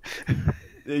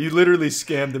 Yeah, you literally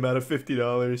scammed him out of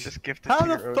 $50. Just gift it How to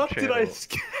your the own fuck channel. did I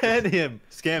scam him?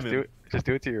 Scam him. Just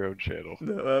do it to your own channel.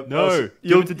 No, No, give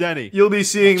you'll it to Danny. you'll be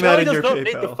seeing Charlie that in does your not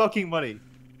need the PayPal. fucking money.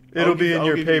 It'll be in I'll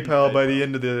your give you PayPal by PayPal. the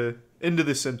end of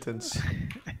the sentence.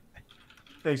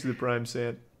 Thanks to the Prime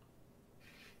Sant.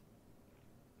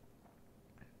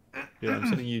 Yeah, I'm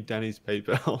sending you Danny's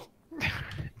PayPal. How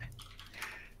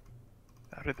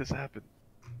did this happen?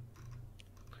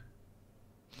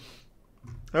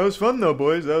 That was fun though,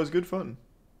 boys. That was good fun.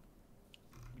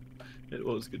 It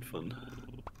was good fun.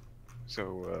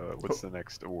 So, what's the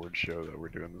next award show that we're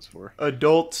doing this for?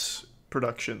 Adult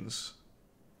Productions.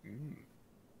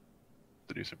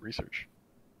 To do some research.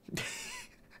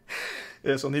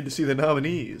 Yes, I'll need to see the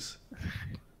nominees.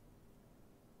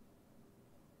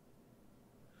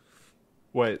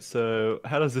 Wait, so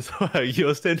how does this work?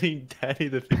 You're sending Danny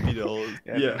the $50.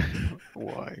 Yeah.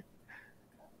 Why?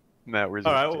 Matt, where's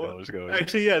All your right. $50 Well, going?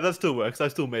 actually, yeah, that still works. I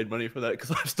still made money for that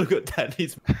because I've still got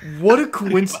Danny's. What a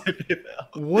coincidence!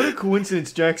 What a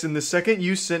coincidence, Jackson. The second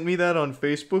you sent me that on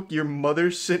Facebook, your mother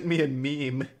sent me a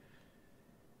meme.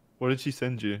 What did she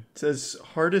send you? It says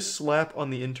hardest slap on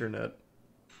the internet.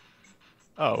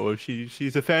 Oh, well,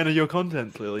 she's a fan of your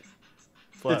content, clearly.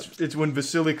 Slaps. It's when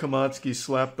Vasily Kamatsky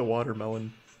slapped the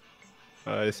watermelon.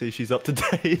 I see she's up to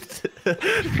date.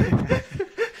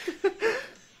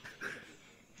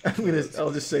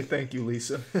 I'll just say thank you,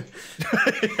 Lisa.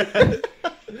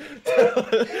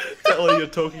 Tell her you're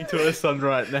talking to her son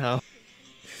right now.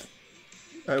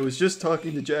 I was just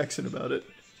talking to Jackson about it.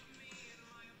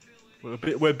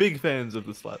 We're big fans of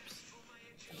the slaps.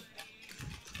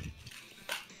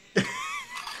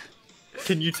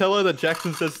 Can you tell her that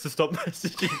Jackson says to stop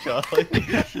messaging Charlie?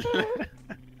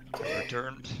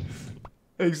 Returned.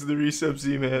 Thanks for the resub,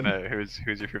 Z-Man. Matt, who's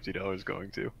your $50 going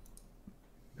to?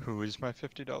 Who is my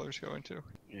 $50 going to?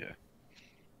 Yeah.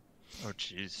 Oh,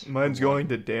 jeez. Mine's Who won? going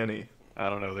to Danny. I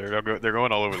don't know. They're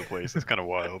going all over the place. It's kind of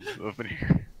wild up in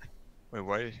here. Wait,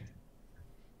 why?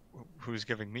 Who's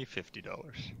giving me $50?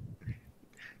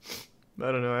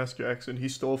 I don't know, ask Jackson. He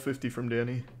stole 50 from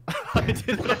Danny. I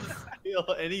didn't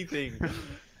steal anything.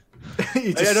 He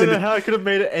I just don't know how I could have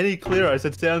made it any clearer. I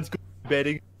said sounds good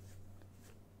betting.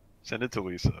 Send it to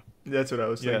Lisa. That's what I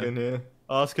was Yeah. thinking, yeah.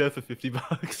 Ask her for $50.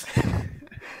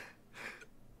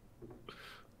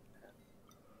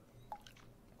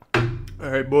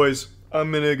 Alright, boys.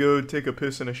 I'm gonna go take a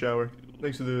piss and a shower.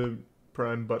 Thanks for the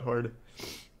prime butt hard.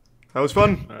 That was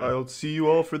fun. Alright. I'll see you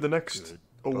all for the next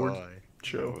award Bye. That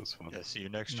show. was fun. Yeah, see you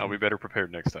next I'll time. be better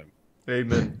prepared next time.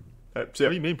 Amen. Alright, see What ya.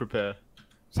 do you mean prepare?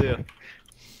 See ya.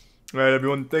 Alright,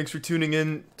 everyone. Thanks for tuning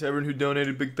in. To everyone who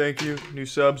donated, big thank you. New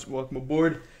subs, welcome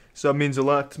aboard. Sub means a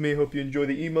lot to me. Hope you enjoy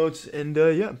the emotes. And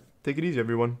yeah, take it easy,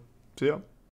 everyone. See ya.